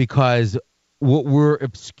because what we're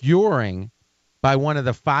obscuring by one of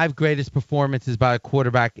the 5 greatest performances by a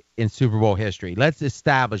quarterback in Super Bowl history. Let's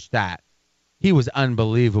establish that. He was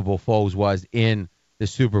unbelievable, Foles was, in the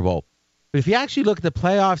Super Bowl. But if you actually look at the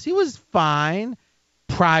playoffs, he was fine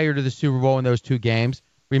prior to the Super Bowl in those 2 games.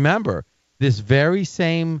 Remember, this very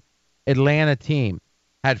same Atlanta team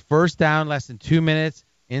had first down less than 2 minutes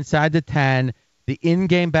inside the 10. The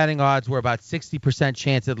in-game betting odds were about 60%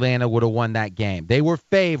 chance Atlanta would have won that game. They were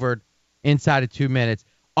favored inside of 2 minutes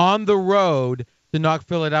on the road to knock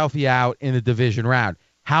Philadelphia out in the division round.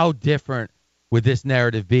 How different would this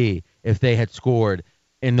narrative be if they had scored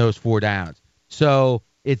in those 4 downs? So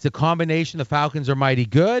it's a combination. The Falcons are mighty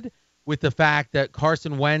good with the fact that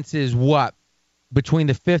Carson Wentz is what? Between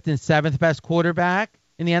the 5th and 7th best quarterback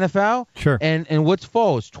in the NFL? Sure. And what's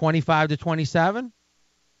Foles? 25 to 27?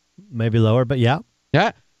 Maybe lower, but yeah.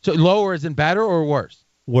 Yeah. So lower isn't better or worse?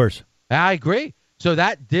 Worse. I agree. So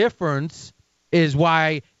that difference is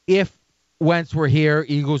why if Wentz were here,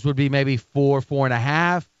 Eagles would be maybe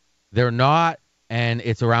 4.5. They're not, and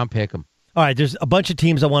it's around pick 'em. All right, there's a bunch of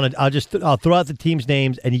teams I want to. I'll throw out the teams'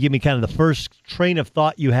 names, and you give me kind of the first train of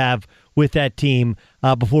thought you have with that team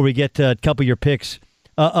before we get to a couple of your picks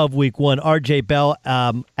of Week 1. RJ Bell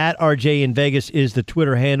at RJ in Vegas is the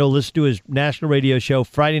Twitter handle. Listen to his national radio show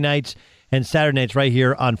Friday nights and Saturday nights right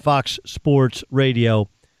here on Fox Sports Radio.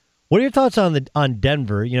 What are your thoughts on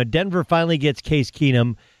Denver? You know, Denver finally gets Case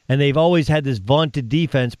Keenum, and they've always had this vaunted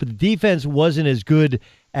defense, but the defense wasn't as good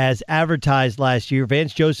as advertised last year.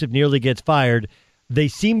 Vance Joseph nearly gets fired. They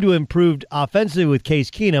seem to have improved offensively with Case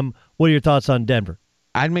Keenum. What are your thoughts on Denver?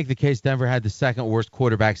 I'd make the case Denver had the 2nd worst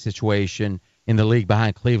quarterback situation in the league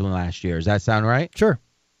behind Cleveland last year. Does that sound right? Sure.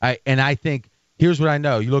 I think, here's what I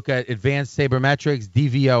know. You look at advanced sabermetrics,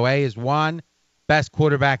 DVOA is 1. Best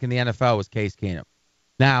quarterback in the NFL was Case Keenum.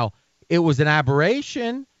 Now, it was an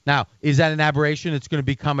aberration. Now, is that an aberration that's going to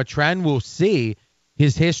become a trend? We'll see.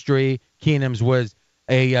 His history, Keenum's, was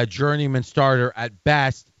a journeyman starter at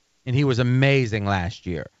best, and he was amazing last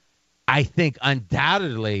year. I think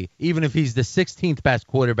undoubtedly, even if he's the 16th best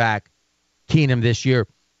quarterback, Keenum this year,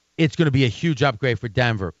 it's going to be a huge upgrade for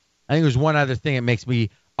Denver. I think there's one other thing that makes me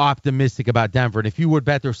optimistic about Denver, and if you would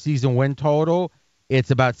bet their season win total,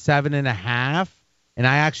 it's about 7.5, and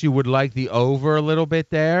I actually would like the over a little bit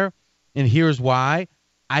there, and here's why.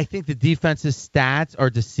 I think the defense's stats are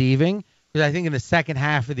deceiving because I think in the second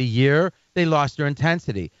half of the year, they lost their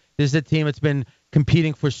intensity. This is a team that's been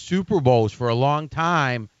competing for Super Bowls for a long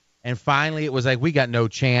time, and finally it was like, we got no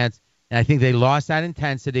chance, and I think they lost that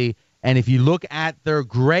intensity. And if you look at their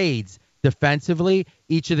grades defensively,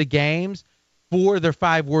 each of the games, 4 of their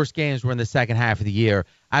 5 worst games were in the second half of the year.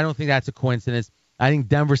 I don't think that's a coincidence. I think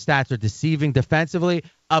Denver stats are deceiving defensively,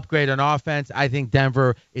 upgrade on offense. I think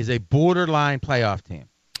Denver is a borderline playoff team.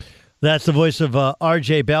 That's the voice of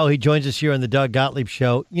R.J. Bell. He joins us here on the Doug Gottlieb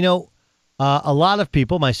Show. You know, a lot of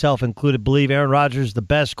people, myself included, believe Aaron Rodgers is the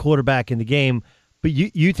best quarterback in the game, but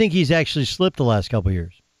you think he's actually slipped the last couple of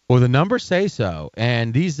years. Well, the numbers say so,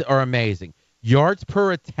 and these are amazing. Yards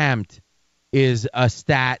per attempt is a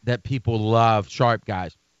stat that people love, sharp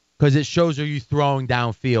guys, because it shows are you throwing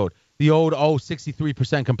downfield. The old,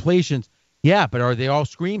 63% completions, yeah, but are they all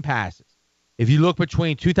screen passes? If you look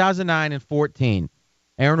between 2009 and 14,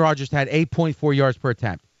 Aaron Rodgers had 8.4 yards per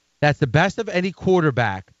attempt. That's the best of any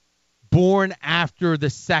quarterback born after the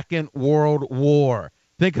Second World War.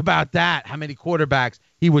 Think about that, how many quarterbacks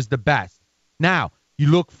he was the best. Now,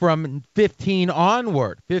 you look from 15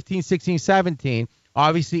 onward, 15, 16, 17,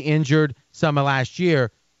 obviously injured some of last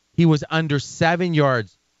year. He was under 7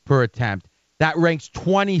 yards per attempt. That ranks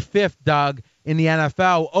 25th, Doug, in the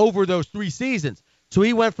NFL over those 3 seasons. So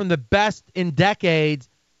he went from the best in decades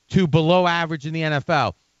to below average in the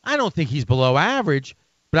NFL. I don't think he's below average,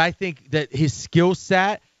 but I think that his skill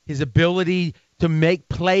set, his ability to make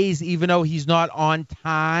plays even though he's not on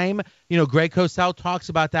time. You know, Greg Cosell talks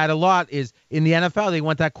about that a lot, is in the NFL, they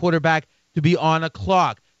want that quarterback to be on a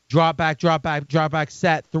clock. Drop back,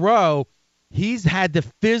 set, throw. He's had the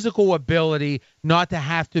physical ability not to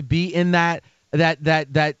have to be in that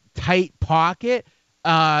tight pocket.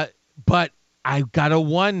 But I got to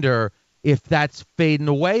wonder if that's fading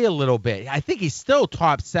away a little bit. I think he's still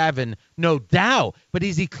top 7, no doubt, but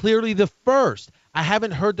is he clearly the first? I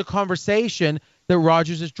haven't heard the conversation that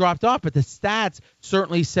Rodgers has dropped off, but the stats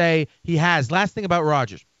certainly say he has. Last thing about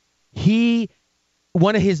Rodgers,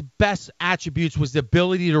 one of his best attributes was the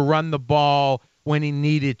ability to run the ball when he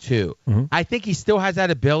needed to. Mm-hmm. I think he still has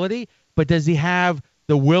that ability, but does he have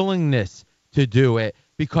the willingness to do it?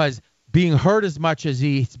 Because being hurt as much as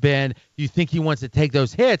he's been, you think he wants to take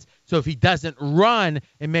those hits. So if he doesn't run,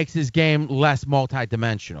 it makes his game less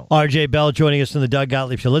multidimensional. R.J. Bell joining us on the Doug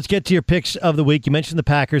Gottlieb Show. Let's get to your picks of the week. You mentioned the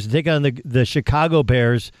Packers to take on the Chicago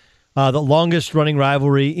Bears, the longest running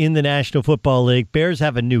rivalry in the National Football League. Bears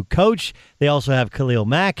have a new coach. They also have Khalil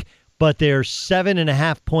Mack, but they're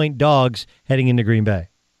 7.5-point dogs heading into Green Bay.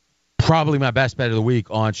 Probably my best bet of the week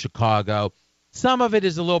on Chicago. Some of it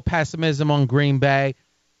is a little pessimism on Green Bay.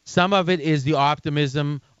 Some of it is the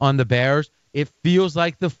optimism on the Bears. It feels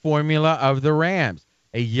like the formula of the Rams.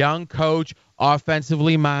 A young coach,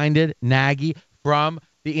 offensively minded, Nagy, from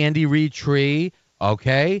the Andy Reid tree.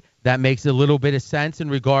 Okay, that makes a little bit of sense in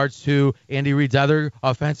regards to Andy Reid's other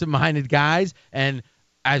offensive-minded guys. And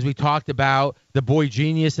as we talked about, the boy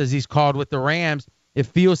genius, as he's called with the Rams, it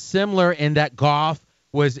feels similar in that Goff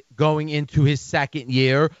was going into his second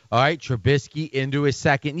year. All right, Trubisky into his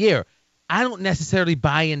second year. I don't necessarily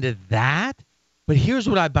buy into that, but here's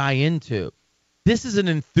what I buy into. This is an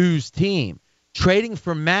enthused team. Trading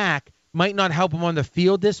for Mack might not help them on the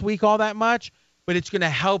field this week all that much, but it's going to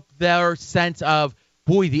help their sense of,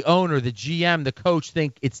 boy, the owner, the GM, the coach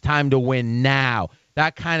think it's time to win now.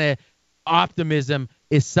 That kind of optimism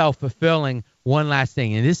is self-fulfilling. One last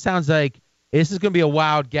thing, and this sounds like this is going to be a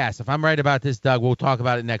wild guess. If I'm right about this, Doug, we'll talk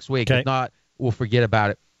about it next week. Okay. If not, we'll forget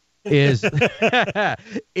about it. Is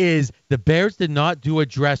the Bears did not do a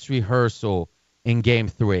dress rehearsal in Game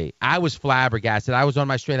 3. I was flabbergasted. I was on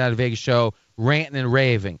my Straight Outta Vegas show ranting and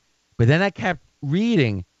raving. But then I kept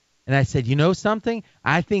reading, and I said, you know something?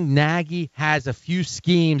 I think Nagy has a few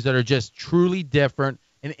schemes that are just truly different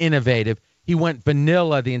and innovative. He went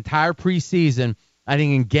vanilla the entire preseason. I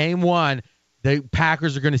think in Game 1, the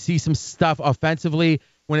Packers are going to see some stuff offensively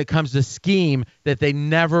when it comes to scheme that they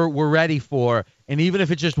never were ready for. And even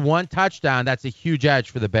if it's just one touchdown, that's a huge edge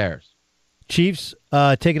for the Bears. Chiefs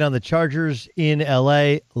taking on the Chargers in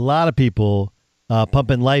L.A. A lot of people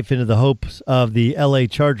pumping life into the hopes of the L.A.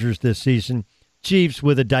 Chargers this season. Chiefs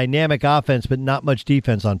with a dynamic offense, but not much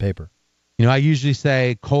defense on paper. You know, I usually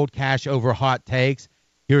say cold cash over hot takes.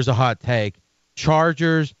 Here's a hot take.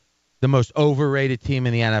 Chargers, the most overrated team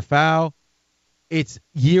in the NFL. It's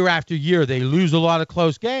year after year. They lose a lot of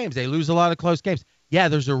close games. Yeah,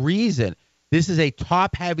 there's a reason. This is a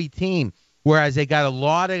top-heavy team, whereas they got a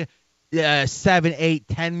lot of $7, $8,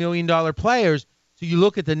 $10 million players. So you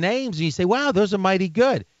look at the names and you say, wow, those are mighty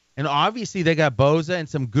good. And obviously they got Bosa and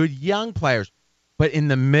some good young players. But in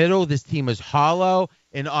the middle, this team is hollow,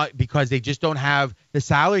 and because they just don't have the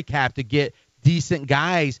salary cap to get decent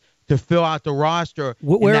guys to fill out the roster.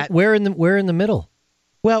 Where in the middle?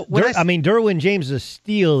 Well, Derwin James is a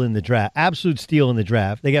steal in the draft, absolute steal in the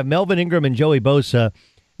draft. They got Melvin Ingram and Joey Bosa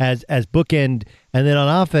as bookend, and then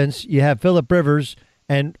on offense you have Phillip Rivers.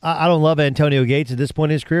 And I don't love Antonio Gates at this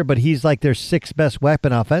point in his career, but he's like their 6th best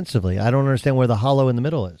weapon offensively. I don't understand where the hollow in the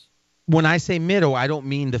middle is. When I say middle, I don't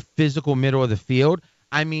mean the physical middle of the field.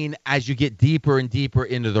 I mean as you get deeper and deeper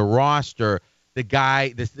into the roster. The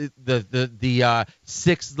guy, the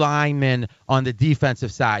sixth lineman on the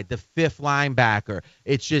defensive side, the fifth linebacker.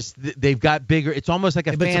 It's just they've got bigger. It's almost like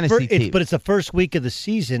a fantasy team. But it's the first week of the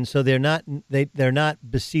season, so they're not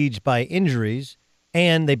besieged by injuries,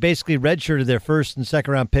 and they basically redshirted their first and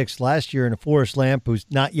second round picks last year in Forrest Lamp, who's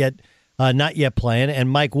not yet playing, and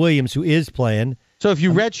Mike Williams, who is playing. So if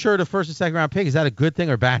you redshirt a first and second round pick, is that a good thing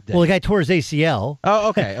or bad thing? Well, the guy tore his ACL. Oh,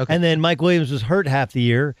 okay. And then Mike Williams was hurt half the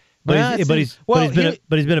year. But he's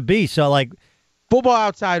been a beast. So like, Football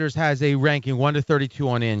Outsiders has a ranking 1 to 32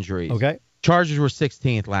 on injuries. Okay, Chargers were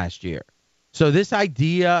 16th last year. So this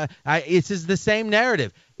idea, it's the same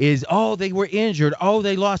narrative. Is they were injured.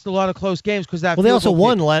 They lost a lot of close games because that. Well, they also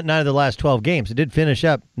won 9 of the last 12 games. It did finish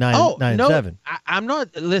up 9-7. I'm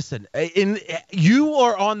not. Listen, you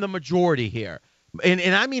are on the majority here, and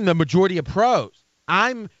I mean the majority of pros.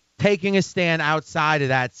 I'm taking a stand outside of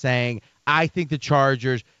that, saying I think the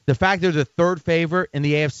Chargers. The fact they're the third favorite in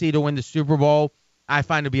the AFC to win the Super Bowl, I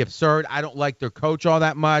find to be absurd. I don't like their coach all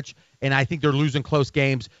that much, and I think they're losing close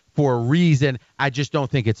games for a reason. I just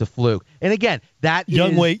don't think it's a fluke. And again, that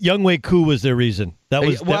Younghoe Koo was their reason. That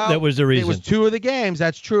was the reason. It was 2 of the games.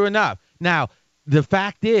 That's true enough. Now, the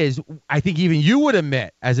fact is, I think even you would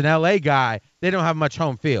admit, as an LA guy, they don't have much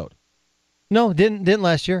home field. No, didn't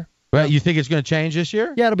last year. Well, you think it's going to change this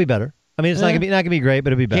year? Yeah, it'll be better. I mean, it's not gonna be great,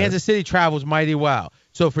 but it'll be better. Kansas City travels mighty well.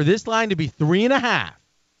 So for this line to be 3.5,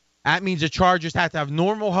 that means the Chargers have to have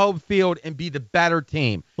normal home field and be the better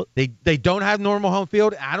team. They don't have normal home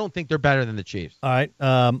field. I don't think they're better than the Chiefs. All right,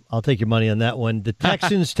 I'll take your money on that one. The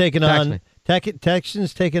Texans taking on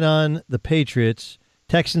the Patriots.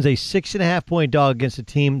 Texans a 6.5-point dog against a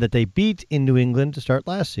team that they beat in New England to start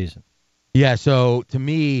last season. Yeah. So to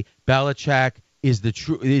me, Belichick is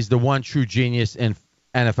the one true genius in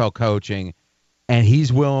NFL coaching, and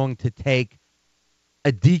he's willing to take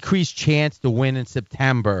a decreased chance to win in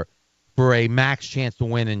September for a max chance to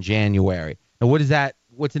win in January. Now, what is that?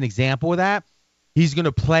 What's an example of that? He's going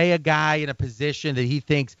to play a guy in a position that he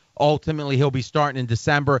thinks ultimately he'll be starting in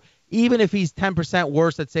December, even if he's 10%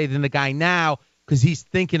 worse, let's say, than the guy now, because he's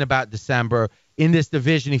thinking about December. In this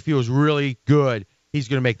division, he feels really good. He's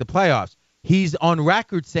going to make the playoffs. He's on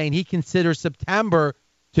record saying he considers September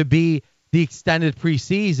to be the extended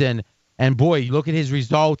preseason. And, boy, you look at his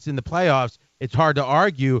results in the playoffs, it's hard to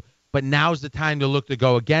argue, but now's the time to look to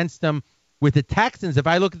go against them. With the Texans, if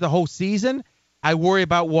I look at the whole season, I worry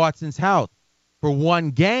about Watson's health. For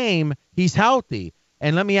one game, he's healthy.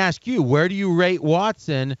 And let me ask you, where do you rate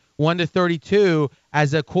Watson 1 to 32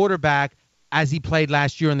 as a quarterback as he played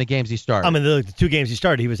last year in the games he started? I mean, the 2 games he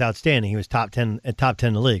started, he was outstanding. He was top 10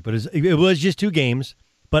 in the league. But it was just 2 games.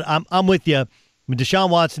 But I'm with you. I mean, Deshaun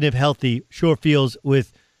Watson, if healthy, sure feels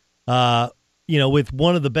with with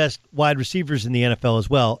one of the best wide receivers in the NFL as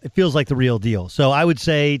well. It feels like the real deal. So I would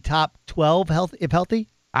say top 12 if healthy.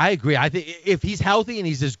 I agree. I think if he's healthy and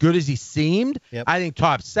he's as good as he seemed, I think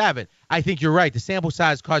top 7. I think you're right. The sample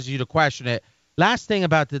size causes you to question it. Last thing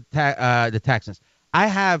about the Texans. I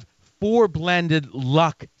have 4 blended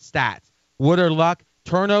luck stats. What are luck?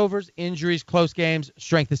 Turnovers, injuries, close games,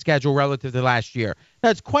 strength of schedule relative to last year. Now,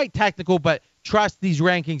 it's quite technical, but trust these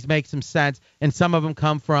rankings make some sense, and some of them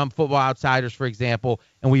come from Football Outsiders, for example,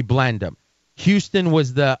 and we blend them. Houston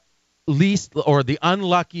was the least or the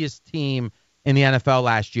unluckiest team in the NFL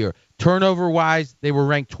last year. Turnover-wise, they were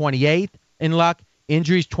ranked 28th in luck.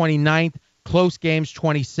 Injuries, 29th. Close games,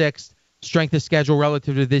 26th. Strength of schedule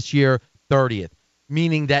relative to this year, 30th.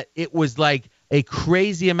 Meaning that it was like a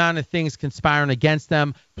crazy amount of things conspiring against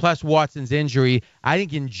them, plus Watson's injury. I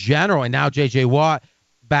think in general, and now J.J. Watt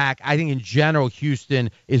back, I think in general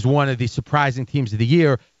Houston is one of the surprising teams of the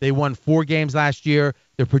year. They won 4 games last year.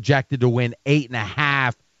 They're projected to win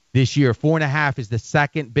 8.5 this year. 4.5 is the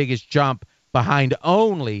second biggest jump behind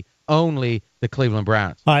only the Cleveland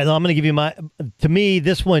Browns. All right, I'm going to give you to me,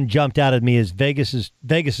 this one jumped out at me as Vegas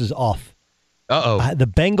is off. Uh-oh. The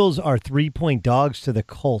Bengals are 3-point dogs to the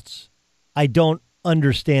Colts. I don't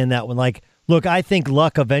understand that one. Like, look, I think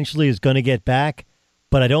Luck eventually is going to get back,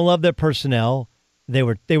 but I don't love their personnel. They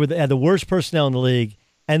had the worst personnel in the league,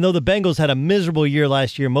 and though the Bengals had a miserable year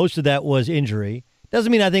last year, most of that was injury. Doesn't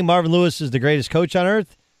mean I think Marvin Lewis is the greatest coach on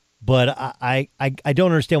earth, but I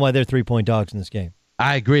don't understand why they're 3-point dogs in this game.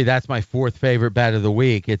 I agree. That's my 4th favorite bet of the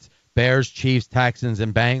week. It's Bears, Chiefs, Texans,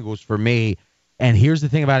 and Bengals for me. And here's the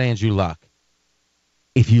thing about Andrew Luck.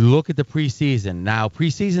 If you look at the preseason, now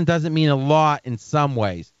preseason doesn't mean a lot in some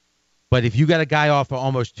ways, but if you got a guy off for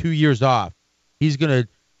almost 2 years off, he's going to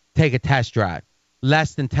take a test drive.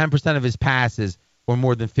 Less than 10% of his passes were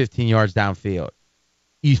more than 15 yards downfield.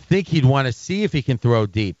 you think he'd want to see if he can throw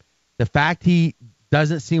deep. The fact he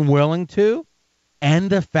doesn't seem willing to, and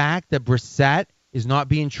the fact that Brissett is not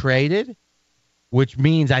being traded, which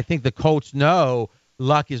means I think the Colts know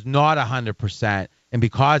Luck is not 100%, and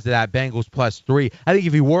because of that, Bengals +3. I think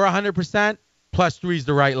if he were 100%, +3 is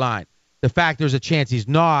the right line. The fact there's a chance he's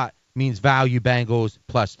not means value Bengals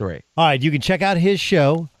 +3. All right, you can check out his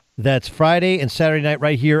show. That's Friday and Saturday night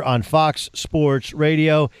right here on Fox Sports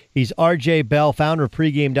Radio. He's RJ Bell, founder of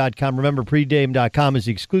pregame.com. Remember, pregame.com is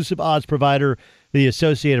the exclusive odds provider, the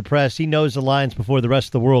Associated Press. He knows the lines before the rest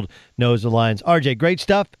of the world knows the lines. RJ, great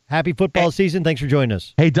stuff. Happy football season. Thanks for joining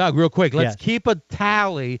us. Hey, Doug, real quick, let's keep a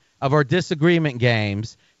tally of our disagreement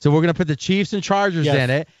games. So we're going to put the Chiefs and Chargers in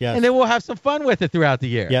it, and then we'll have some fun with it throughout the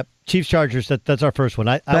year. Yep, Chiefs-Chargers, that's our first one.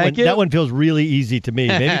 Thank you. That one feels really easy to me.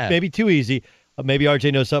 Maybe too easy. Maybe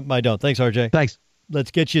RJ knows something I don't. Thanks, RJ. Thanks. Let's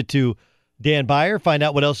get you to Dan Byer, find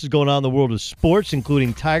out what else is going on in the world of sports,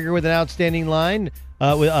 including Tiger with an outstanding round,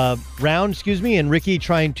 and Ricky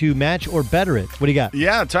trying to match or better it. What do you got?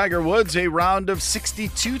 Yeah, Tiger Woods, a round of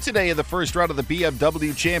 62 today in the first round of the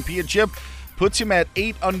BMW Championship. Puts him at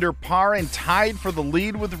 8 under par and tied for the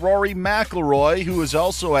lead with Rory McIlroy, who is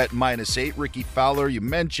also at -8. Ricky Fowler, you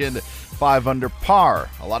mentioned, 5 under par.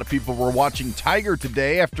 A lot of people were watching Tiger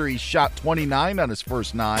today after he shot 29 on his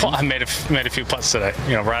first 9. Well, I made a few putts today.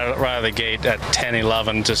 Right out of the gate at 10,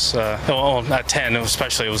 11. Just at 10,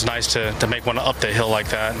 especially, it was nice to make one up the hill like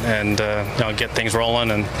that and get things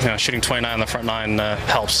rolling. And shooting 29 on the front 9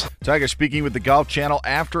 helps. Tiger speaking with the Golf Channel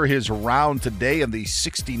after his round today in the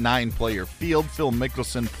 69-player field. Phil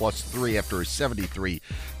Mickelson +3 after his 73,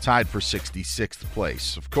 tied for 66th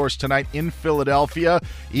place. Of course, tonight in Philadelphia,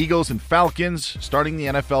 Eagles and Falcons starting the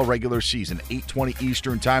NFL regular season, 8:20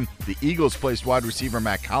 Eastern time. The Eagles placed wide receiver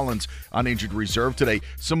Matt Collins on injured reserve today.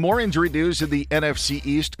 Some more injury news in the NFC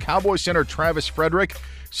East. Cowboys center Travis Frederick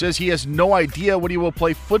says he has no idea when he will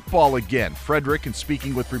play football again. Frederick, in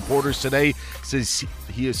speaking with reporters today, says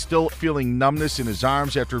he is still feeling numbness in his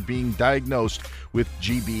arms after being diagnosed with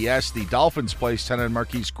GBS. The Dolphins placed tight end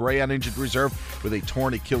Marquise Gray on injured reserve with a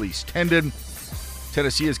torn Achilles tendon.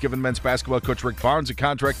 Tennessee has given men's basketball coach Rick Barnes a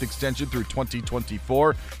contract extension through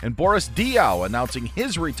 2024. And Boris Diaw announcing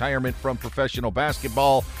his retirement from professional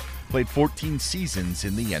basketball. Played 14 seasons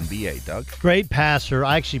in the NBA, Doug. Great passer.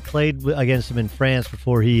 I actually played against him in France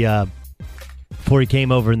before he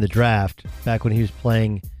came over in the draft, back when he was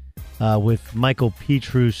playing with Michael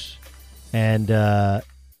Petrus and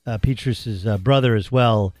Petrus's brother as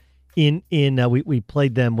well. We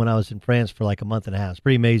played them when I was in France for like a month and a half. It's a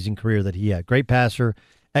pretty amazing career that he had. Great passer,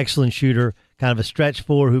 excellent shooter, kind of a stretch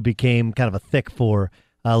 4 who became kind of a thick 4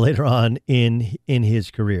 later on in his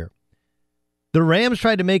career. The Rams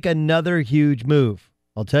tried to make another huge move.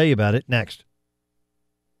 I'll tell you about it next.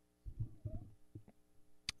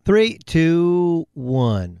 3, 2,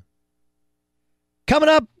 1. Coming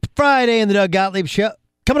up Friday in the Doug Gottlieb Show.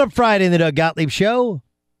 Coming today in the Doug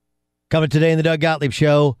Gottlieb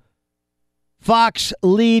Show. Fox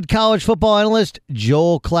lead college football analyst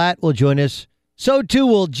Joel Klatt will join us. So too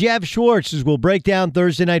will Jeff Schwartz, as we'll break down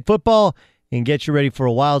Thursday night football and get you ready for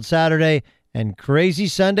a wild Saturday and crazy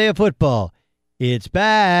Sunday of football. It's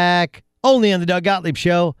back only on the Doug Gottlieb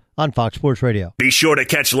Show on Fox Sports Radio. Be sure to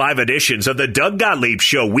catch live editions of the Doug Gottlieb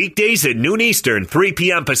Show weekdays at noon Eastern, 3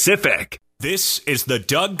 p.m. Pacific. This is the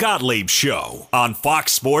Doug Gottlieb Show on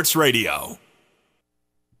Fox Sports Radio.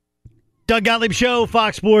 Doug Gottlieb Show,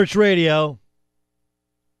 Fox Sports Radio.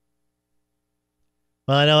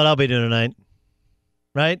 Well, I know what I'll be doing tonight,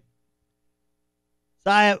 right? So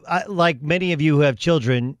I like many of you who have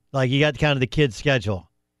children, like you got kind of the kids' schedule.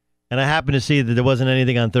 And I happened to see that there wasn't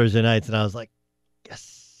anything on Thursday nights, and I was like,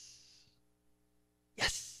 yes.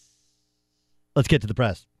 Let's get to the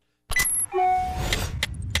press.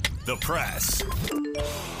 The press.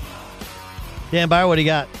 Dan Byer, what do you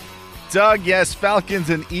got? Doug, yes, Falcons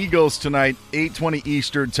and Eagles tonight, 8:20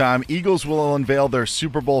 Eastern time. Eagles will unveil their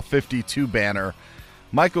Super Bowl 52 banner.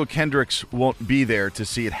 Michael Kendricks won't be there to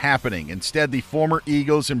see it happening. Instead, the former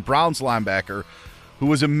Eagles and Browns linebacker, who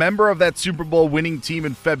was a member of that Super Bowl winning team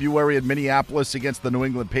in February in Minneapolis against the New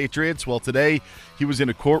England Patriots. Well, today he was in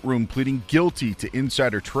a courtroom pleading guilty to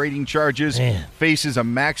insider trading charges, faces a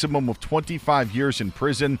maximum of 25 years in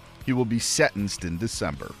prison. He will be sentenced in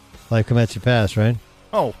December. Life commits you fast, right?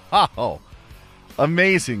 Oh,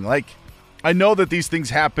 amazing. Like, I know that these things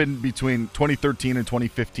happened between 2013 and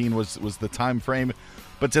 2015 was the time frame,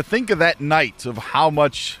 but to think of that night of how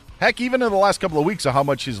much, heck, even in the last couple of weeks of how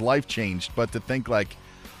much his life changed, but to think like,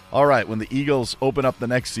 all right, when the Eagles open up the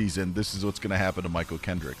next season, this is what's going to happen to Michael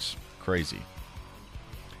Kendricks. Crazy.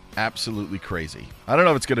 Absolutely crazy. I don't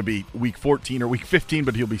know if it's going to be week 14 or week 15,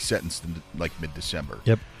 but he'll be sentenced in like mid-December.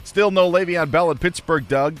 Yep. Still no Le'Veon Bell in Pittsburgh,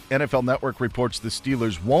 Doug. NFL Network reports the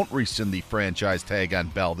Steelers won't rescind the franchise tag on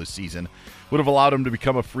Bell this season. Would have allowed him to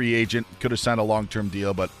become a free agent, could have signed a long-term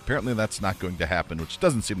deal, but apparently that's not going to happen, which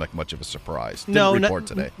doesn't seem like much of a surprise. Didn't report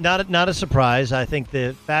today. Not a surprise. I think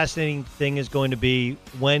the fascinating thing is going to be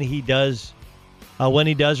when he does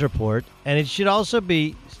report, and it should also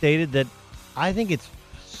be stated that I think it's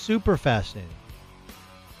super fascinating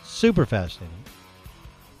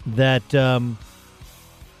that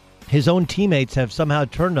his own teammates have somehow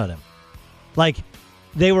turned on him. Like,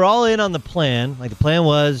 they were all in on the plan. Like, the plan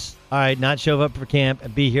was, all right, not show up for camp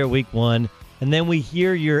and be here week 1. And then we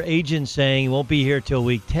hear your agent saying he won't be here till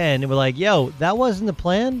week 10. And we're like, yo, that wasn't the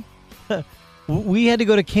plan? We had to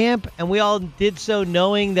go to camp, and we all did so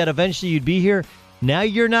knowing that eventually you'd be here. Now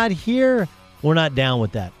you're not here. We're not down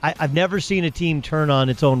with that. I've never seen a team turn on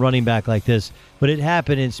its own running back like this, but it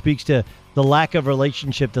happened, and it speaks to the lack of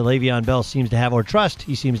relationship that Le'Veon Bell seems to have, or trust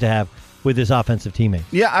he seems to have with his offensive teammates.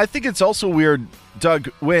 Yeah, I think it's also weird, Doug,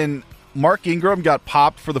 when Mark Ingram got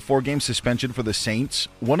popped for the 4-game suspension for the Saints,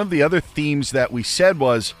 one of the other themes that we said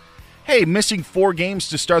was, hey, missing 4 games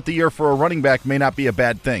to start the year for a running back may not be a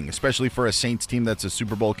bad thing, especially for a Saints team that's a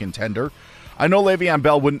Super Bowl contender. I know Le'Veon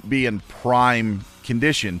Bell wouldn't be in prime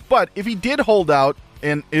condition, but if he did hold out,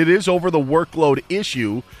 and it is over the workload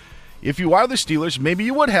issue, if you are the Steelers, maybe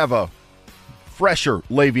you would have a fresher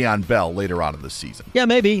Le'Veon Bell later on in the season. Yeah,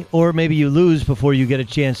 maybe. Or maybe you lose before you get a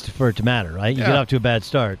chance for it to matter, right? You get off to a bad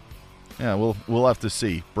start. Yeah, we'll have to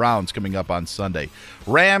see. Browns coming up on Sunday.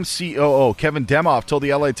 Rams COO Kevin Demoff told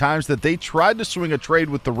the LA Times that they tried to swing a trade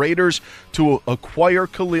with the Raiders to acquire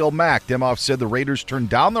Khalil Mack. Demoff said the Raiders turned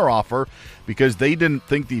down their offer because they didn't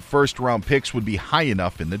think the first-round picks would be high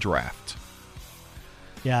enough in the draft.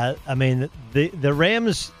 Yeah, I mean, the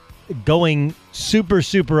Rams going super,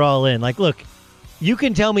 super all in. Like, look, you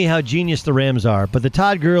can tell me how genius the Rams are, but the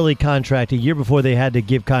Todd Gurley contract a year before they had to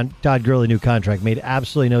give Todd Gurley a new contract made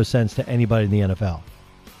absolutely no sense to anybody in the NFL.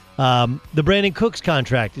 The Brandon Cooks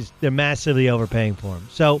contract, they're massively overpaying for him.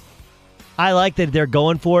 So I like that they're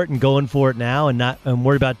going for it now and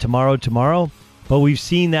worried about tomorrow. But we've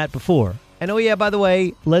seen that before. And, oh, yeah, by the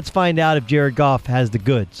way, let's find out if Jared Goff has the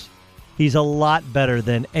goods. He's a lot better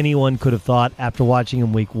than anyone could have thought after watching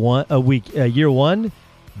him year 1.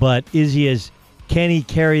 But can he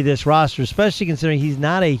carry this roster, especially considering he's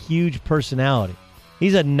not a huge personality?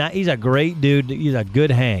 He's a great dude. He's a good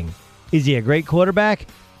hang. Is he a great quarterback?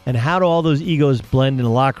 And how do all those egos blend in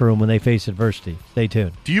the locker room when they face adversity? Stay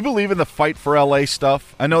tuned. Do you believe in the fight for LA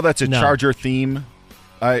stuff? I know that's a Charger theme.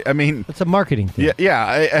 I mean, it's a marketing thing.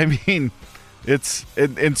 Yeah. I mean, it's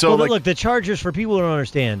and so well, look, the Chargers, for people who don't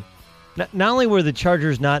understand, not only were the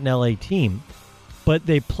Chargers not an LA team, but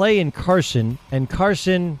they play in Carson, and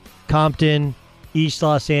Carson, Compton, East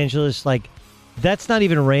Los Angeles, like, that's not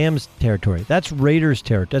even Rams territory. That's Raiders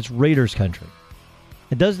territory. That's Raiders country.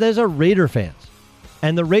 Those are Raider fans.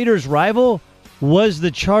 And the Raiders' rival was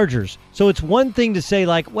the Chargers. So it's one thing to say,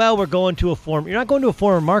 like, well, we're going to a foreign. You're not going to a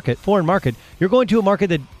foreign market. You're going to a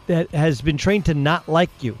market that has been trained to not like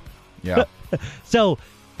you. Yeah. So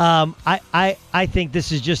I think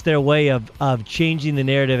this is just their way of changing the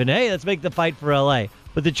narrative. And, hey, let's make the fight for L.A.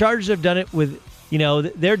 But the Chargers have done it with,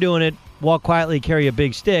 they're doing it, walk quietly, carry a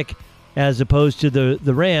big stick, as opposed to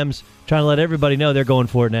the Rams trying to let everybody know they're going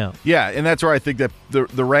for it now. Yeah, and that's where I think that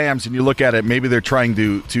the Rams, and you look at it, maybe they're trying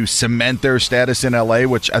to cement their status in L.A.,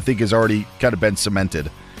 which I think has already kind of been cemented.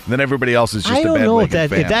 And then everybody else is just a bandwagon fan. I don't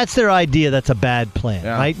know if that's their idea, that's a bad plan,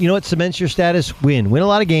 right? You know what cements your status? Win a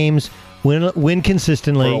lot of games. Win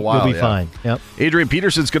consistently, you'll be fine. Yep. Adrian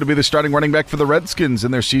Peterson's going to be the starting running back for the Redskins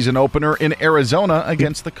in their season opener in Arizona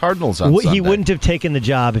against the Cardinals on Sunday. He wouldn't have taken the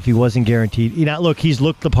job if he wasn't guaranteed. Look, he's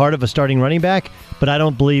looked the part of a starting running back, but I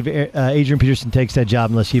don't believe Adrian Peterson takes that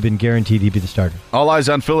job unless he'd been guaranteed he'd be the starter. All eyes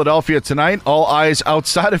on Philadelphia tonight. All eyes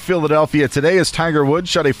outside of Philadelphia today as Tiger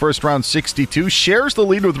Woods shot a first-round 62, shares the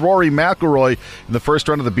lead with Rory McIlroy in the first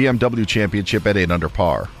round of the BMW Championship at 8 under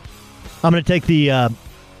par. I'm going to take the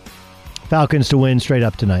Falcons to win straight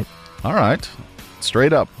up tonight. All right.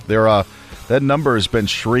 Straight up. That number has been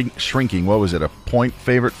shrinking. What was it, a point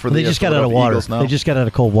favorite for the They just got out of water. Eagles now? They just got out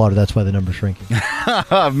of cold water. That's why the number's shrinking.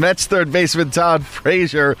 Mets third baseman Todd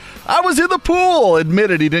Frazier, I was in the pool,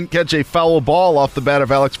 admitted he didn't catch a foul ball off the bat of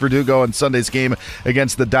Alex Verdugo in Sunday's game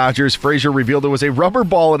against the Dodgers. Frazier revealed it was a rubber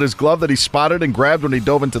ball in his glove that he spotted and grabbed when he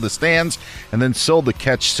dove into the stands and then sold the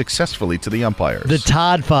catch successfully to the umpires. The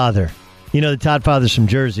Todd father. The Todd father's from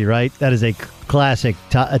Jersey, right? That is a classic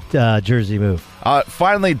jersey move.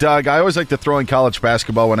 Finally, Doug, I always like to throw in college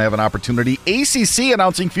basketball when I have an opportunity. ACC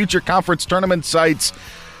announcing future conference tournament sites.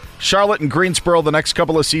 Charlotte and Greensboro the next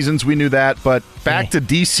couple of seasons, we knew that, but back to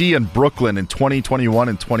D.C. and Brooklyn in 2021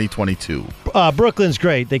 and 2022. Brooklyn's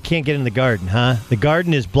great. They can't get in the Garden, huh? The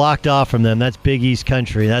Garden is blocked off from them. That's Big East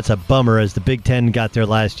country. That's a bummer as the Big Ten got there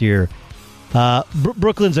last year.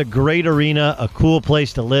 Brooklyn's a great arena, a cool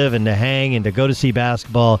place to live and to hang and to go to see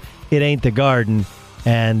basketball. It ain't the Garden,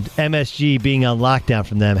 and MSG being on lockdown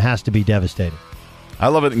from them has to be devastating. I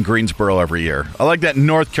love it in Greensboro every year. I like that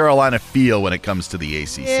North Carolina feel when it comes to the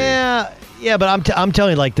ACC. Yeah, but I'm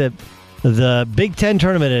telling you, like the Big Ten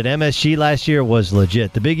tournament at MSG last year was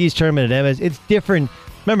legit. The Big East tournament at it's different.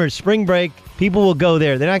 Remember, spring break, people will go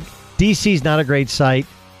there. DC's not a great site.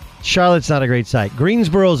 Charlotte's not a great site.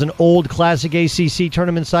 Greensboro is an old classic ACC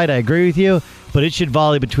tournament site. I agree with you, but it should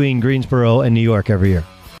volley between Greensboro and New York every year.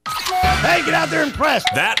 Hey, get out there and press.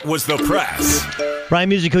 That was the press. Brian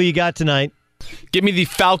Music, who you got tonight? Give me the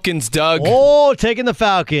Falcons, Doug. Oh, taking the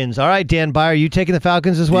Falcons. All right, Dan Byer, you taking the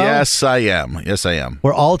Falcons as well? Yes, I am.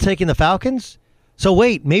 We're all taking the Falcons? So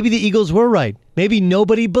wait, maybe the Eagles were right. Maybe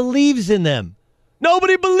nobody believes in them.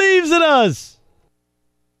 Nobody believes in us.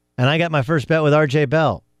 And I got my first bet with RJ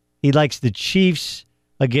Bell. He likes the Chiefs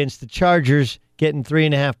against the Chargers getting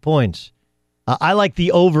 3.5 points. I like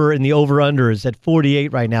the over, and the over-under is at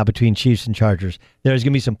 48 right now between Chiefs and Chargers. There's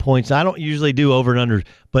going to be some points. I don't usually do over and unders,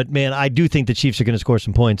 but, man, I do think the Chiefs are going to score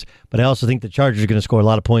some points, but I also think the Chargers are going to score a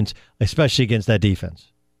lot of points, especially against that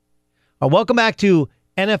defense. Welcome back to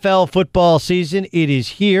NFL football season. It is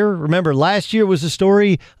here. Remember, last year was the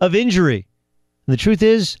story of injury. And the truth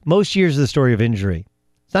is, most years are the story of injury.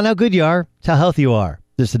 It's not how good you are, it's how healthy you are.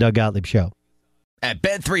 This is the Doug Gottlieb Show. At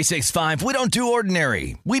Bet365, we don't do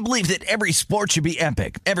ordinary. We believe that every sport should be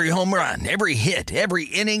epic. Every home run, every hit, every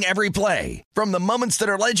inning, every play. From the moments that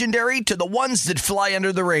are legendary to the ones that fly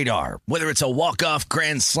under the radar. Whether it's a walk-off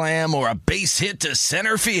grand slam or a base hit to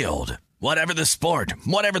center field. Whatever the sport,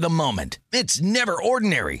 whatever the moment, it's never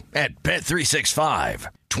ordinary at Bet365.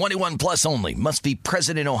 21 plus only. Must be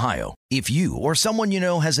present in Ohio. If you or someone you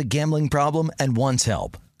know has a gambling problem and wants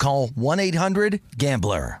help, call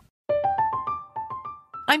 1-800-GAMBLER.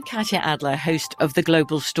 I'm Katya Adler, host of The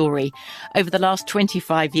Global Story. Over the last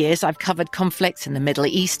 25 years, I've covered conflicts in the Middle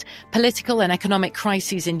East, political and economic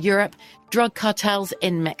crises in Europe, drug cartels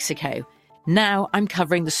in Mexico. Now I'm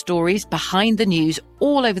covering the stories behind the news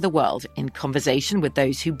all over the world in conversation with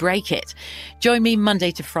those who break it. Join me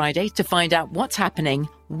Monday to Friday to find out what's happening,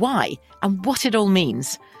 why, and what it all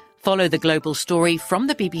means. Follow The Global Story from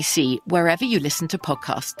the BBC wherever you listen to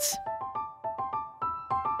podcasts.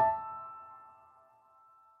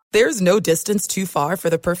 There's no distance too far for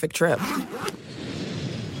the perfect trip.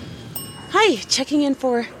 Hi, checking in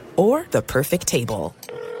for... Or the perfect table.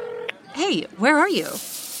 Hey, where are you?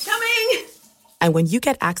 Coming! And when you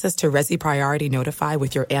get access to Resi Priority Notify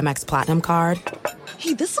with your Amex Platinum card...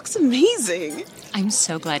 Hey, this looks amazing! I'm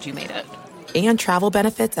so glad you made it. And travel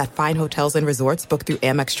benefits at fine hotels and resorts booked through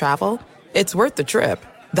Amex Travel, it's worth the trip.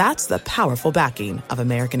 That's the powerful backing of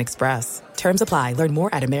American Express. Terms apply. Learn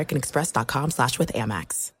more at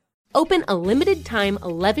americanexpress.com/withAmex. Open a limited-time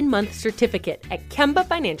 11-month certificate at Kemba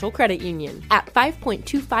Financial Credit Union. At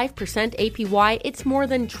 5.25% APY, it's more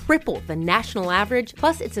than triple the national average,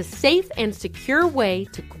 plus it's a safe and secure way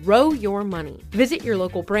to grow your money. Visit your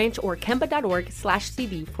local branch or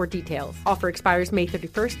kemba.org/cb for details. Offer expires May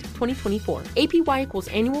 31st, 2024. APY equals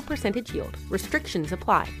annual percentage yield. Restrictions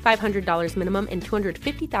apply. $500 minimum and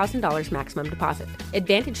 $250,000 maximum deposit.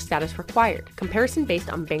 Advantage status required. Comparison based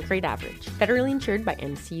on bank rate average. Federally insured by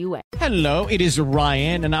NCUA. Hello, it is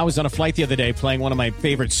Ryan, and I was on a flight the other day playing one of my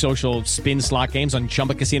favorite social spin slot games on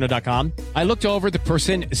ChumbaCasino.com. I looked over the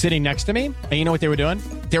person sitting next to me, and you know what they were doing?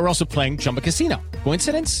 They were also playing Chumba Casino.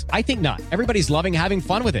 Coincidence? I think not. Everybody's loving having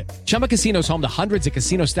fun with it. Chumba Casino is home to hundreds of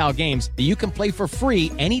casino-style games that you can play for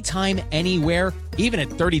free anytime, anywhere, even at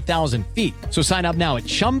 30,000 feet. So sign up now at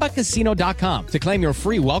ChumbaCasino.com to claim your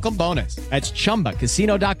free welcome bonus. That's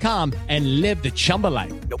ChumbaCasino.com and live the Chumba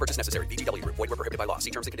life. No purchase necessary. VGW. Void where prohibited by law.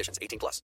 See terms and conditions. 18+.